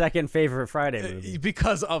it's your second favorite Friday movie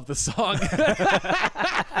because of the song.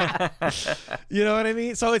 You know what I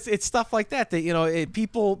mean? So it's stuff like that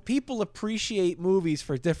people appreciate movies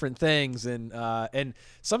for different things, and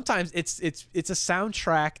sometimes it's a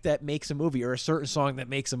soundtrack that makes a movie or a certain song that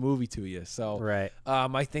makes a movie to you. So right.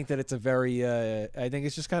 I think that it's a very I think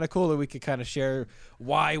it's just kind of cool that we could kind of share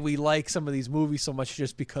why we like some of these movies so much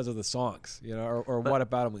just because of the songs, or what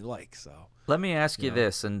about them we like. So let me ask you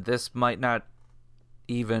this, and this might not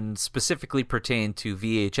even specifically pertain to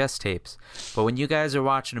VHS tapes, but when you guys are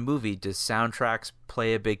watching a movie, does soundtracks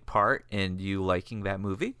play a big part in you liking that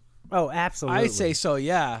movie? Oh, absolutely. I'd say so,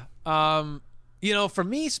 yeah. For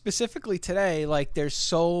me specifically today, there's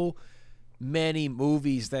so many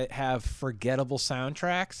movies that have forgettable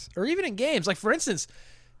soundtracks, or even in games. For instance,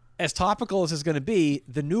 as topical as it's going to be,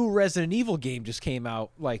 the new Resident Evil game just came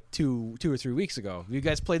out 2 or 3 weeks ago. Have you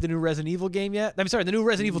guys played the new Resident Evil game yet? I'm sorry, the new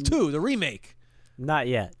Resident Evil 2, the remake. Not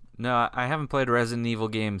yet. No, I haven't played a Resident Evil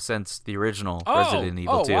game since the original Resident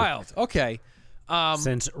Evil 2. Oh, wild. Okay.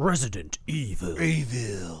 Since Resident Evil.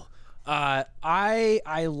 I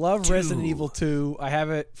love Resident Evil 2. I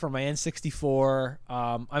have it for my N64.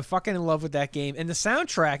 I'm fucking in love with that game. And the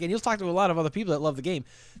soundtrack, and you'll talk to a lot of other people that love the game,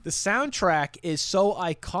 the soundtrack is so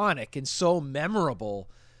iconic and so memorable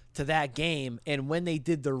to that game. And when they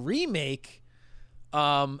did the remake,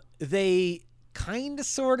 they kind of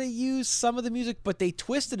sort of used some of the music, but they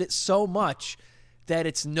twisted it so much that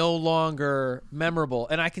it's no longer memorable.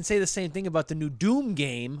 And I can say the same thing about the new Doom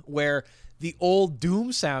game, where the old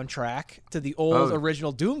Doom soundtrack to the old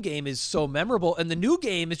original Doom game is so memorable, and the new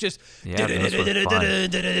game is just No,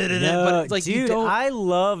 like, dude, I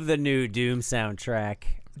love the new Doom soundtrack.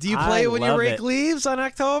 Do you play it when you rake leaves on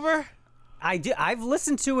October? I do. I've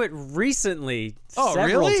listened to it recently several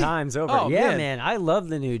several times over. Oh, yeah, man. I love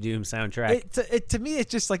the new Doom soundtrack. It to me,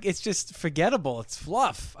 it's just forgettable. It's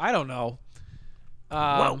fluff. I don't know.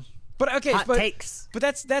 But okay, Hot takes. But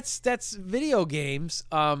that's video games.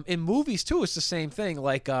 In movies too, it's the same thing.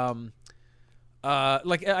 Like I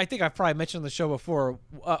think I've probably mentioned on the show before.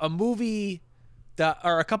 A movie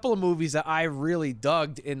or a couple of movies that I really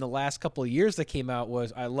dug in the last couple of years that came out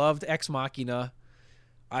was I loved Ex Machina,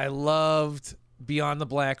 I loved Beyond the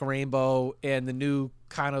Black Rainbow, and the new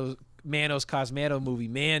kind of Manos Cosmatos movie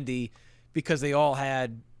Mandy, because they all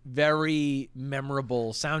had very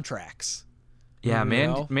memorable soundtracks. Yeah,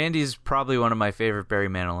 Mandy's probably one of my favorite Barry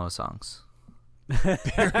Manilow songs.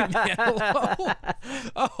 Barry Manilow?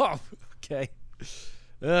 Oh, okay.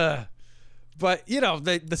 But,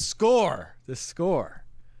 the score. The score.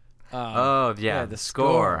 The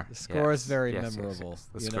score. The score is very memorable. Yes.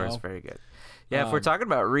 The score is very good. Yeah, if we're talking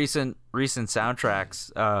about recent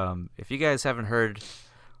soundtracks, if you guys haven't heard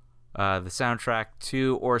the soundtrack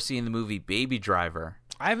to or seen the movie Baby Driver.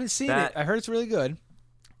 I haven't seen it. I heard it's really good.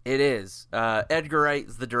 It is. Edgar Wright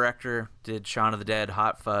is the director, did Shaun of the Dead,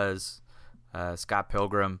 Hot Fuzz, Scott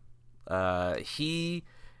Pilgrim. He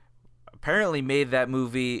apparently made that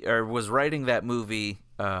movie, or was writing that movie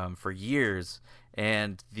for years,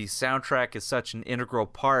 and the soundtrack is such an integral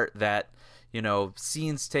part that,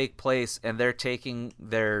 scenes take place and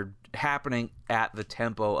they're happening at the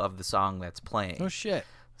tempo of the song that's playing. Oh, shit.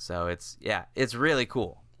 So it's really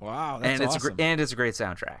cool. Wow, that's awesome. It's a great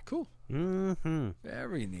soundtrack. Cool. Mm-hmm.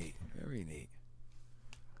 Very neat. Very neat.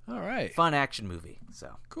 All right. Fun action movie.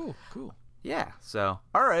 So cool. Yeah. So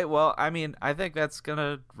all right. Well, I think that's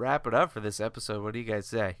gonna wrap it up for this episode. What do you guys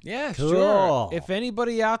say? Yeah, cool. Sure. If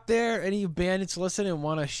anybody out there, any bandits listening,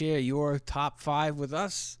 want to share your top 5 with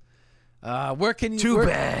us, where can you? Too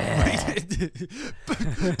bad.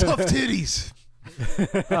 Tough titties.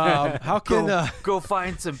 How can go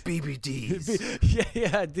find some BBDs?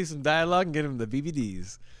 Yeah, do some dialogue and get them the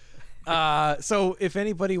BBDs. So if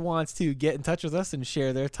anybody wants to get in touch with us and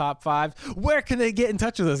share their top 5, where can they get in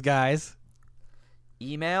touch with us, guys?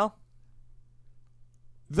 Email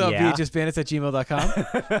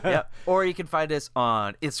VHSBandits@gmail.com. Yep. Or you can find us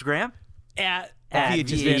on Instagram at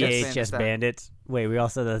VHS Bandits. Wait, we all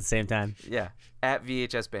said that at the same time. Yeah, at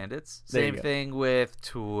VHS Bandits. There you Same go. thing with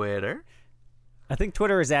Twitter. I think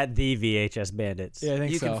Twitter is at the VHS Bandits. Yeah, I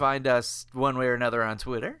think You so. can find us one way or another on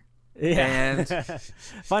Twitter. Yeah. And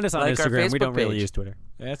find us on like our Instagram. We don't Facebook really page. use Twitter.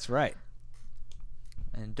 That's right.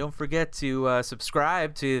 And don't forget to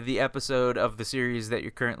subscribe to the episode of the series that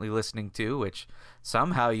you're currently listening to, which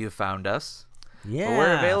somehow you found us. Yeah. But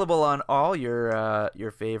we're available on all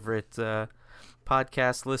your favorite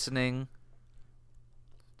podcast listening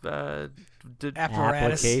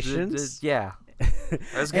applications. Yeah.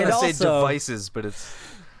 I was going to say also, devices, but it's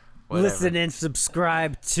whatever. Listen and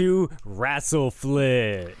subscribe to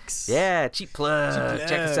Rassleflix. Yeah, cheap plug.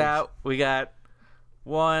 Check us out. We got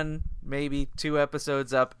 1, maybe 2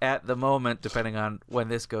 episodes up at the moment, depending on when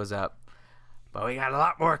this goes up. But we got a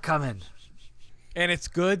lot more coming. And it's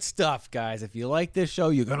good stuff, guys. If you like this show,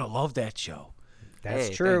 you're going to love that show. That's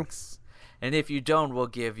Hey, true. thanks. And if you don't, we'll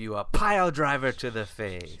give you a pile driver to the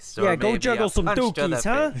face. Or Yeah, go maybe juggle a some punch to the dookies,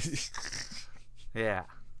 huh? face. Yeah.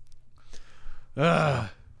 Ugh.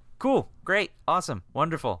 Cool. Great. Awesome.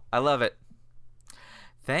 Wonderful. I love it.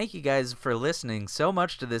 Thank you guys for listening so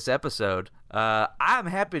much to this episode. I'm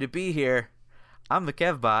happy to be here. I'm the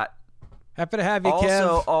KevBot. Happy to have you,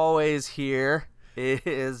 Also Kev. always here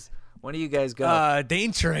is... When do you guys go?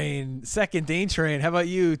 Dane Train. Second Dane Train. How about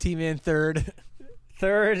you, T-Man third?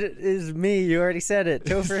 Third is me. You already said it.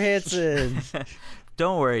 Topher Hansen.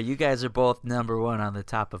 Don't worry. You guys are both number 1 on the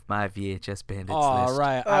top of my VHS Bandits All list.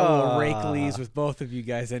 right. I will rake leaves with both of you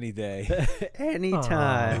guys any day.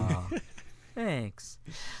 Anytime. Aw. Thanks.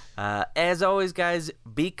 As always, guys,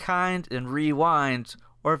 be kind and rewind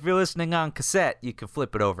Or if you're listening on cassette, you can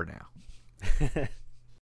flip it over now.